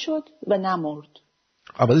هواپیما نشد و نمرد.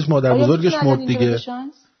 عوضش مادر بزرگش مرد دیگه.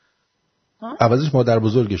 عوضش مادر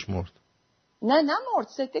بزرگش مرد. نه مرد،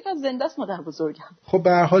 سکته که زنده است مادر بزرگم. خب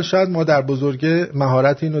به هر حال شاید مادر بزرگه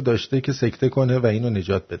مهارت اینو داشته که سکته کنه و اینو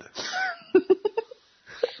نجات بده.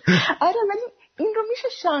 آره ولی این رو میشه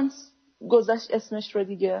شانس گذاشت اسمش رو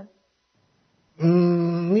دیگه.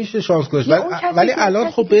 میشه شانس گذاشت ولی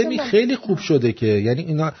الان خب ببین خیلی خوب شده که یعنی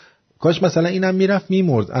اینا کاش مثلا اینم میرفت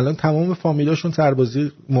میمرد، الان تمام فامیلاشون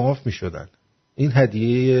سربازی معاف میشدن. این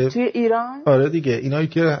هدیه توی ایران؟ آره دیگه، اینایی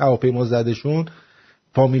که هواپیما زدشون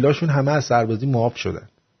فامیلاشون همه از سربازی معاف شدن.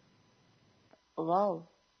 واو.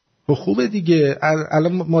 خب خوبه دیگه،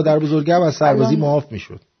 الان مادر بزرگه هم از سربازی معاف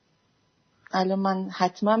میشد. الان من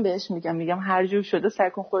حتما بهش میگم هر جور شده سعی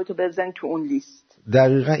کن خودتو بزن تو اون لیست.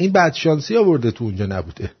 دقیقاً این بدشانسی آورده تو اونجا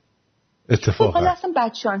نبوده اتفاقا. خب اصلا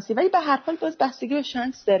بدشانسی ولی به هر حال باز بستگی به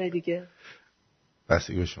شانس داره دیگه.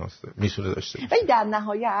 بستگی به شانس داره، میتونه داشته باشه. ولی در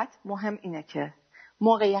نهایت مهم اینه که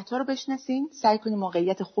موقعیت‌ها رو بشناسین، سعی کنین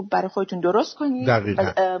موقعیت خوب برای خودتون درست کنین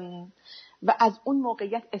و از اون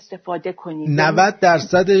موقعیت استفاده کنین.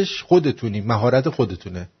 90% خودتونی، مهارت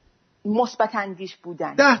خودتونه. مثبت اندیش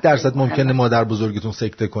بودن. 10% ممکنه مادر بزرگتون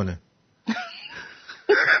سکته کنه.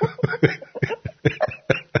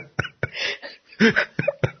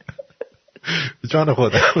 جان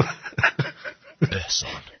خودم. احسان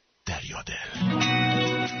دریادل.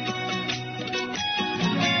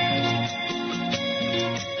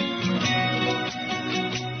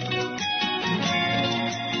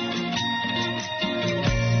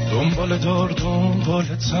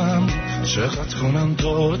 دنبالتم چقدر کنم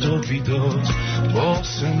داد و بیداد،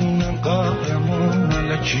 باسمونم قهرمان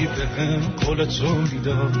ملکی بهم قولتو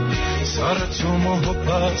میداد. سر تو ماهو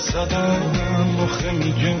پس زدم آخه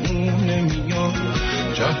میگه اون نمیاد،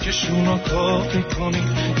 جهکشونا کاری کنی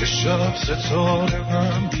که شب ستاره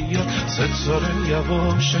هم بیاد. ستاره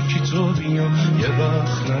یواشکی تو بیا یه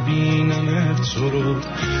وقت نبینم تو رو،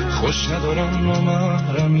 خوش ندارم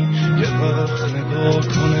نامحرمی یه وقت نگاه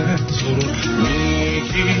کنه تو رو.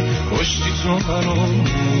 میگی کشتی تو منو،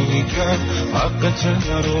 میگم حقت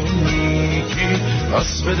نرو، میگی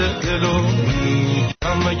پس بده دلو،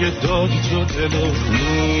 میگم مگه دادی تو دلو.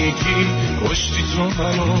 میگی کشتی تو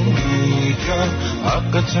منو، میگم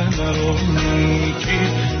حقت نرو، میگی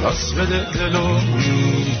پس بده دلو،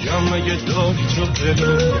 میگم مگه دادی تو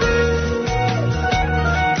دلو.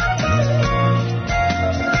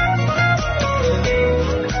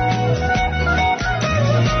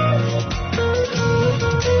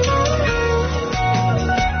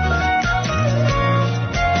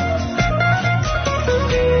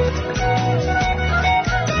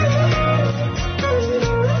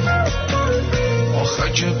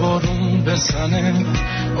 بزنه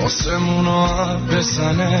آسمونو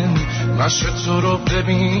بزنه، مشه تو رو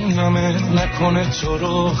ببینمه، نکنه تو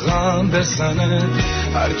رو غم بزنه.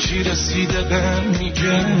 هر کی رسیده به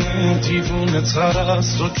میگه دیوونه تر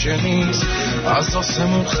از تو که نیست، از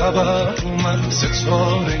آسمون خبر اومد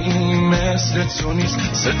ستاره این مثل تو نیست.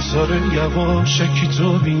 ستاره یواشکی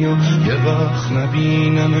تو بیا یه وقت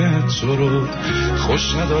نبینم تو رو،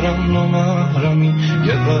 خوش ندارم نامحرمی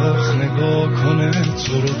یه وقت نگاه کنه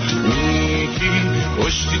تو رو. میگی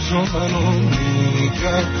کشتی تو منو،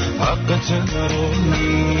 میگم حقت نرو،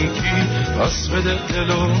 میگی پس بده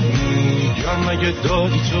دلو، میگم مگه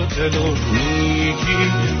دادی تو دلو.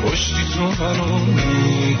 میگی کشتی تو منو،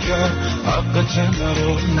 میگم حقت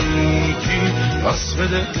نرو، میگی پس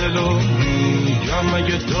بده دلو، میگم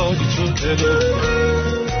مگه دادی تو دلو.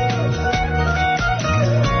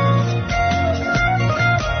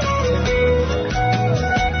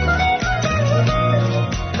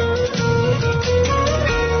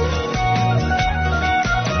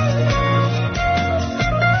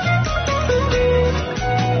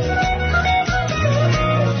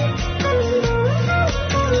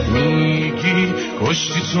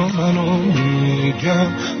 کشتی تو منو، میگم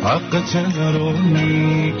حقت نرو،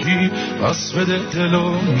 میگی پس بده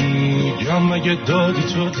دلو، میگم مگه دادی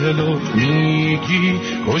تو دلو. میگی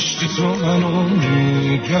کشتی تو منو،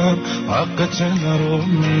 میگم حقت نرو،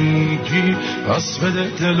 میگی پس بده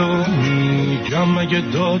دلو، میگم مگه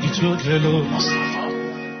دادی تو دلو.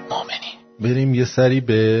 بریم یه سری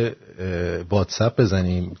به واتساپ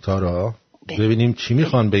بزنیم تارا، ببینیم چی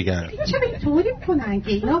میخوان بگن. چه طوری کنن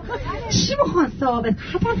که اینا چی میخوان ثابت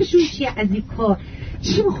هدفشون چیه از این کار،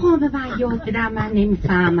 چی میخوان به من یاد بدن من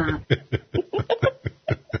نمیفهمم.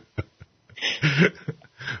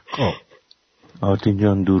 خب آرتین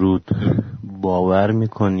جان درود. باور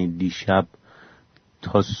میکنی دیشب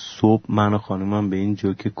تا صبح من و خانومم به این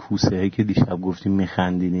جوک کوسه‌ای که دیشب گفتیم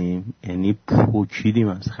میخندیدیم، یعنی پوکیدیم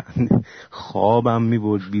از خنده. خوابم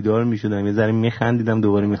میبرد، بیدار میشدم یه ذره میخندیدم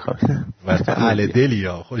دوباره میخوابیدم. وقت اهل دلی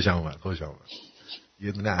ها. خوشم اومد.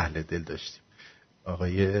 یه دونه اهل دل داشتیم،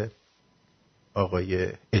 آقای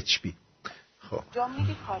اچ بی. خب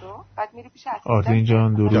آرتین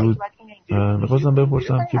جان درود. میخواستم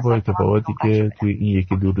بپرسم که با اتفاقاتی که توی این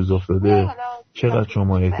یکی دو روز افتاده چقدر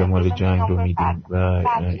شما احتمال جنگ رو میدین و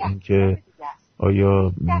اینکه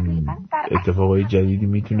آیا اتفاقای جدیدی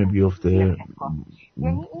میتونه بیفته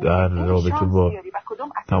در رابطه با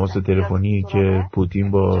تماس تلفنی که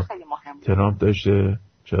پوتین با ترامپ داشته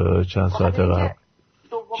چند ساعت قبل؟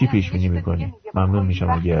 چی پیش بینی میکنی؟ ممنون میشم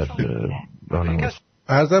اگر راهنمایی.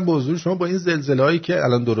 عرضم به حضور شما با این زلزله‌هایی که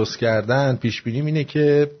الان درست کردن پیش بینی اینه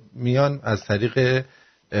که میان از طریق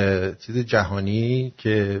چیز جهانی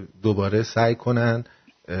که دوباره سعی کنن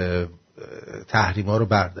تحریم‌ها رو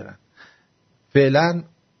بردارن. فعلا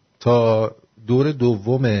تا دور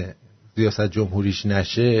دوم ریاست جمهوریش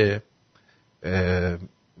نشه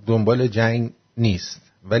دنبال جنگ نیست،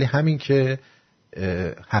 ولی همین که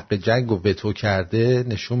حق جنگ رو وتو کرده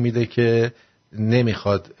نشون میده که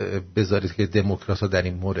نمیخواد بذارید که دموکرات‌ها در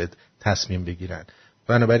این مورد تصمیم بگیرن.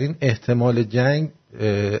 بنابراین احتمال جنگ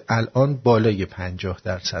الان بالای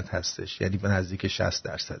 50% هستش، یعنی به نزدیک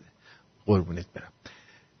 60%. قربونت برم.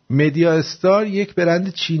 مدیا استار یک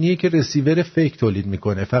برند چینیه که رسیور فیک تولید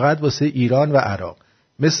میکنه فقط واسه ایران و عراق،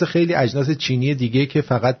 مثل خیلی اجناس چینی دیگه که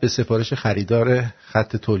فقط به سفارش خریدار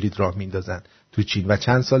خط تولید راه میندازن تو چین و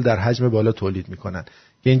چند سال در حجم بالا تولید میکنن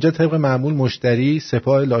که اینجا طبق معمول مشتری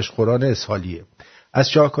سپاه لاشخوران اسحالیه. از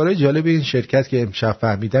شاهکارهای جالب این شرکت که امشب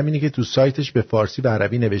فهمیدم اینه که تو سایتش به فارسی و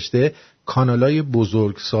عربی نوشته کانالای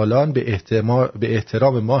بزرگسالان به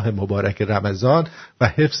احترام ماه مبارک رمضان و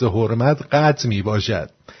حفظ حرمت قطع می باشد.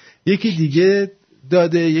 یکی دیگه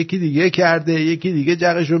داده، یکی دیگه کرده، یکی دیگه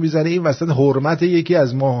جقش رو میزنه. این وسط حرمت یکی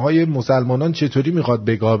از ماههای مسلمانان چطوری میخواد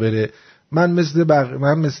بگاه بره؟ من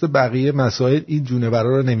مثل بقیه مسائل این جونورا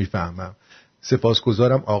رو نمیفهمم.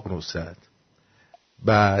 سپاسگزارم آق نصرت.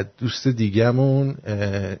 بعد دوست دیگه‌مون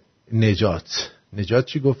نجات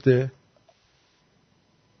چی گفته؟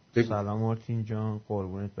 سلام آرتین جان،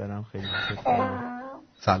 قربونت برم. خیلی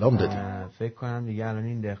سلام دادیم. فکر کنم دیگه الان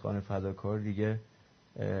این دهقان فداکار دیگه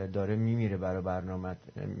داره میمیره برای برنامه.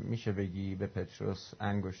 میشه بگی به پتروس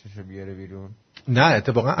انگشتشو بیاره بیرون؟ نه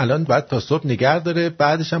اتفاقا الان باید تا صبح نگه داره،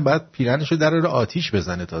 بعدش هم باید پیرنشو در رو آتیش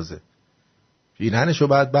بزنه. تازه پیرنشو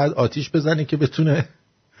بعد آتیش بزنه که بتونه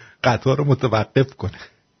قطار رو متوقف کنه.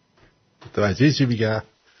 متوجه چی میگم؟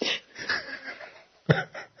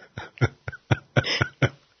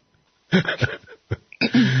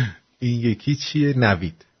 این یکی چیه؟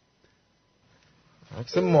 نوید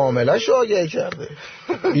عکس معامله‌ش رو آگهی کرده.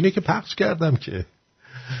 اینه که پخش کردم که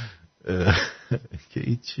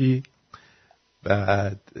هیچی.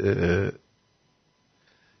 بعد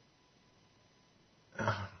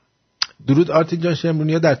درود آرتین جان،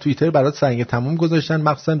 شمرونی‌ها در توییتر برات سنگ تموم گذاشتن،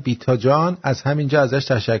 مخصوصا بیتا جان، از همینجا ازش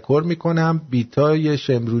تشکر میکنم. بیتا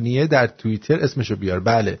شمرونیه در توییتر اسمشو بیار.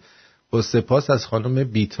 بله با سپاس از خانم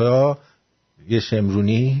بیتا یه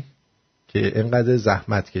شمرونی که اینقدر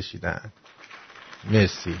زحمت کشیدن.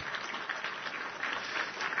 مرسی.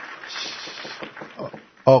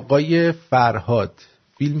 آقای فرهاد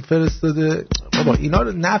فیلم فرستاده. بابا اینا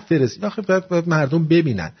رو نفرست، اینا خیلی باید مردم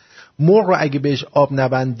ببینن. مرغ رو اگه بهش آب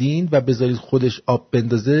نبندین و بذارید خودش آب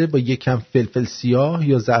بندازه با یک کم فلفل سیاه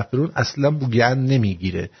یا زعفرون اصلا بوگن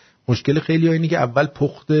نمیگیره. مشکل خیلی اینه که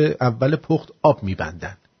اول پخت آب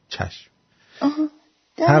میبندن. چشم.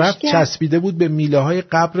 طرف چسبیده بود به میله های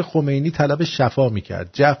قبر خمینی، طلب شفا میکرد.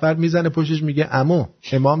 جعفر میزنه پشتش میگه عمو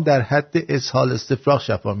امام در حد اسهال استفراغ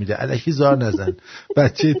شفا میده، الکی زار نزن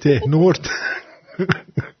بچه تهنورد.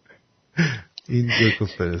 این جوکو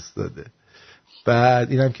فرستاده.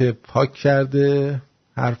 بعد اینم که پاک کرده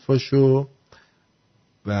حرفاشو.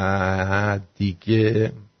 و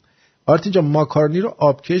دیگه آرتین جان ماکارونی رو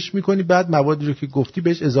آبکش میکنی، بعد موادی رو که گفتی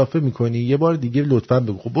بهش اضافه میکنی. یه بار دیگه لطفاً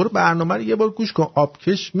بگو. خب برو برنامه رو یه بار گوش کن.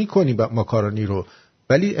 آبکش میکنی ماکارونی رو،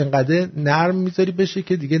 ولی انقدر نرم میذاری بشه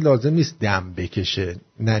که دیگه لازم نیست دم بکشه.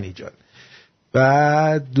 ننی جان.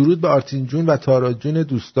 بعد درود به آرتین جون و تارا جون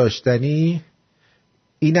دوست داشتنی.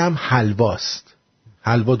 اینم حلواست،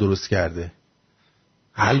 حلوا درست کرده.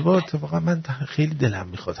 حلوا اتفاقا من خیلی دلم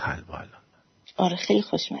میخواد حلوا الان. آره خیلی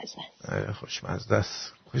خوشمزه است. خوشمزه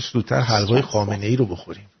است. خوش زودتر حلوای خامنه‌ای رو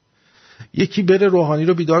بخوریم. یکی بره روحانی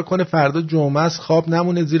رو بیدار کنه فردا جمعه است، خواب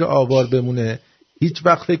نمونه زیر آوار بمونه. هیچ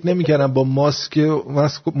وقت فکر نمی‌کردم با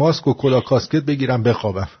ماسک و کلا کاسکت بگیرم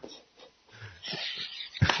بخوابم.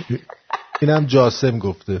 اینم جاسم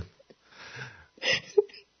گفته.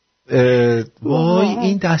 وای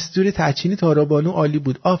این دستور تحچینی تارا بانو عالی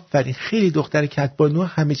بود. آفرین، خیلی دختر کت بانو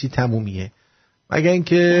همه چی تمومیه. مگر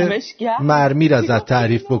اینکه مرمیر ازت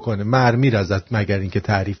تعریف بکنه. مرمیر ازت مگر اینکه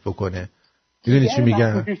تعریف بکنه. میدونی چی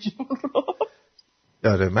میگم؟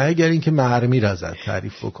 آره من اگر این که مرمی را ازت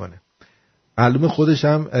تعریف بکنه، معلومه خودش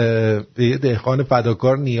هم به یه دهقان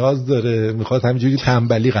فداکار نیاز داره، میخواد همینجوری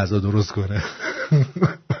تنبلی غذا درست کنه.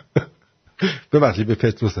 ببخشید به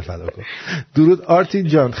پتروس فداکار. درود آرتین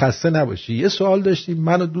جان، خسته نباشی. یه سوال داشتیم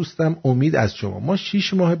من و دوستم امید از شما. ما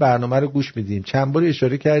 6 ماه برنامه رو گوش میدیم. چند بار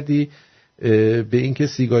اشاره کردی به اینکه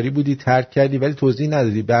سیگاری بودی ترک کردی ولی توضیح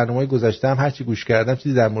ندادی. برنامه‌های گذشته هم هرچی گوش کردم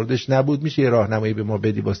چیزی در موردش نبود. میشه یه راهنمایی به ما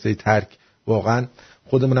بدی واسه ترک؟ واقعا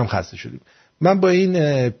خودمونم خسته شدیم. من با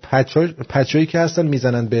این پچایی که هستن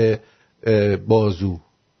میزنن به بازو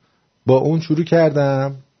با اون شروع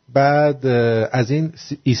کردم. بعد از این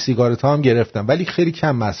ای سیگارت ها هم گرفتم ولی خیلی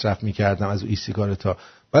کم مصرف میکردم از اون ای سیگارت ها.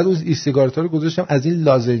 بعد اون ای سیگارت ها رو گذاشتم از این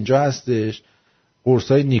لازنجا هستش،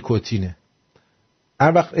 قرصای نیکوتینه.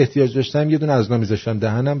 هر وقت احتیاج داشتم یه دونه از اونا میذاشتم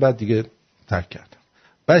دهنم، بعد دیگه ترک کردم.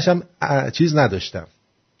 بعدش هم چیز نداشتم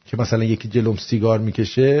که مثلا یکی جلوم سیگار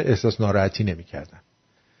میکشه احساس ناراحتی نمیکردم.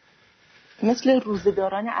 مثل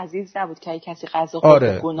روزداران عزیز نبود که کسی غذا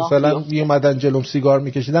خورد گناه مثلا می اومدن جلوم سیگار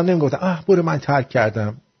میکشیدم نمیگفتم برو من ترک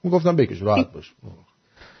کردم، میگفتم بکش راحت باش.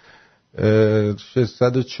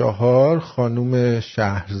 604 خانوم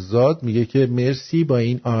شهرزاد میگه که مرسی با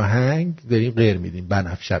این آهنگ داریم غیر میدیم.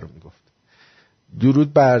 بنفشه رو میگفت.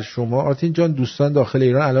 درود بر شما آرتین جان. دوستان داخل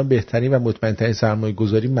ایران الان بهترین و مطمئن‌ترین سرمایه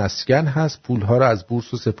گذاری مسکن هست. پولها رو از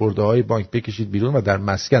بورس و سپرده‌های بانک بکشید بیرون و در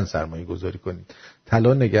مسکن سرمایه گذاری کنید.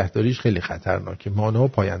 طلا نگهداریش خیلی خطرناکه. مانع و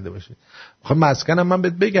پاینده باشه. خب مسکنم من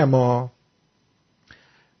بهت بگم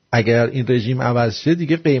اگر این رژیم عوض شه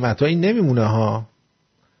دیگه قیمتایی نمیمونه ها.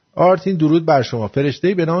 آرتین درود بر شما.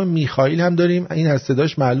 فرشته‌ای به نام میخائیل هم داریم. این از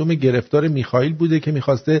صداش معلومه گرفتار میخائیل بوده که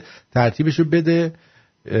میخواسته ترتیبشو بده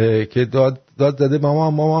که داد زده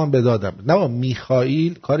ماما هم بدادم. نه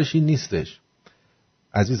میخائیل کارش این نیستش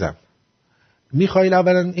عزیزم. میخائیل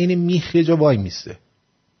اولا این میخ یه جا وای میسته.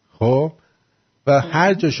 خب و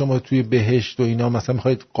هر جا شما توی بهشت و اینا مثلا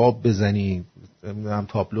میخواید قاب بزنی هم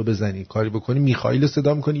تابلو بزنی کاری بکنی میخائیل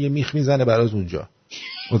صدا میکنی یه میخ میزنه براز اونجا.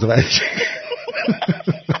 متوجه؟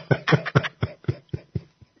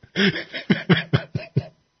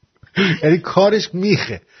 یعنی کارش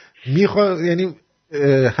میخه. یعنی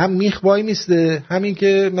هم میخ وای میسته، همین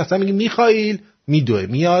که مثلا میگه میخائیل میدوه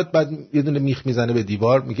میاد بعد یه دونه میخ میزنه به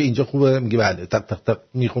دیوار میگه اینجا خوبه، میگه بله تق تق تق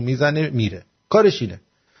میخو میزنه میره. کارش اینه.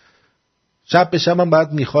 شب به شب هم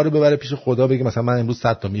بعد میخا رو ببره پیش خدا بگه مثلا من امروز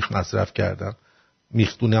 100 تا میخ مصرف کردم،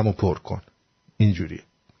 میختونمو پر کن. اینجوریه.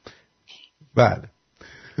 بله.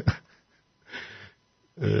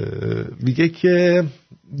 میگه که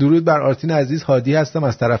درود بر آرتین عزیز، هادی هستم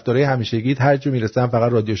از طرفدارای همیشگیت. هر جا میرسم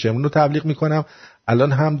فقط رادیو شمرون رو تبلیغ میکنم.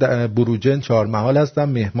 الان هم در بروجن 4 محال هستم،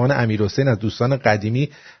 مهمان امیرحسین از دوستان قدیمی.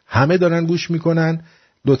 همه دارن گوش میکنن.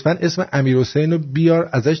 لطفاً اسم امیرحسین رو بیار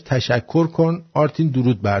ازش تشکر کن. آرتین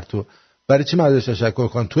درود بر تو. برای چی من ازش تشکر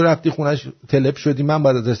کنم؟ تو رفتی خونش تلپ شدی من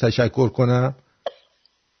باید ازش تشکر کنم؟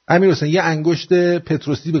 امیرحسین یه انگشت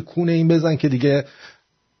پتروسی به کون این بزن که دیگه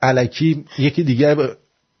الکی یکی دیگه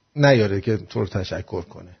نیاره که تو رو تشکر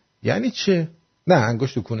کنه. یعنی چه؟ نه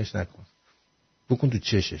انگشت تو کونش نکن، بکن تو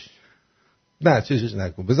چشش. نه چشش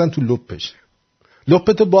نکن، بزن تو لپش.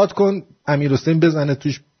 لپتو باد کن امیرحسین بزنه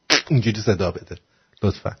توش اینجوری صدا بده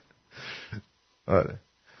لطفا. آره.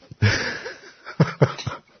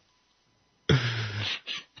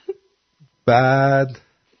 بعد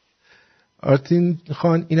آرتین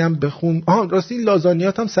خان اینم بخون. راستی این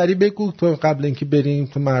لازانیات هم سریع بگو تو قبل اینکه بریم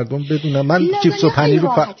تو مردم بدونم. من چیپس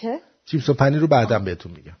و پنیر رو بعدم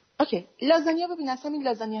بهتون میگم. اوکی. لازانیا ببین اصلا این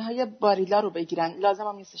لازانیاهای باریلا رو بگیرن، لازم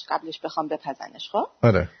هم نیستش قبلش بخوام بپزنش. خب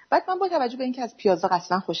آره. بعد من با توجه به اینکه از پیازا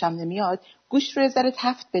اصلا خوشم نمیاد گوشت رو یه ذره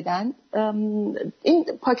تفت بدن. این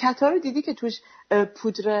پاکت ها رو دیدی که توش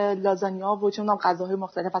پودر لازانیا و چون غذاهای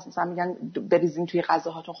مختلف هست، مثلا میگن بریزین توی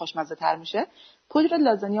غذاهاتون خوشمزه تر میشه. پودر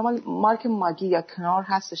لازانیا مارک ماگی یا کنار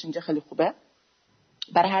هستش اینجا، خیلی خوبه.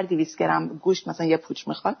 برای هر 200 گرم گوشت مثلا یه پودر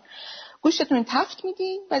میخواد. گوشتتون تفت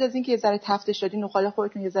میدین، بعد از اینکه یه ذره تفتش دادین نخاله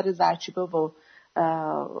خودتون یه ذره زرچوبه و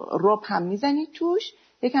رب هم میزنید توش.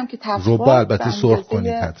 یکم که تفت رب البته سرخ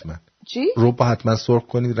کنید حتما. چی؟ رب حتما سرخ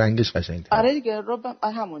کنید رنگش قشنگ‌تره. آره دیگه رب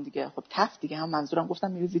همون دیگه. خب تفت دیگه هم منظورم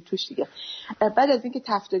گفتم میریزید توش دیگه. بعد از اینکه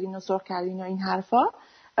تفت دادین و سرخ کردین و این حرفا،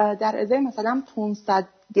 در ازای مثلا 500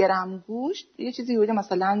 گرم گوشت یه چیزی حدود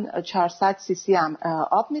مثلا 400 سی سی هم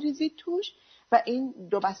آب میریزید توش و این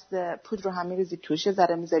 2 بسته پودر رو هم میریزید توش.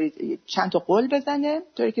 ذره میذارید چند تا قل بزنه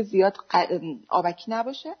طوری که زیاد آبکی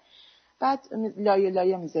نباشه. بعد لایه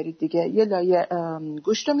لایه میذارید دیگه. یه لایه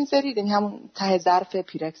گوشت رو میذارید، یعنی همون ته ظرف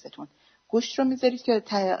پیرکستون گوشت رو میذارید که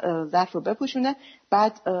ظرف رو بپوشونه.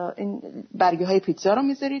 بعد این برگه های پیتزا رو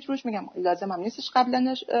میذارید روش، میگم لازم هم نیستش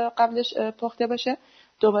قبلش پخته باشه.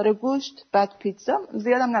 دوباره گوشت، بعد پیتزا،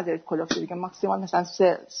 زیادم نذارید کلفت دیگه، ماکسیمال مثلا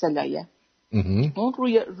 3 لایه. اون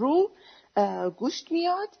رو گوشت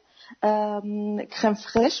میاد. کرم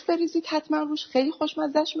فرش بریزید حتما روش، خیلی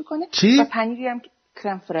خوشمزهش میکنه. و پنیری هم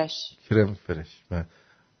کرم فرش.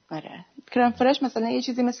 آره کرم فرش مثلا یه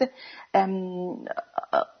چیزی مثل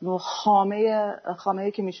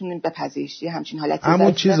خامه که میشونین بپزیش، یه همچین حالتی.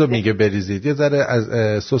 همون چیزو میگه بریزید. یه ذره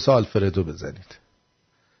از سس آلفردو بزنید.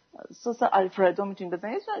 سس آلفردو میتونید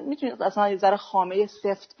بزنید، میتونید اصلا یه ذره خامه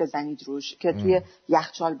سفت بزنید روش که توی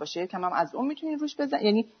یخچال باشه، کم هم از اون میتونید روش بزنید،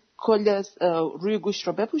 یعنی کل روی گوشت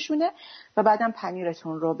رو بپوشونه. و بعدم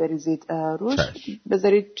پنیرتون رو بریزید روش،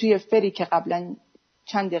 بذارید توی فری که قبلا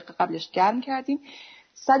چند دقیقه قبلش گرم کردیم،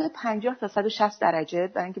 150 تا 160 درجه،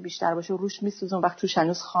 برای اینکه بیشتر باشه روش میسوزون وقت توش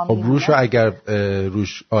هنوز خام میمونه. خب روش رو اگر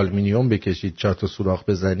روش آلومینیوم بکشید 4 تا سوراخ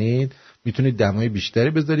بزنید، میتونید دمای بیشتری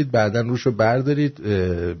بذارید، بعدن روش رو بردارید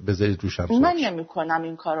بذارید روش هم سوراخ. من نمیکنم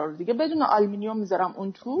این کارا رو دیگه، بدون آلومینیوم میذارم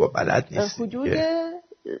اون تو. بلد نیست. حدود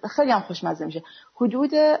خیلی هم خوشمزه میشه.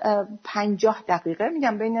 حدود 50 دقیقه،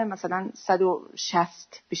 میگم بین مثلا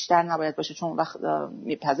 160 بیشتر نباید باشه چون وقت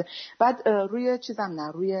میپزه. بعد روی چیزم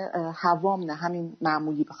نه، روی هوام نه، همین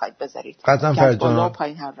معمولی بخواید بذارید. قطعا فرجان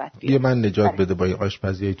بیا من نجات بده با این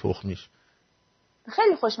آشپزی تخمیش.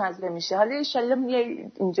 خیلی خوشمزه میشه. حالا ان شاءالله میای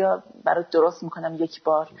اینجا برات درست میکنم یک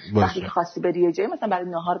بار. وقتی که خواستی بری یه جایی مثلا برای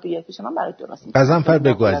نهار بیای پیش من برات درست میکنم. قزنفر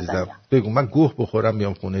بگو عزیزم، بگو من گوه بخورم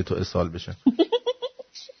بیام خونه تو اسهال بشم.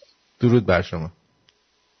 درود بر شما.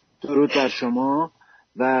 درود بر شما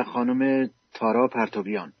و خانم تارا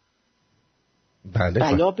پرتویان. بله.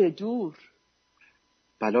 بلا به دور.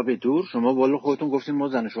 بلا به دور. شما والا خودتون گفتین ما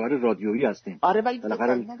زن شوهر رادیویی هستیم. آره ولی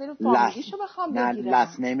ندارم فامیلیشو بخوام بگیرم.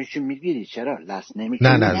 لس نمیشی میگیری؟ چرا لس نمیشی؟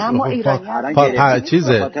 نه ما ایرانی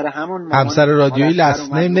چیزه همسر رادیویی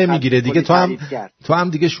لس نمیگیره دیگه. تو هم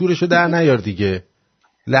دیگه شورشو در نیار دیگه.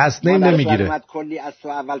 لس نمیگیره. اومد کلی از تو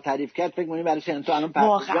اول تعریف کرد، فکر می‌کنی برای چه تو الان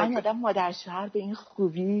واقعا آدم مادر شوهر به این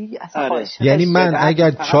خوبی اصلا عاشق. یعنی من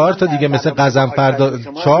اگر 4 تا دیگه مثل قزنفر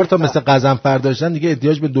 4 تا مثل قزنفر داشتم دیگه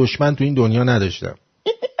احتیاج به دشمن تو این دنیا نداشتم.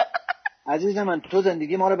 عزیز من تو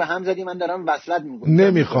زندگی ما رو به هم زدی، من دارم وصلت میگم.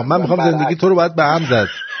 نمیخوام، من میخوام زندگی تو رو باید به هم زد.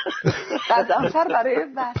 قزنفر برای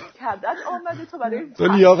وصل کردن اومده، تو برای تو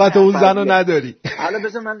لیاقت اون زنو نداری. حالا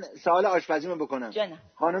بذار من سوال آشپزیمو بکنم.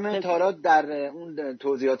 خانم تارا در اون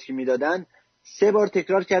توضیحاتی که میدادن 3 بار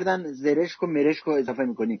تکرار کردن زرشک و مرشک رو اضافه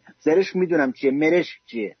میکنی. زرشک میدونم چیه، مرشک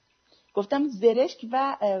چیه؟ گفتم زرشک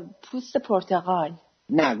و پوست پرتقال.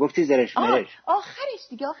 نه گفتی زرشک مرشک. آخرش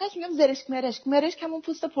دیگه آخرش میگم زرشک مرشک. مرشک همون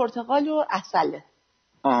پوست پرتقال و عسله.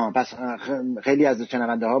 پس خیلی از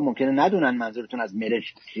شنونده ها ممکنه ندونن منظورتون از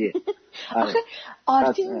مرشک چیه. آخه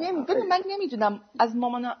آرتین ببین من نمیدونم، از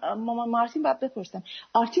مامان مارتین باید بپرسم.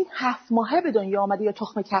 آرتین 7 ماهه به دنیا آمده یا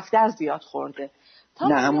تخم کفتر زیاد خورده؟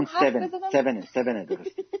 نه همون 7 درست.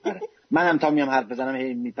 آره. من هم تا میام حرف بزنم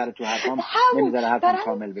هی میپره تو حرفام، نمیذاره حرفم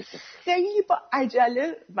کامل بشه. خیلی با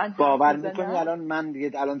عجله من باور میکنی الان من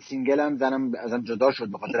دیگه الان سینگلم، زنم ازم جدا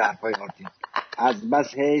شد به خاطر حرفای آرتین. از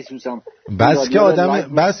بس هی سوسم.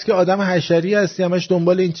 بس که آدم حشری هستی، همش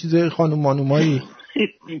دنبال این چیزای خانم مانومایی.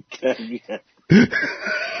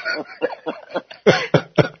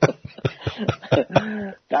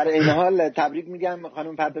 در این حال تبریک میگم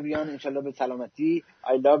خانم پرتویان، انشالله به سلامتی. I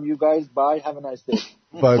love you guys. Bye. Have a nice day.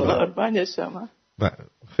 قربان شما.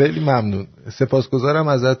 خیلی ممنون. سپاسگزارم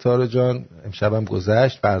ازت تارا جان. امشبم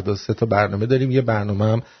گذشت، فردا 3 تا برنامه داریم. یه برنامه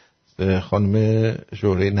هم خانم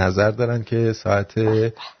شهره نظر دارن که ساعت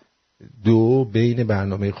 2 بین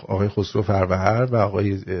برنامه آقای خسرو فروهر و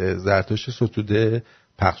آقای زرتشت ستوده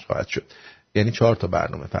پخش خواهد شد. یعنی 4 تا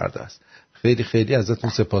برنامه فردا است. خیلی خیلی ازتون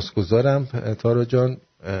سپاسگزارم تارا جان.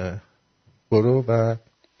 برو و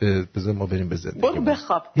بذار ما بریم بزنیم. برو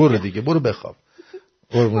بخواب. برو دیگه برو بخواب.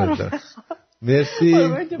 مرسی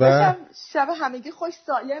و شب همگی خوش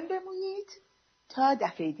سالم بمونید تا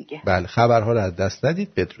دفعه دیگه. بله خبرها رو از دست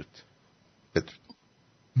ندید. بدرود.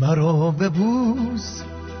 مرا ببوس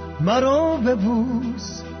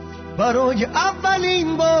برای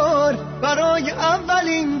اولین بار مرا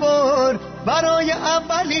ببوس برای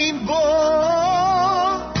اولین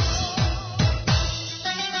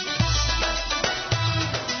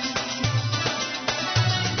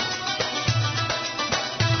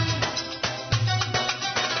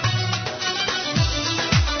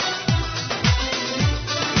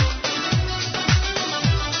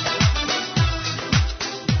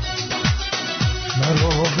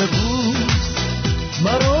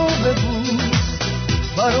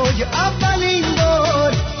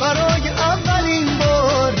بار برای اولین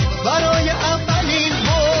بار، برای اولین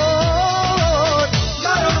بار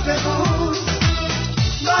مرا ببوس،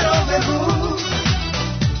 مرا ببوس،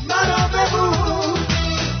 مرا ببوس.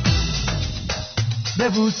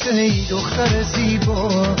 ببوس ای دختر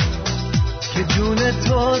زیبا که جون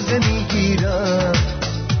تازه میگیرم،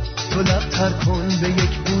 تو لب تر کن به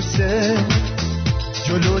یک بوسه،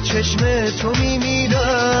 جلو چشم تو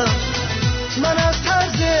میمیرم. من از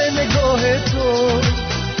طرز نگاه تو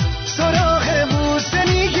سراغ بوسه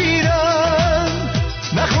میگیرم،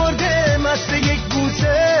 نخورده مست یک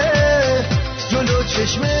بوسه، جلو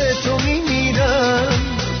چشم تو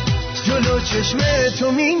میمیرم، جلو چشم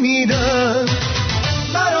تو میمیرم.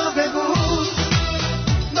 مرا ببوس،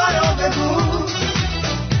 مرا ببوس،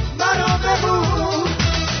 مرا ببوس.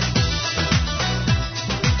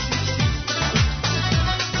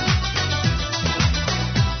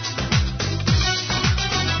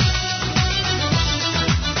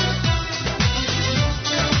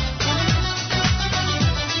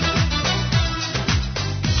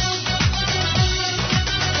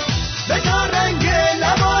 بذار رنگ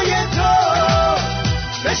لبای تو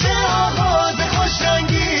بشه آغاز خوش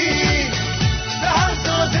رنگی، به هر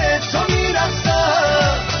ساز تو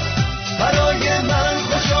میرقصم، برای من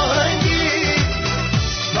خوش آهنگی،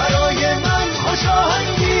 برای من خوش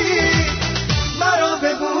آهنگی. مرا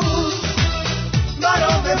ببوس،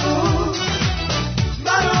 مرا ببوس،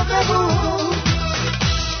 مرا ببوس.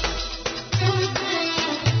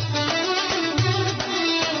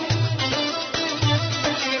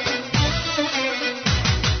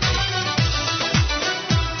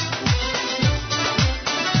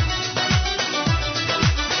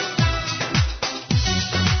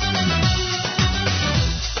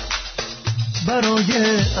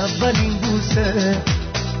 برای اولین بوسه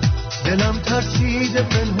دلم ترسیده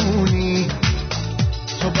پنهونی،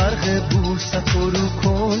 تو برق بوست رو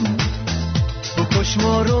کن، بکش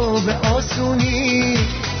ما رو به آسونی.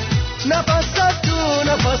 نفس از تو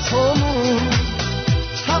نفس همون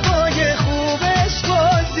هوای خوبش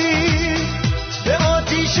بازی، به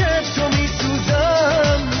آتیش تو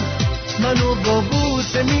میسوزم، منو با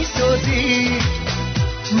بوسه میسازی،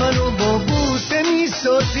 منو با بوسه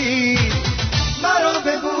میسازی.